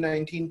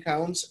CD19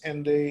 counts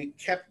and they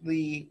kept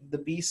the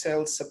B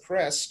cells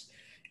suppressed.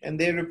 and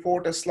they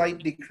report a slight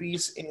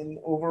decrease in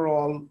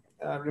overall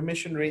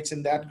remission rates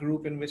in that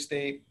group in which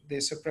they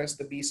suppress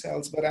the B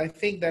cells. But I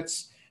think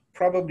that's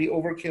probably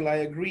overkill. I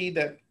agree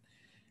that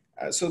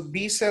so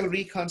B cell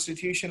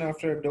reconstitution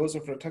after a dose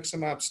of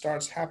rituximab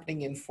starts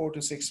happening in 4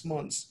 to 6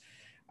 months.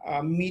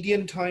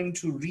 Median time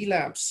to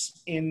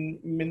relapse in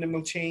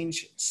minimal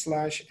change /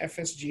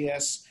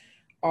 FSGS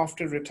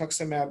after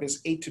rituximab is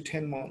 8 to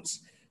 10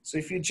 months. So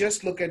if you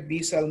just look at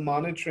B cell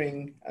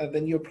monitoring,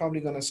 then you're probably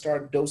going to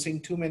start dosing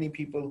too many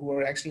people who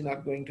are actually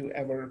not going to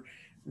ever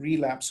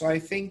relapse. So I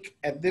think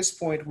at this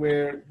point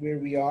where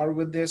we are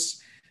with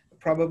this,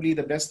 probably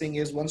the best thing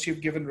is once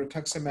you've given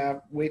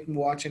rituximab, wait and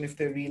watch, and if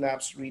they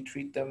relapse,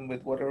 retreat them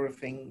with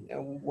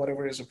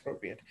whatever is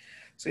appropriate.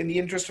 So in the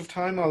interest of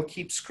time, I'll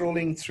keep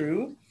scrolling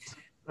through.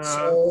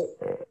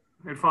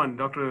 Irfan,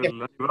 Dr.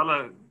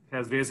 Laniwala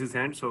has raised his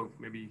hand, so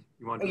maybe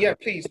you want to. Yeah,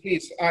 please.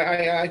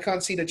 I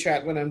can't see the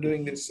chat when I'm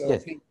doing this. So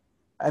yes. Please.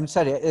 I'm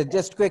sorry,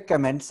 just quick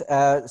comments.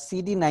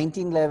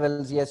 CD19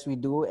 levels, yes, we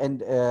do.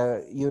 And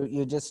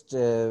you just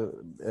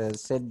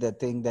said the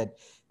thing that,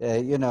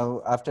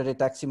 after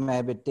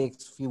rituximab, it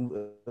takes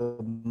few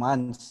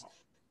months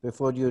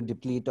before you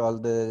deplete all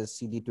the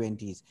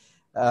CD20s.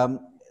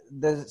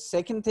 The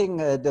second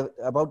thing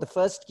about the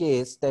first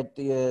case, that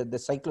the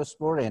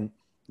cyclosporin,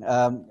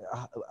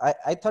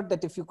 I thought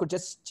that if you could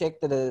just check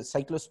the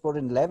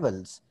cyclosporin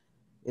levels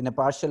in a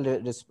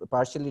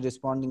partially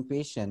responding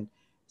patient,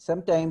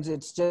 sometimes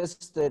it's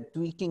just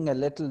tweaking a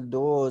little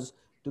dose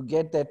to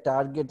get that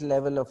target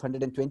level of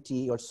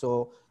 120 or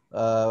so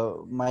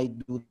might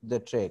do the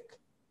trick.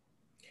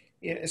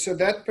 Yeah, so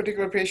that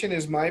particular patient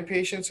is my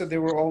patient, so they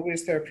were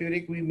always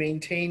therapeutic. We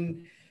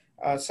maintain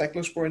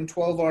cyclosporin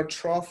 12-hour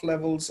trough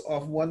levels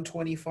of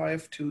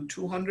 125 to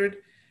 200,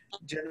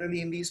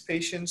 generally in these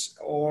patients,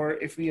 or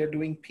if we are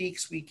doing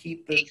peaks, we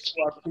keep the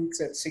 2-hour peaks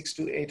at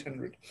 600 to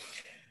 800.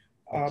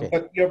 Okay.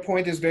 But your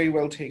point is very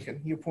well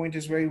taken. Your point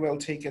is very well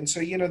taken. So,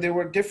 there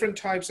were different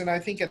types, and I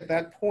think at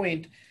that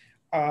point,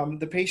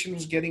 the patient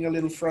was getting a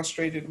little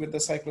frustrated with the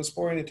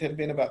cyclosporin. It had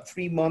been about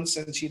 3 months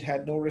and she'd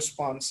had no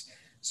response.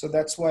 So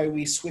that's why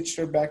we switched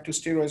her back to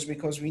steroids,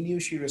 because we knew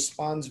she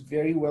responds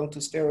very well to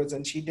steroids,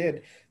 and she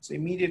did. So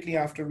immediately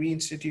after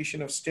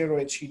reinstitution of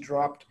steroids, she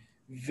dropped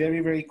very,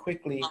 very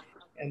quickly.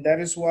 And that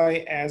is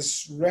why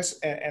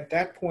at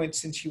that point,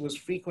 since she was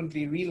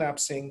frequently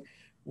relapsing,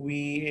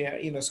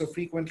 so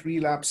frequent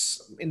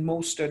relapse in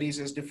most studies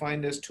is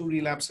defined as 2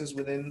 relapses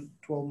within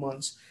 12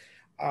 months.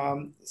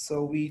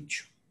 So we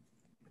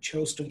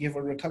chose to give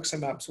her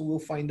rituximab. So we'll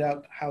find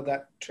out how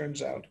that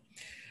turns out.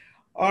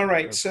 All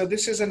right, so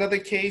this is another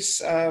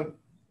case.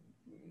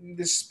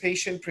 This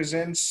patient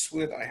presents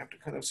with, I have to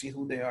kind of see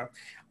who they are.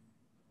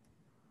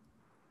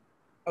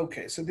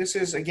 Okay, so this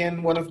is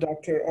again one of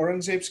Dr.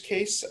 Aurangzeb's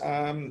case.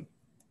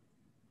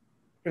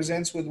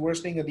 Presents with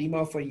worsening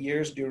edema for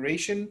years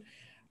duration.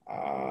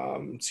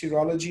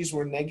 Serologies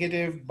were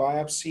negative,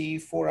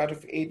 biopsy 4 out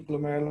of 8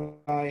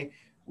 glomeruli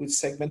with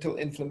segmental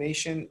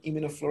inflammation.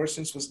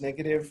 Immunofluorescence was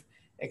negative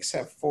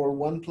except for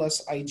 1+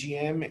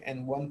 IgM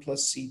and 1+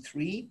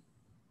 C3.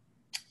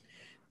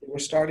 They were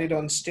started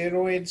on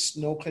steroids,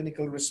 no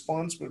clinical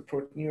response, but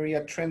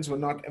proteinuria trends were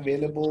not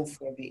available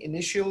for the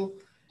initial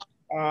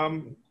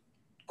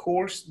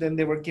course. Then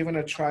they were given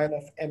a trial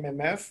of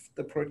MMF.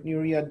 The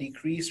proteinuria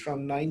decreased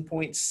from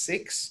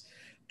 9.6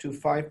 to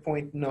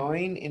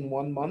 5.9 in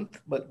 1 month,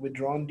 but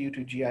withdrawn due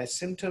to GI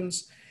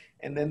symptoms.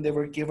 And then they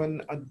were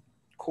given a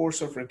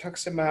course of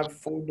rituximab,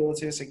 4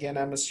 doses. Again,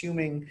 I'm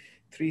assuming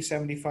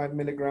 375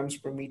 milligrams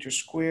per meter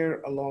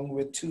square, along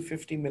with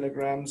 250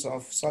 milligrams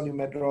of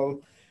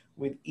solumedrol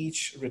with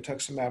each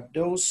rituximab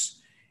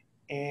dose.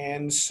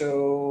 And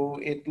so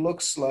it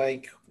looks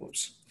like,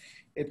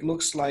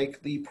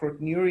 the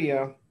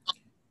proteinuria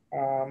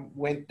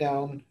went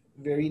down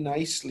very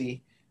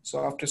nicely.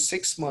 So after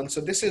 6 months,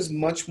 so this is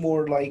much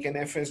more like an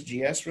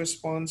FSGS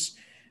response.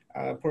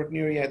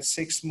 Proteinuria at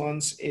 6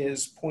 months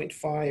is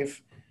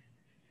 0.5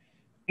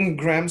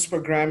 grams per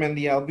gram, and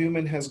the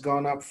albumin has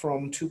gone up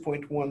from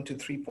 2.1 to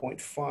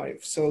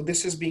 3.5. So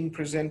this is being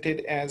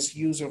presented as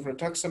use of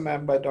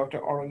rituximab by Dr.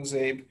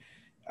 Aurangzeb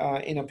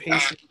in a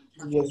patient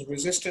who was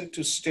resistant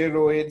to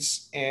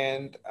steroids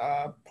and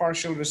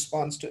partial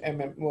response to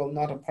well,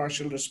 not a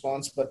partial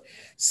response, but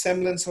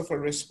semblance of a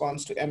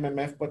response to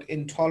MMF, but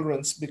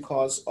intolerance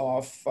because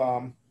of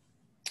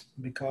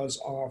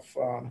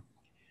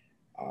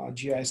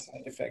GI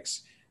side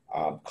effects.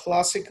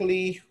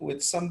 Classically,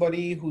 with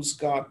somebody who's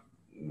got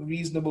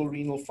reasonable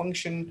renal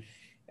function,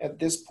 at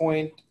this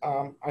point,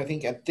 I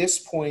think at this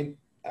point,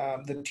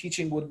 the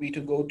teaching would be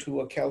to go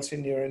to a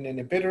calcineurin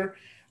inhibitor.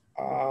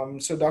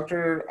 So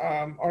Dr.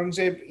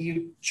 Aurangzeb,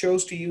 you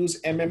chose to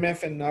use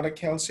MMF and not a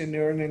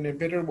calcineurin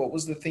inhibitor. What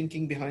was the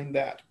thinking behind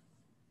that?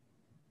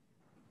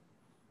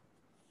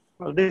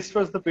 Well, this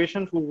was the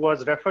patient who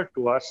was referred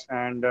to us,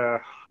 and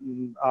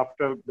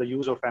after the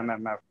use of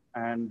MMF.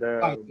 And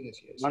yes.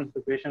 once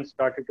the patient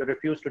started to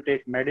refuse to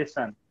take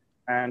medicine,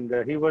 and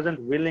he wasn't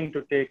willing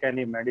to take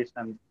any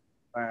medicine,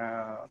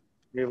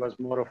 he was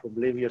more of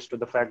oblivious to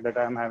the fact that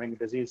I'm having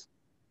disease.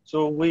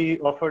 So we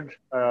offered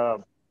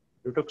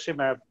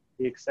rituximab,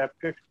 he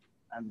accepted,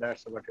 and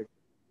that's about it.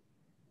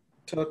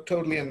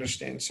 Totally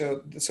understand.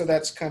 So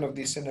that's kind of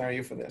the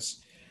scenario for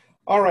this.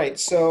 All right,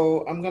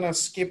 so I'm gonna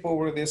skip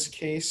over this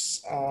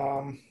case.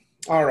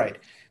 All right,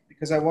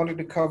 because I wanted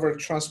to cover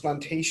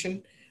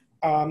transplantation.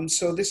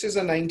 So this is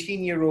a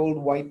 19-year-old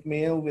white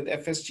male with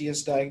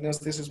FSGS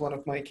diagnosed. This is one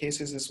of my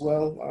cases as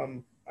well.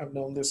 I've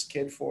known this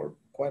kid for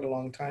quite a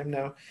long time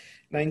now.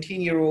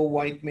 19-year-old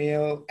white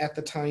male at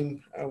the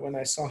time when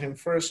I saw him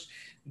first,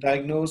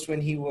 diagnosed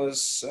when he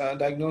was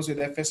diagnosed with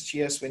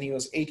FSGS when he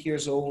was 8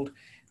 years old,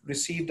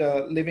 received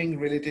a living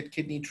related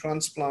kidney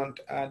transplant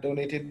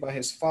donated by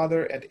his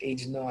father at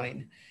age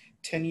 9.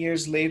 10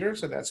 years later,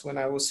 so that's when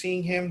I was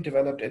seeing him,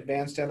 developed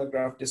advanced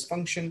allograft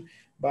dysfunction.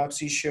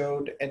 Biopsy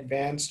showed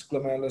advanced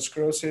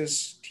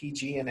glomerulosclerosis,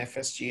 TG, and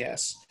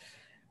FSGS.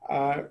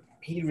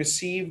 He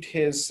received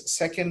his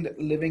second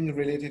living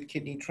related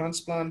kidney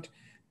transplant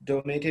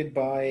donated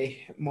by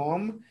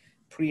mom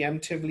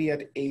preemptively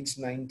at age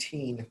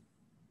 19.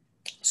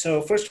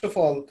 So first of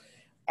all,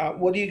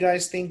 what do you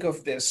guys think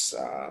of this?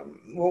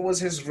 What was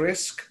his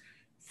risk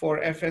for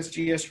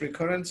FSGS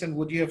recurrence, and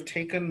would you have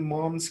taken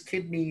mom's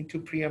kidney to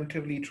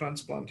preemptively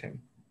transplant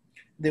him?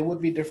 There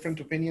would be different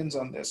opinions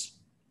on this.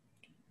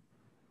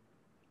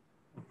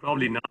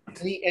 Probably not.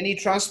 Any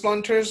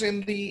transplanters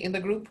in the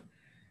group?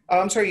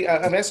 I'm sorry,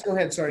 Aves, go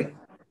ahead, sorry.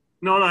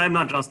 No, I'm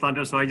not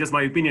transplanter, so I just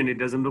my opinion. It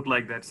doesn't look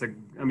like that's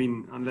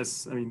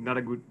not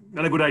a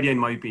good idea in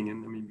my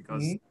opinion. I mean,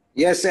 because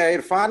yes,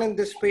 Irfan, in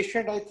this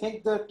patient, I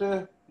think that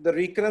the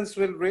recurrence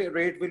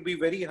rate will be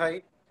very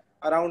high,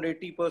 around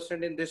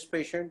 80% in this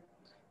patient.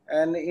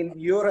 And in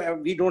your,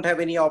 we don't have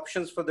any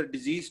options for the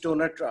diseased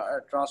donor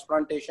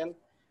transplantation,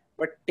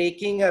 but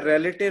taking a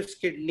relative's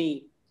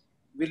kidney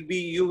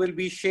you will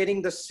be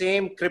sharing the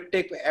same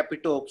cryptic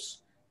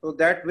epitopes. So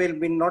that will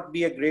not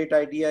be a great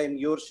idea in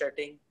your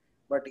setting.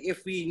 But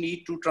if we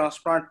need to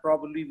transplant,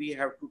 probably we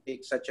have to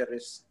take such a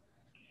risk.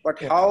 But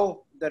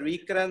how the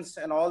recurrence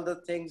and all the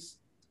things,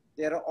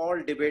 they're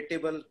all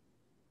debatable.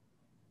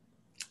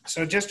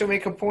 So just to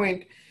make a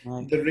point,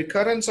 the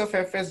recurrence of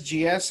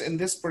FSGS in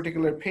this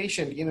particular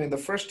patient, in the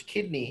first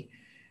kidney,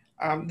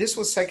 this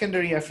was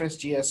secondary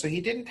FSGS. So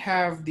he didn't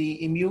have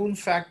the immune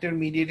factor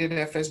mediated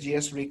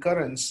FSGS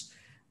recurrence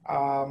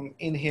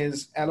in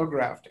his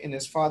allograft, in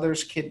his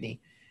father's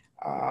kidney.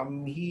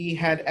 He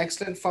had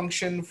excellent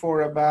function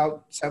for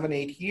about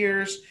 7-8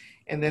 years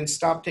and then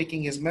stopped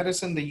taking his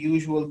medicine, the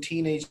usual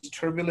teenage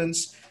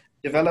turbulence,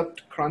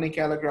 developed chronic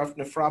allograft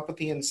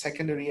nephropathy and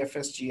secondary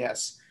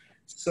FSGS.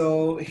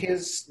 So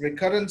his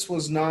recurrence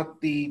was not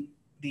the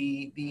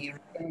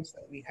recurrence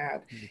that we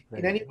had.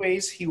 In any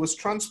ways, he was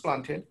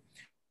transplanted,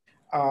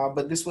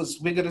 but this was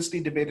vigorously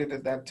debated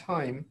at that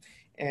time.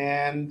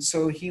 And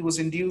so he was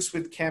induced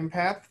with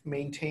Campath,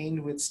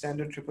 maintained with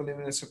standard triple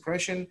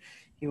immunosuppression.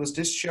 He was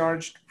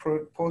discharged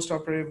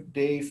post-operative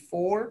day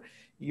 4.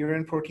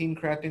 Urine protein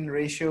creatinine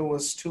ratio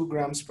was 2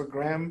 grams per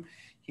gram.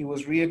 He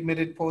was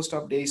readmitted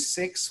post-op day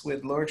 6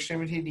 with lower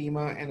extremity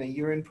edema and a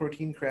urine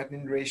protein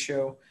creatinine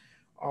ratio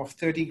of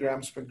 30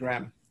 grams per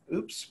gram.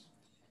 Oops.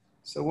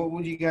 So what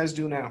would you guys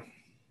do now?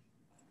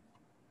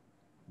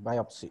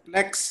 Biopsy.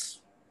 Next.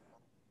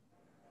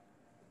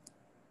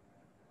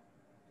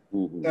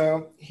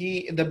 So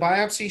the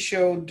biopsy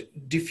showed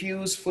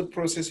diffuse foot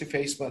process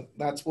effacement.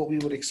 That's what we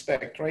would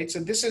expect, right? So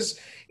this is,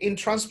 in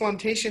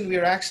transplantation, we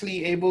are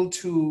actually able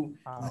to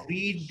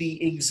read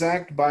the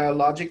exact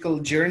biological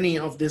journey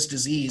of this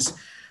disease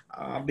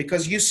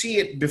because you see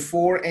it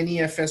before any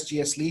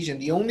FSGS lesion.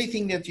 The only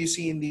thing that you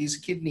see in these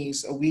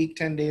kidneys a week,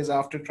 10 days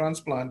after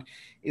transplant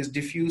is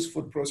diffuse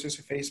foot process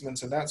effacement.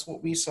 So that's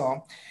what we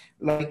saw.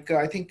 Like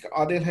I think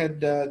Adil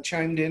had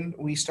chimed in,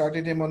 we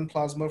started him on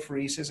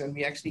plasmapheresis and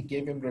we actually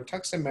gave him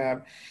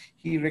rituximab.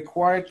 He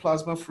required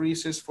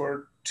plasmapheresis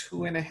for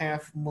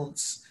 2.5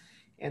 months.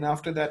 And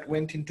after that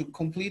went into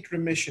complete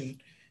remission.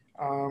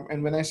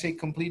 And when I say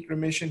complete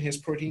remission, his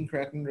protein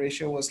creatinine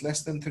ratio was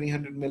less than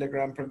 300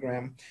 milligram per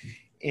gram.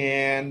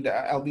 And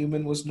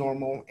albumin was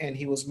normal, and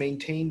he was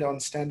maintained on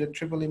standard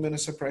triple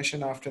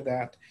immunosuppression after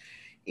that.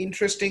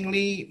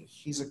 Interestingly,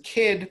 he's a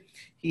kid.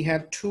 He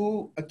had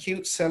 2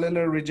 acute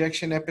cellular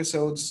rejection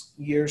episodes,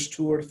 years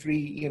 2 or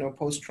 3,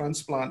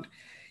 post-transplant.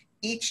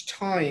 Each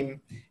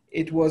time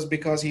it was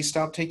because he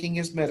stopped taking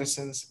his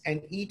medicines,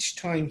 and each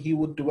time he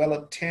would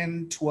develop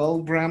 10,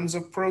 12 grams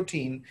of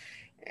protein.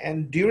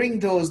 And during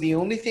those, the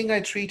only thing I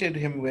treated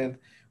him with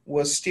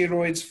was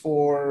steroids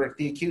for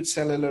the acute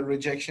cellular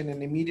rejection,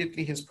 and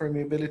immediately his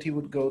permeability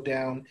would go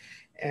down.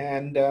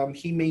 And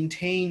he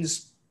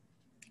maintains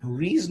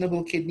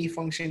reasonable kidney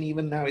function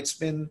even now. It's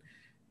been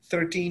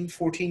 13,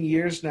 14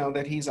 years now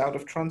that he's out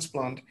of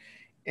transplant,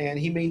 and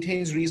he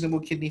maintains reasonable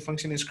kidney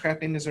function. His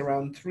creatinine is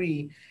around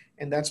 3,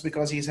 and that's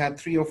because he's had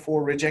 3 or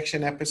 4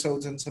 rejection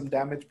episodes and some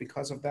damage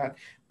because of that.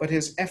 But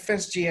his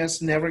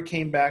FSGS never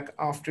came back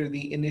after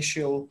the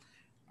initial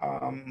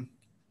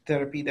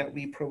therapy that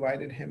we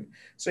provided him.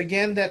 So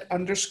again, that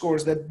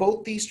underscores that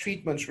both these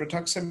treatments,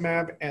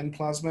 rituximab and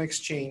plasma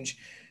exchange,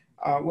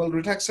 Well,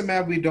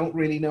 rituximab, we don't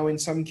really know. In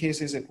some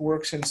cases it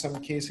works, in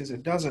some cases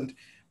it doesn't.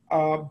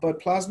 But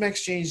plasma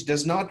exchange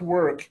does not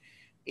work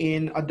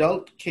in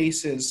adult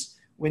cases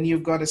when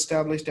you've got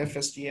established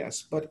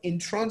FSGS. But in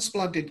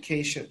transplanted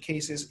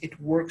cases, it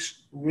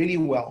works really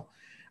well.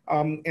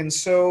 And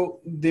so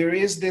there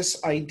is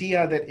this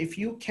idea that if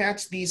you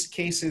catch these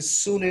cases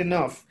soon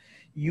enough,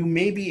 you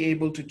may be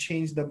able to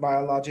change the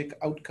biologic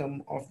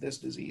outcome of this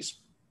disease.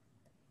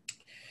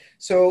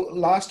 So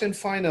last and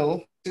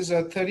final, this is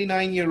a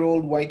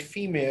 39-year-old white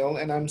female,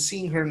 and I'm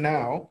seeing her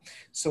now.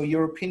 So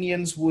your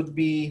opinions would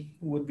be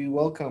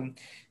welcome.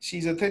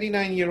 She's a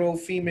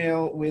 39-year-old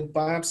female with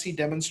biopsy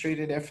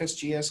demonstrated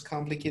FSGS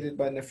complicated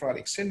by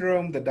nephrotic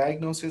syndrome. The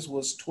diagnosis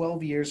was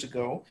 12 years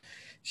ago.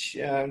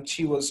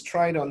 She was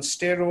tried on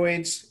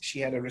steroids. She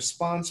had a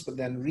response, but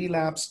then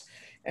relapsed.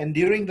 And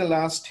during the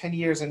last 10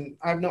 years, and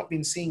I've not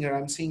been seeing her,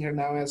 I'm seeing her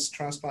now as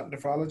transplant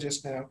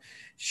nephrologist now.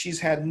 She's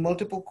had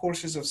multiple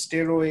courses of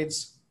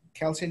steroids,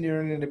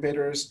 calcineurin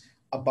inhibitors,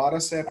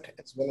 abatacept,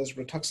 as well as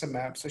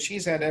rituximab. So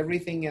she's had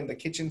everything and the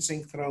kitchen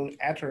sink thrown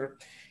at her.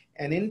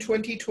 And in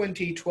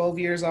 2020, 12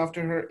 years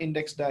after her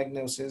index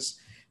diagnosis,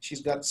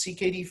 she's got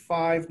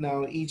CKD5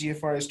 now,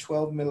 EGFR is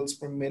 12 mils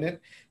per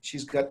minute.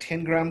 She's got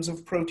 10 grams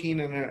of protein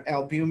and her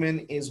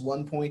albumin is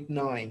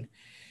 1.9.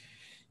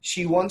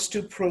 She wants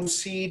to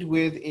proceed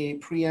with a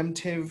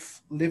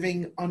preemptive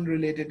living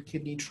unrelated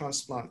kidney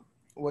transplant.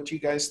 What do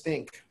you guys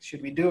think?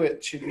 Should we do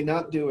it? Should we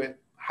not do it?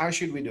 How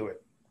should we do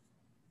it?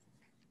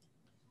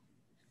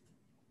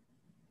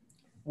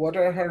 What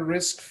are her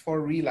risks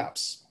for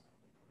relapse?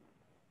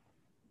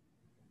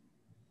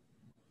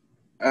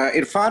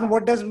 Irfan,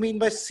 what does it mean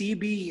by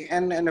CB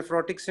and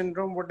nephrotic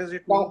syndrome? What does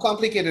it mean? Oh,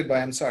 complicated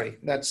by, I'm sorry.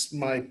 That's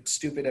my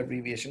stupid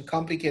abbreviation.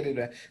 Complicated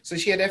by. So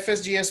she had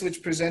FSGS,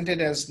 which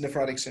presented as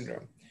nephrotic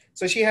syndrome.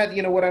 So she had,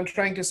 you know, what I'm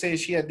trying to say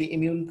is she had the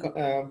immune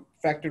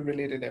factor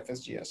related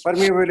FSGS.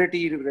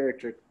 Permeability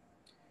related.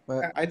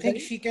 I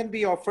think she can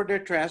be offered a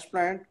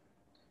transplant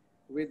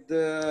with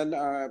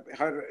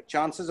her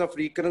chances of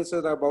recurrence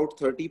are about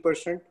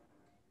 30%.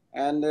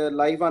 And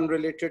live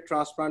unrelated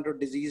transplant or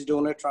disease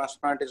donor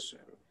transplant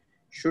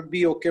should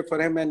be okay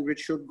for him, and which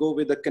should go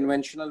with a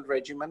conventional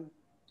regimen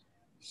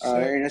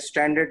in a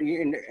standard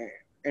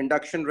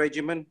induction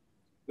regimen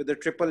with a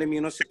triple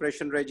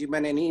immunosuppression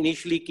regimen, and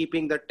initially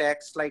keeping the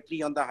tax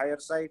slightly on the higher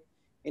side,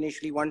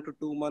 initially 1 to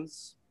 2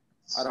 months,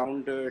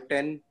 around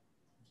 10,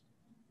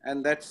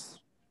 and that's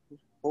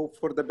hope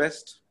for the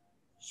best.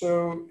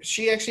 So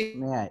she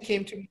actually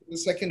came to me with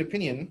a second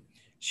opinion.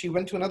 She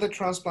went to another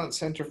transplant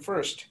center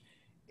first,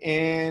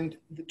 and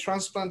the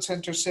transplant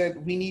center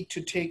said, we need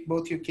to take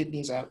both your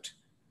kidneys out.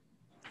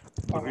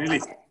 Really?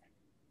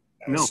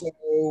 No. So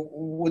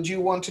would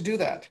you want to do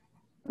that?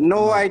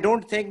 No, I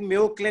don't think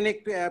Mayo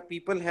Clinic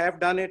people have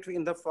done it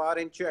in the far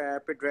in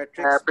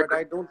pediatrics, but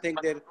I don't think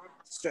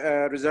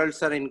their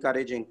results are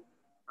encouraging.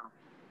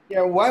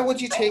 Yeah, why would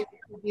you take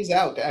the kidneys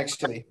out,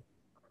 actually?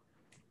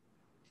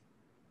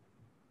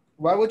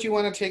 Why would you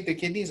want to take the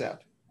kidneys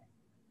out?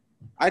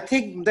 I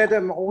think that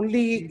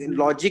only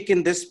logic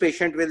in this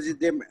patient was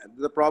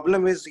the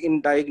problem is in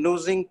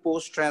diagnosing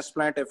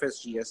post-transplant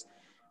FSGS,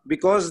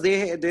 because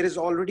there is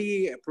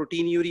already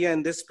proteinuria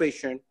in this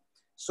patient.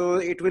 So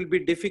it will be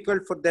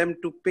difficult for them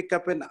to pick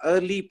up an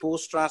early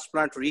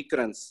post-transplant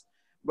recurrence.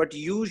 But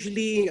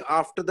usually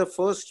after the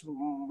first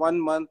 1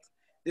 month,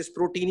 this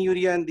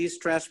proteinuria in these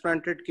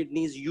transplanted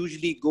kidneys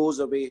usually goes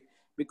away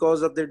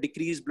because of the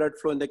decreased blood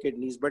flow in the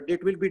kidneys. But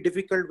it will be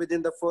difficult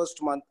within the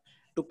first month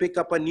to pick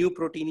up a new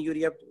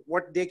proteinuria.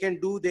 What they can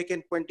do, they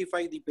can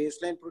quantify the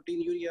baseline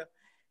proteinuria,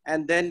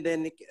 and then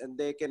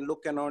they can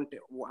look on,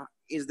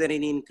 is there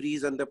any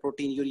increase in the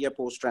proteinuria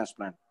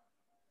post-transplant?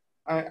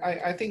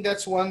 I think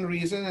that's one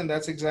reason, and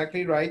that's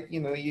exactly right. You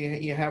know,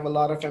 you have a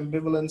lot of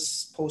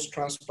ambivalence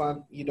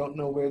post-transplant. You don't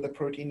know where the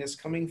protein is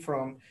coming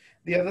from.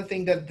 The other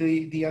thing that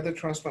the other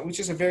transplant, which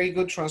is a very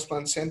good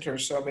transplant center,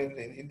 so I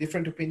mean,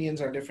 different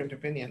opinions are different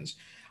opinions.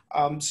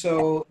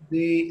 So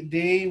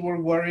they were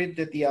worried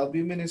that the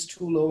albumin is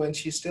too low and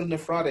she's still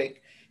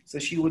nephrotic, so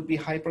she would be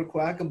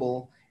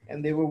hypercoagulable,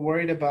 and they were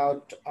worried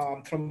about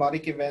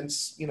thrombotic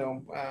events, you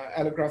know,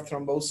 allograft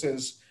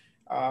thrombosis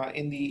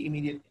in the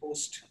immediate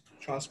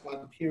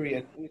post-transplant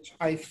period, which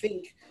I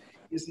think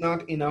is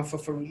not enough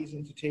of a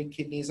reason to take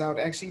kidneys out.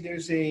 Actually,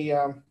 there's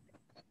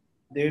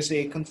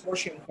a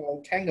consortium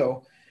called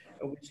Tango,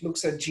 which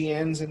looks at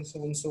GNs and so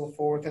on and so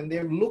forth, and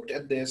they've looked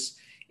at this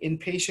in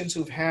patients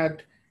who've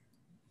had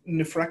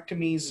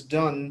nephrectomies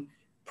done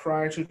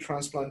prior to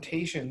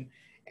transplantation,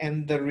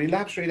 and the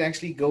relapse rate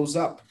actually goes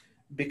up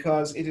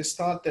because it is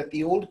thought that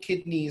the old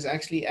kidneys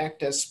actually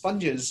act as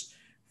sponges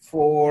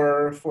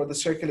for the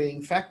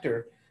circulating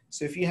factor.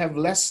 So if you have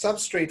less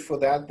substrate for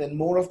that, then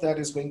more of that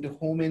is going to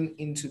home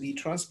into the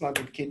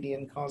transplanted kidney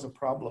and cause a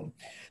problem.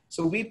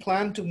 So we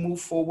plan to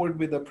move forward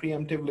with a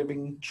preemptive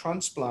living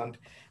transplant,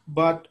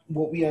 but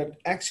what we are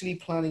actually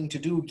planning to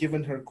do,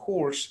 given her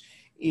course,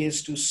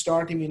 is to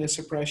start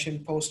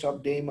immunosuppression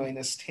post-op day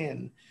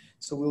 -10.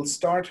 So we'll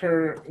start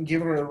her,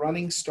 give her a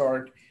running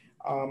start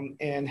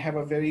and have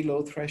a very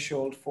low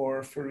threshold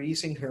for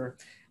pheresing her.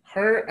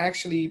 Her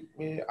actually,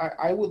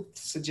 I would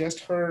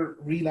suggest her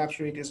relapse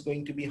rate is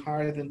going to be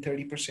higher than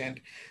 30%.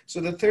 So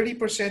the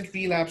 30%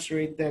 relapse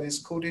rate that is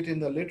quoted in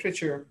the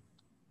literature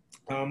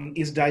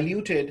is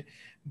diluted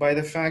by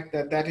the fact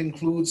that that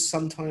includes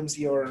sometimes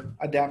your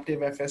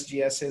adaptive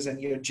FSGSs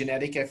and your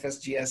genetic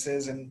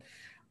FSGSs and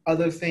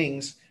other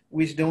things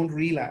which don't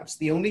relapse.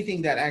 The only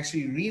thing that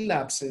actually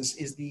relapses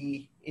is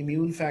the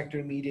immune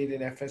factor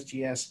mediated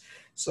FSGS.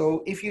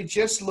 So if you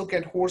just look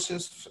at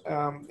horses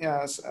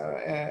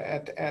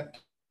at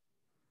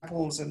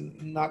apples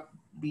and not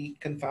be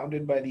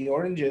confounded by the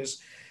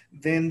oranges,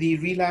 then the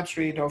relapse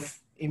rate of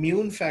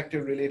immune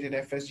factor related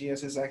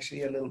FSGS is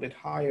actually a little bit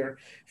higher,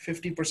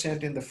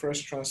 50% in the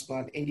first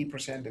transplant,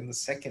 80% in the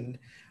second.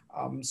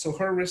 So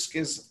her risk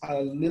is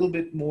a little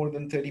bit more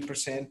than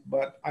 30%,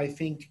 but I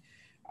think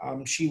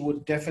she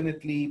would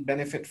definitely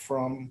benefit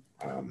from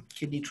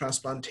kidney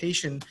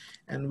transplantation,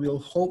 and we'll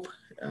hope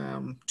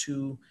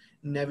to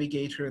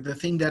navigate her. The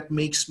thing that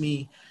makes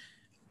me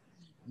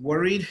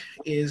worried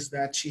is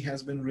that she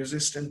has been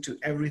resistant to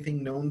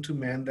everything known to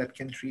man that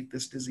can treat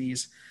this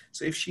disease.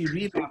 So if she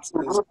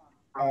relapses,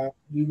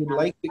 we would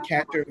like to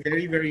catch her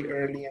very, very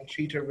early and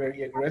treat her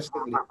very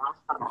aggressively if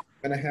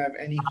we're going to have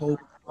any hope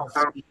of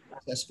being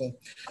successful.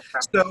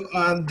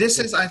 So this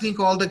is, I think,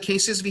 all the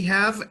cases we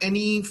have.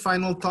 Any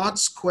final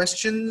thoughts,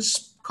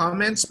 questions,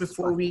 comments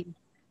before we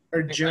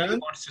adjourn? I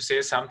wants to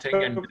say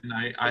something, and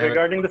I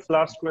regarding this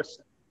last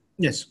question.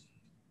 Yes.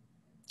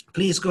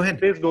 Please go ahead.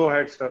 Please go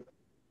ahead, sir.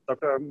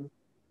 Dr.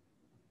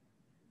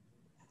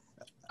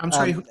 I'm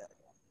sorry.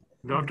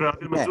 Dr.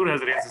 Abdul Mansoor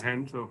has raised his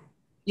hand. So.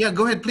 Yeah,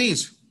 go ahead,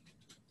 please.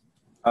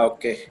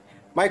 Okay.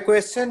 My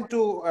question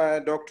to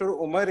Dr.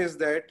 Umar is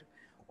that,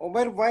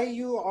 Umar, why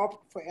you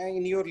opt for,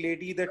 in your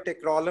lady the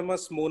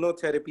tacrolimus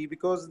monotherapy?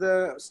 Because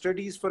the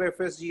studies for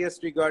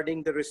FSGS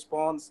regarding the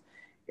response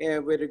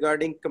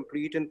regarding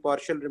complete and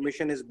partial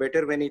remission is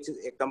better when it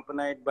is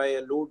accompanied by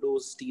a low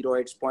dose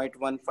steroids,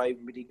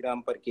 0.15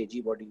 milligram per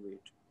kg body weight.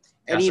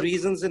 Any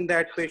reasons in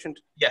that patient?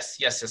 Yes,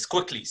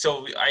 quickly.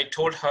 So I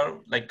told her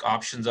like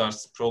options are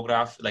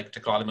Prograf, like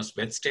tacrolimus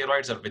with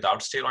steroids or without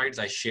steroids.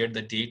 I shared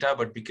the data,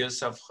 but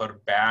because of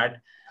her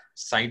bad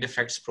side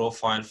effects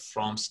profile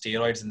from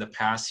steroids in the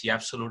past, she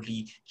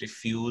absolutely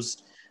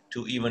refused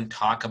to even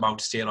talk about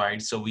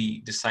steroids. So we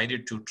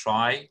decided to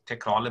try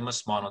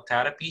tacrolimus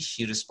monotherapy.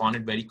 She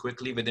responded very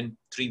quickly. Within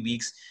 3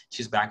 weeks,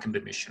 she's back in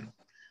remission.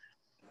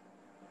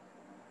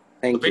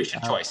 Thank you.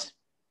 Patient choice.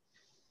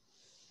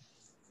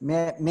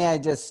 May I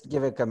just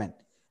give a comment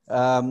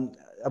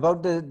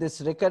about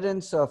this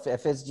recurrence of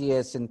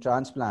FSGS in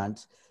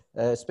transplants,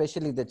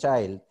 especially the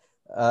child.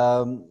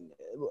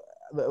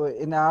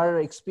 In our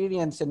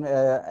experience, and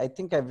I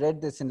think I've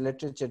read this in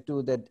literature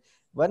too, that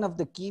one of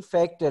the key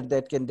factors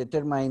that can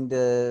determine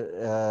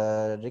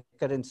the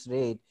recurrence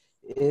rate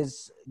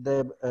is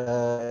the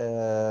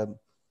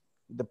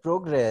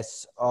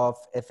progress of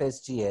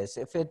FSGS.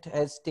 If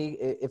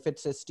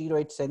it's a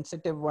steroid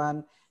sensitive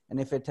one, and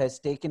if it has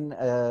taken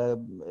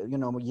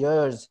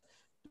years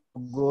to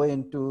go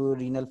into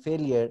renal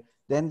failure,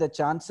 then the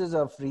chances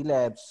of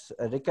relapse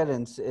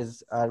recurrence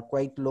are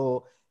quite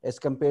low as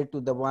compared to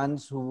the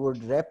ones who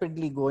would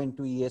rapidly go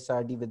into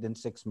ESRD within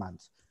 6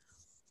 months.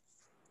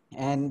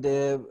 And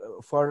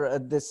for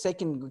the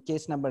second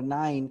case, number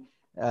 9,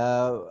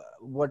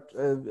 what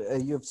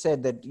you've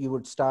said that you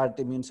would start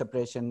immune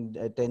suppression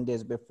 10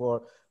 days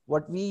before.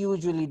 What we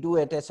usually do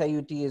at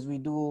SIUT is we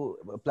do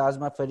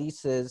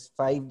plasmapheresis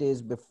 5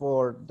 days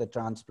before the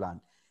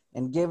transplant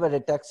and give a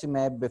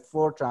rituximab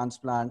before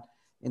transplant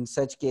in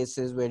such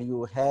cases where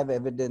you have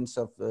evidence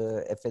of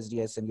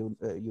FSGS and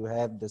you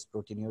have this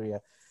proteinuria,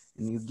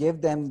 and you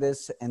give them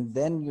this and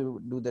then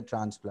you do the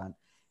transplant.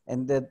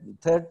 And the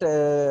third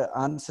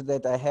answer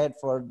that I had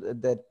for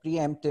the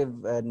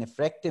preemptive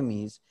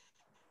nephrectomies,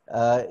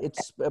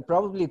 it's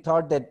probably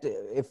thought that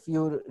if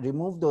you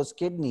remove those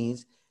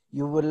kidneys,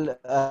 you will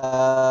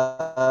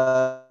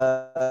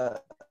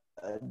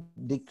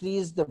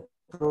decrease the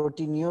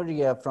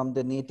proteinuria from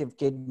the native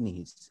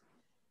kidneys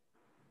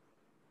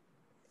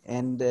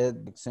and the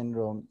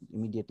syndrome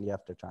immediately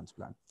after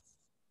transplant.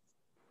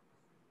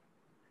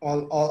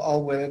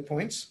 All valid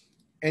points.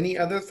 Any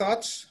other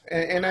thoughts?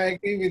 And I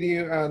agree with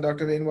you,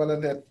 Dr.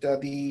 Dinwala, that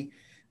the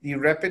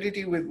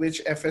rapidity with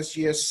which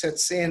FSGS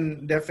sets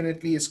in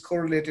definitely is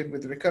correlated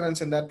with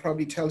recurrence, and that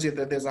probably tells you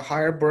that there's a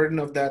higher burden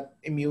of that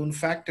immune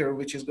factor,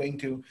 which is going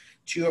to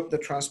chew up the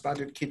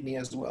transplanted kidney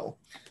as well.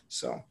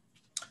 So,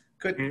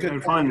 good.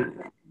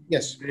 Irfan,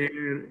 yes.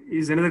 There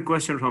is another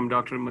question from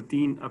Dr.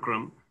 Mateen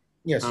Akram.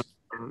 Yes.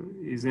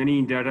 Is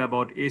any data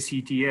about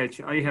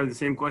ACTH? I have the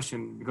same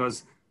question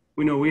because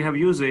we know we have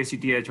used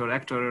ACTH or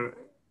actor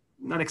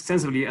not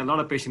extensively, a lot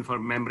of patients for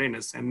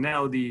membranous, and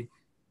now the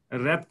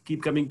rep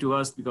keep coming to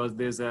us because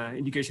there's an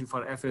indication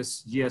for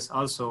FSGS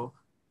also,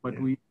 but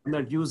we do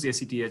not use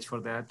ACTH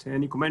for that.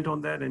 Any comment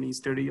on that? Any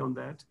study on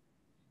that?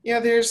 Yeah,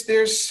 there's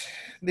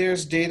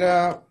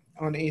data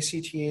on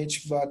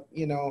ACTH, but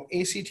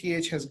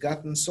ACTH has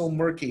gotten so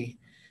murky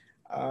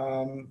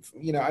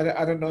You know,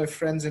 I don't know if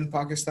friends in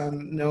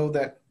Pakistan know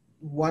that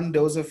one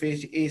dose of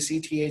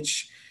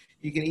ACTH,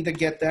 you can either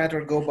get that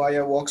or go buy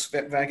a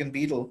Volkswagen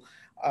Beetle.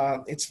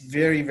 It's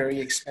very, very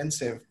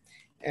expensive.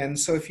 And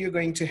so if you're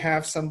going to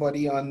have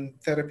somebody on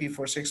therapy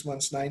for 6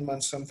 months, 9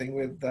 months, something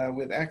with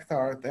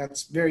Acthar,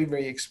 that's very,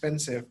 very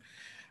expensive.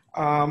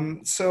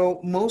 So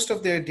most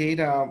of their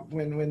data,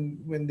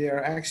 when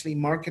they're actually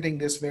marketing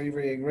this very,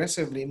 very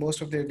aggressively,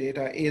 most of their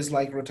data is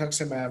like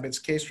rituximab. It's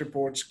case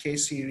reports,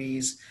 case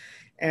series.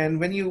 And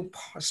when you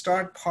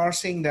start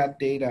parsing that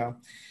data,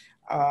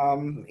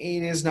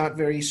 it is not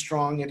very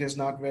strong. It is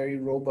not very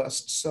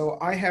robust. So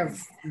I have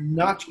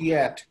not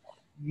yet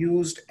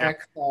used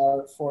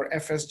Acthar for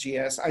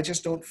FSGS. I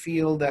just don't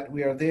feel that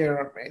we are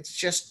there. It's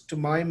just, to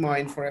my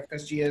mind, for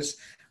FSGS,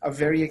 a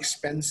very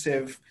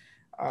expensive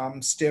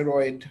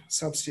steroid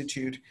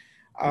substitute.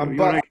 But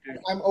right.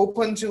 I'm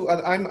open to,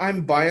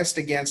 I'm biased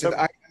against it.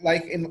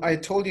 I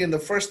told you in the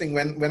first thing,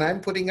 when I'm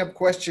putting up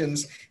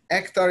questions,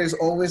 Acthar is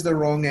always the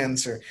wrong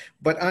answer.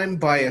 But I'm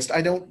biased.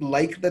 I don't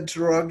like the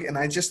drug, and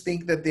I just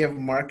think that they have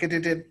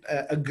marketed it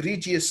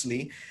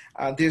egregiously.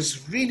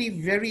 There's really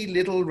very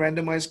little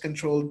randomized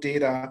controlled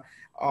data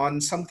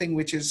on something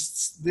which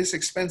is this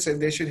expensive.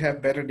 They should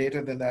have better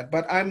data than that.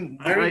 But I'm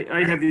very...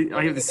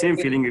 I have the same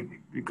feeling,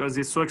 because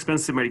it's so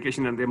expensive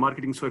medication and they're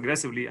marketing so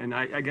aggressively, and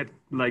I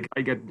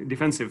get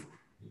defensive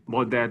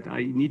about that.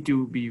 I need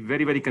to be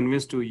very, very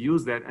convinced to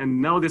use that.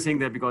 And now they're saying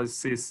that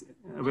because it's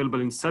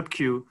available in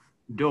sub-Q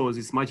dose,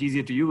 it's much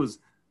easier to use.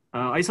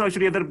 I saw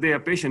actually other day a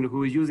patient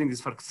who is using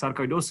this for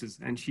sarcoidosis,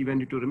 and she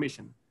went into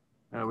remission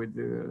with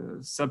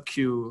the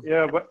sub-Q.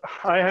 Yeah, but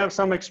I have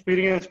some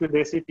experience with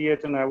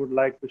ACTH, and I would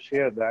like to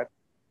share that.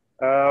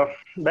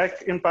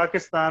 Back in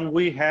Pakistan,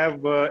 we have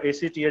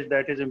ACTH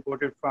that is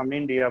imported from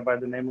India by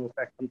the name of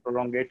Actum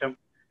prolongatum.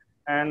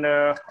 And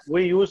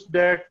we used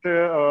that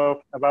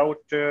about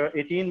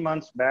 18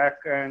 months back.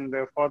 And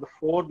for the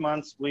 4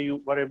 months, we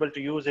were able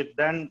to use it.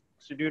 Then,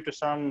 due to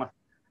some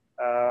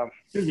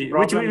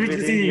Which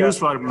is he used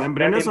for,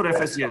 membranous or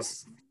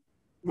FSGS?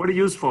 What do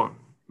you use for?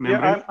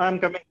 Membrane? Yeah, I'm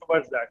coming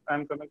towards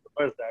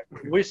that.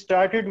 We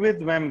started with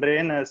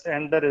membranous,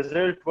 and the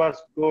result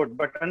was good.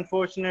 But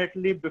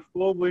unfortunately,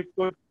 before we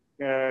could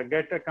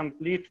get a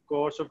complete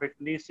course of at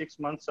least 6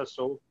 months or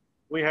so,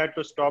 we had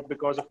to stop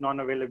because of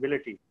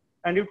non-availability.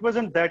 And it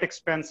wasn't that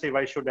expensive,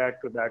 I should add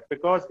to that,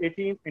 because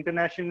 18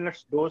 international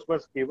dose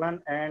was given,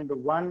 and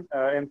one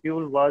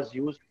ampule was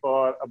used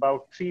for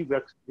about 3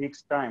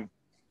 weeks time.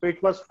 So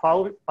it was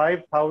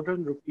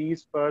 5,000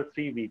 rupees per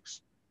 3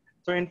 weeks.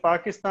 So in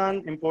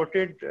Pakistan,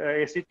 imported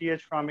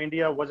ACTH from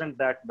India wasn't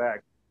that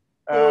bad.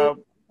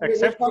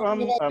 Except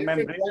from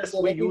membranous,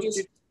 we used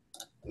it.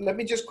 Let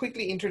me just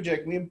quickly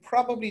interject. We're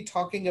probably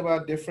talking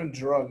about different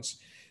drugs.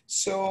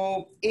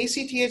 So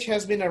ACTH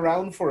has been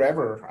around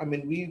forever. I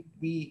mean,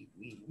 we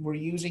were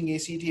using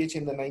ACTH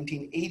in the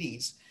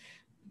 1980s.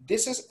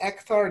 This is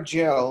Acthar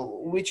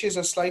gel, which is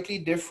a slightly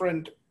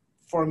different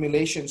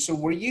formulation. So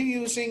were you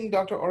using,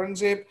 Dr.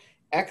 Aurangzeb,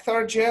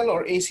 Acthar gel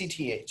or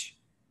ACTH?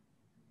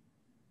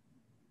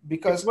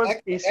 Because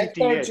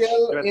Acthar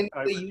gel in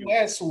the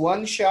US,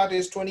 one shot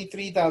is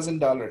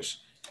 $23,000.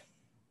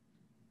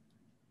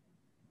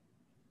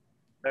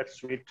 That's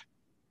sweet.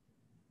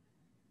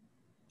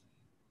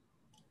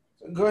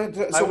 Go ahead.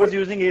 So I was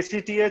using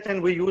ACTH,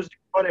 and we used it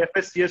for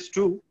FSGS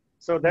too.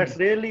 So that's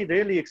really,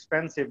 really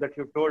expensive that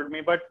you told me.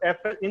 But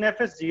in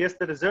FSGS,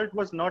 the result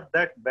was not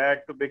that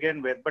bad to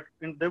begin with. But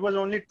there was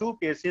only 2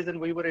 cases, and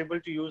we were able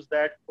to use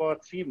that for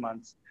 3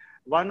 months.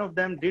 One of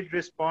them did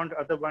respond,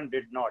 other one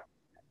did not.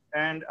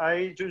 And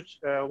I just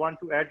want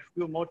to add a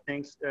few more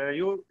things.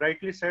 You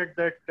rightly said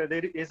that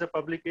there is a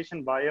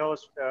publication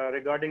bias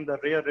regarding the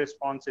rare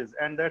responses,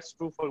 and that's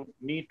true for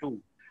me too.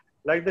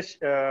 Like the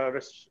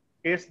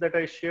case that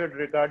I shared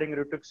regarding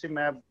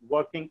rituximab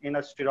working in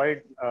a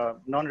steroid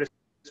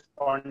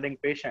non-responding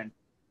patient.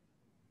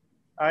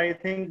 I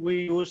think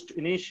we used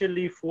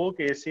initially 4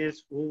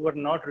 cases who were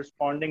not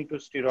responding to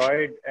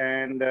steroid,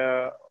 and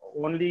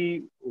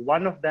only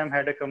one of them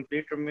had a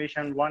complete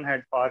remission, one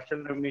had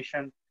partial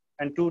remission,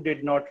 and 2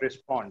 did not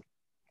respond.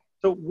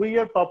 So we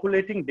are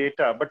populating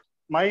data, but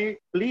my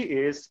plea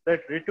is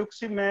that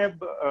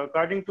rituximab,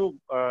 according to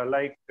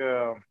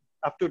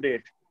up to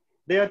date,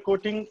 they are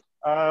quoting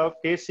a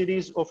case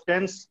series of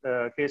 10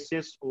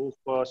 cases of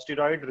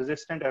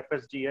steroid-resistant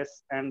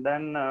FSGS, and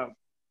then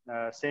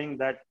saying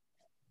that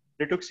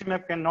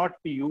rituximab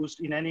cannot be used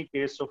in any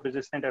case of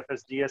resistant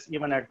FSGS,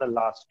 even at the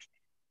last.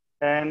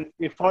 And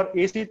if for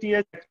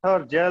ACTH or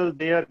gel,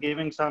 they are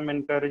giving some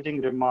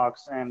encouraging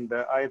remarks. And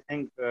I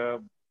think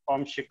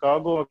from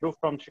Chicago, a group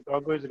from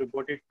Chicago is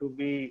reported to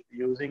be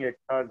using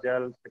Acthar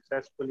gel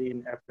successfully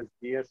in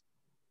FSGS.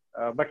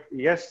 But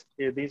yes,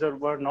 these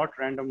were not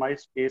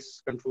randomized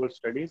case control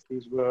studies.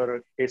 These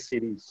were case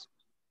series.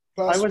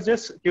 I was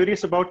just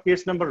curious about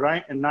case number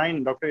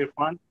 9, Dr.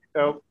 Irfan.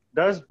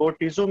 Does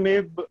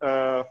bortezomib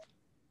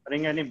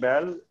ring any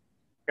bell?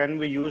 Can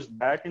we use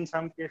that in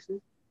some cases?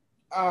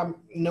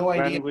 No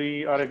idea. When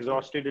we are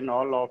exhausted in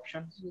all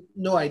options?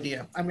 No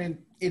idea. I mean,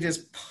 it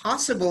is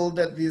possible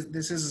that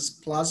this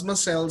is plasma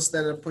cells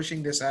that are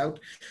pushing this out,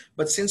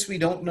 but since we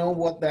don't know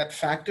what that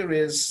factor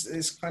is,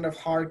 it's kind of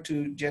hard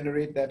to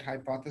generate that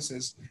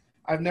hypothesis.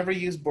 I've never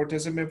used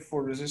bortezomib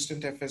for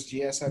resistant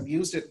FSGS. I've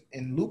used it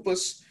in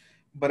lupus,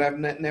 but I've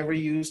never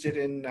used it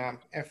in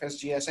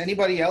FSGS.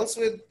 Anybody else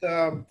with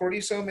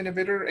proteasome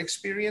inhibitor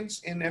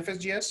experience in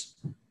FSGS?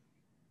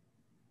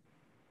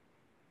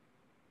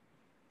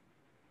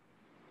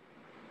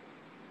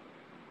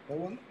 No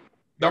one?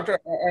 Dr.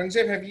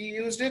 Aurangzeb, have you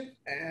used it,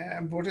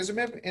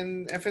 bortezomib,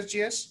 in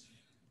FSGS?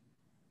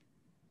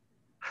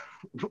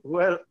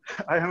 Well,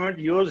 I haven't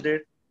used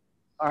it.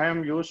 I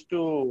am used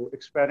to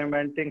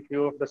experimenting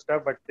few of the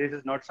stuff, but this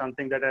is not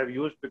something that I've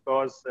used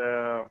because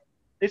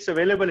it's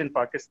available in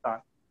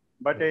Pakistan.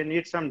 But I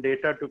need some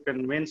data to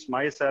convince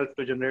myself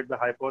to generate the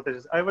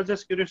hypothesis. I was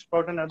just curious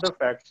about another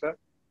fact, sir.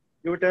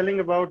 You were telling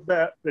about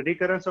the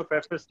recurrence of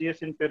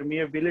FSGS in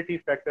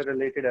permeability factor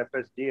related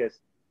FSGS.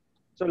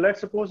 So let's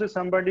suppose if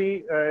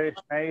somebody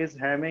is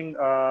having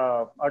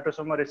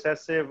autosomal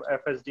recessive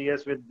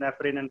FSGS with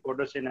nephrin and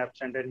podocin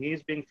absent and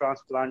he's being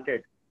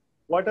transplanted.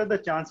 What are the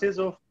chances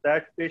of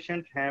that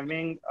patient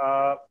having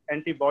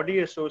antibody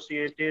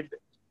associated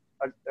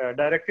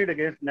directed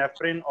against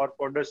nephrin or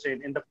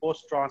podocin in the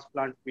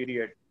post-transplant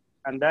period?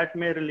 And that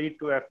may lead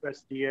to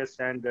FSGS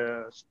and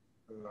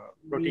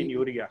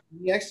proteinuria.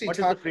 We actually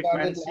talked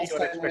about it last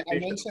time. I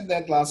mentioned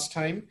that last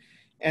time.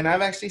 And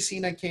I've actually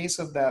seen a case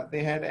of that.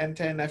 They had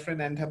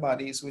anti-nephrin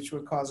antibodies, which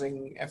were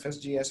causing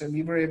FSGS, and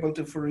we were able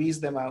to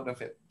freeze them out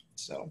of it.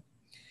 So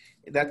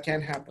that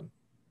can happen.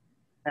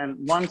 And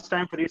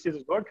one-time pheresis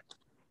is good?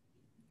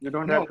 You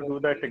don't have to do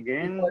that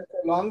again? For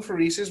long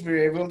pheresis, we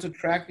were able to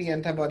track the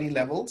antibody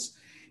levels.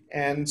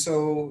 And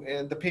so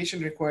the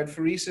patient required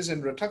pheresis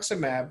and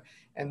rituximab,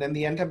 and then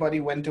the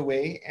antibody went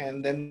away,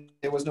 and then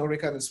there was no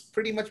recurrence.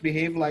 Pretty much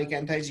behaved like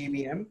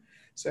anti-GBM.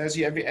 So as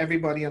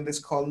everybody on this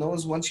call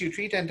knows, once you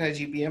treat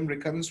anti-GBM,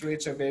 recurrence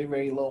rates are very,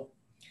 very low.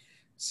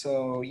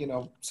 So, you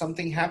know,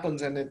 something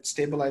happens and it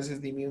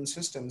stabilizes the immune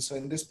system. So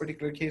in this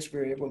particular case, we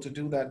were able to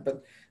do that.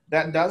 But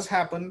that does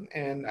happen,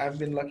 and I've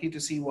been lucky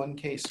to see one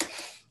case.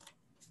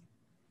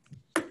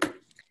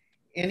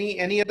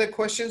 Any other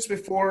questions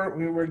before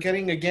we were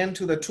getting again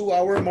to the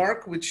 2-hour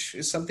mark, which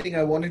is something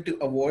I wanted to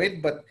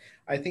avoid, but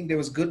I think there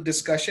was good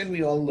discussion.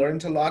 We all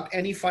learned a lot.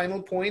 Any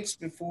final points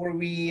before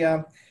we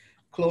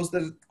close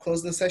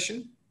the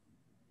session?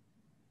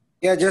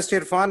 Yeah, just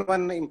Irfan,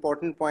 one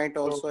important point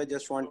also I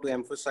just want to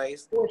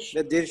emphasize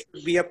that there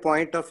should be a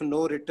point of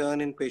no return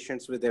in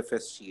patients with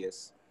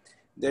FSGS.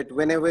 That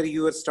whenever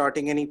you are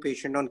starting any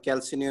patient on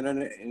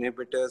calcineurin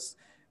inhibitors,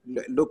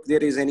 look,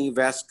 there is any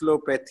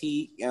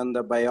vasculopathy on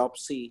the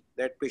biopsy,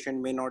 that patient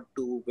may not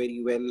do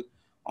very well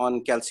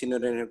on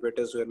calcineurin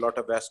inhibitors with a lot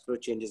of vascular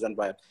changes on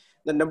biopsy.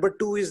 The number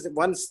 2 is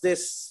once there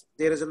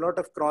is a lot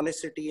of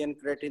chronicity and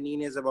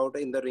creatinine is about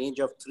in the range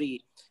of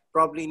 3,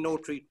 probably no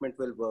treatment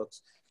will work.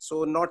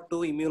 So not to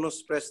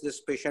immunosuppress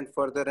this patient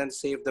further and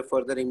save the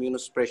further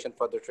immunosuppression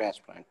for the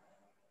transplant.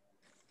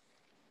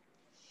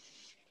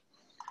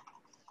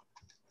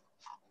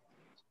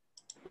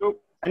 So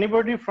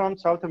anybody from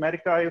South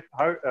America, I've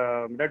heard,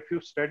 read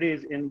few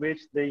studies in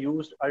which they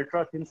used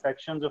ultra thin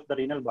sections of the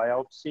renal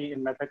biopsy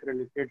in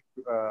methacrylated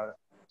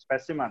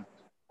specimen.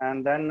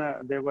 And then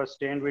they were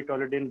stained with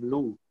toluidine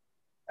blue.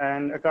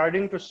 And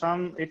according to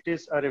some, it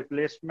is a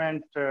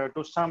replacement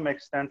to some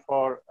extent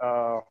for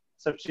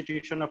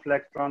substitution of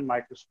electron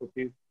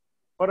microscopy.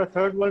 For a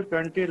third world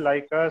country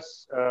like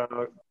us,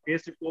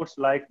 case reports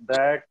like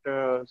that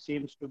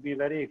seems to be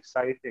very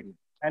exciting.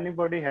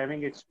 Anybody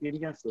having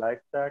experience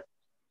like that?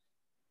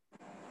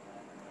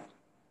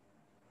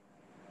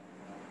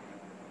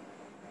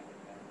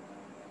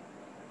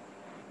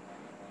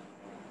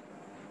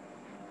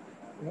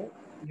 Well,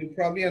 you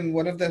probably in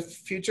one of the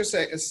future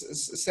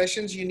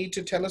sessions, you need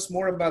to tell us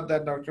more about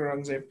that, Dr.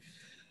 Aurangzeb.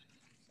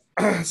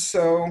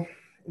 So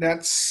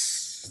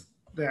that's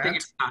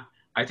that.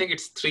 I think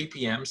it's 3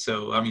 p.m.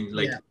 So, I mean,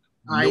 like, yeah,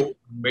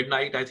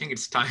 midnight, I think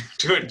it's time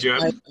to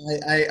adjourn. I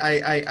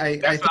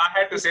That's why I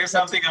had to say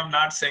something I'm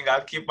not saying.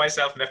 I'll keep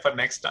myself for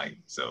next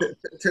time. So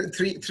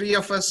three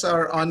of us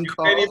are on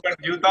call.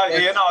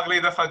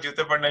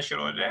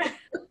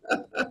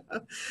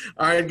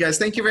 All right, guys.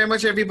 Thank you very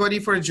much, everybody,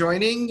 for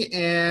joining.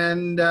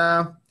 And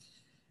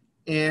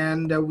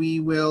we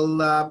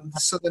will,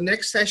 so the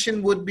next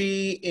session would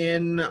be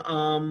in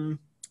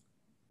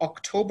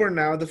October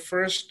now, the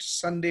first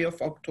Sunday of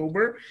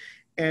October.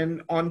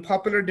 And on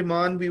popular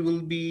demand, we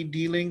will be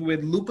dealing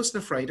with lupus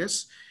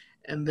nephritis.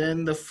 And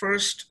then the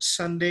first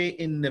Sunday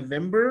in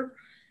November,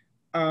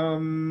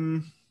 we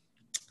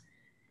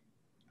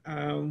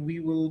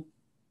will...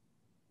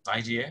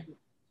 IgA?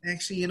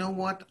 Actually, you know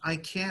what? I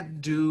can't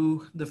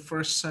do the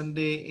first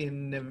Sunday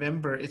in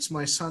November. It's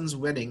my son's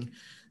wedding.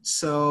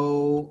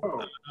 So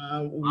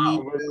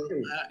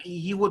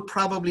he would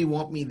probably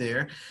want me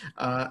there.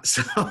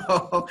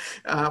 We'll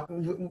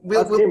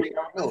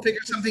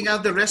figure something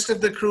out. The rest of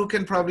the crew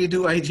can probably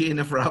do IgA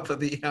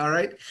nephropathy. All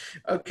right.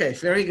 Okay.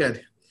 Very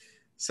good.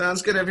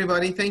 Sounds good,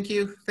 everybody. Thank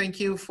you. Thank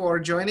you for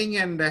joining,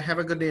 and have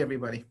a good day,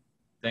 everybody.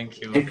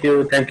 Thank you. Thank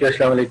you. Thank you.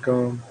 Assalamu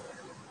alaikum.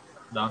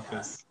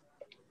 Doctors.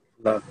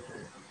 Allah.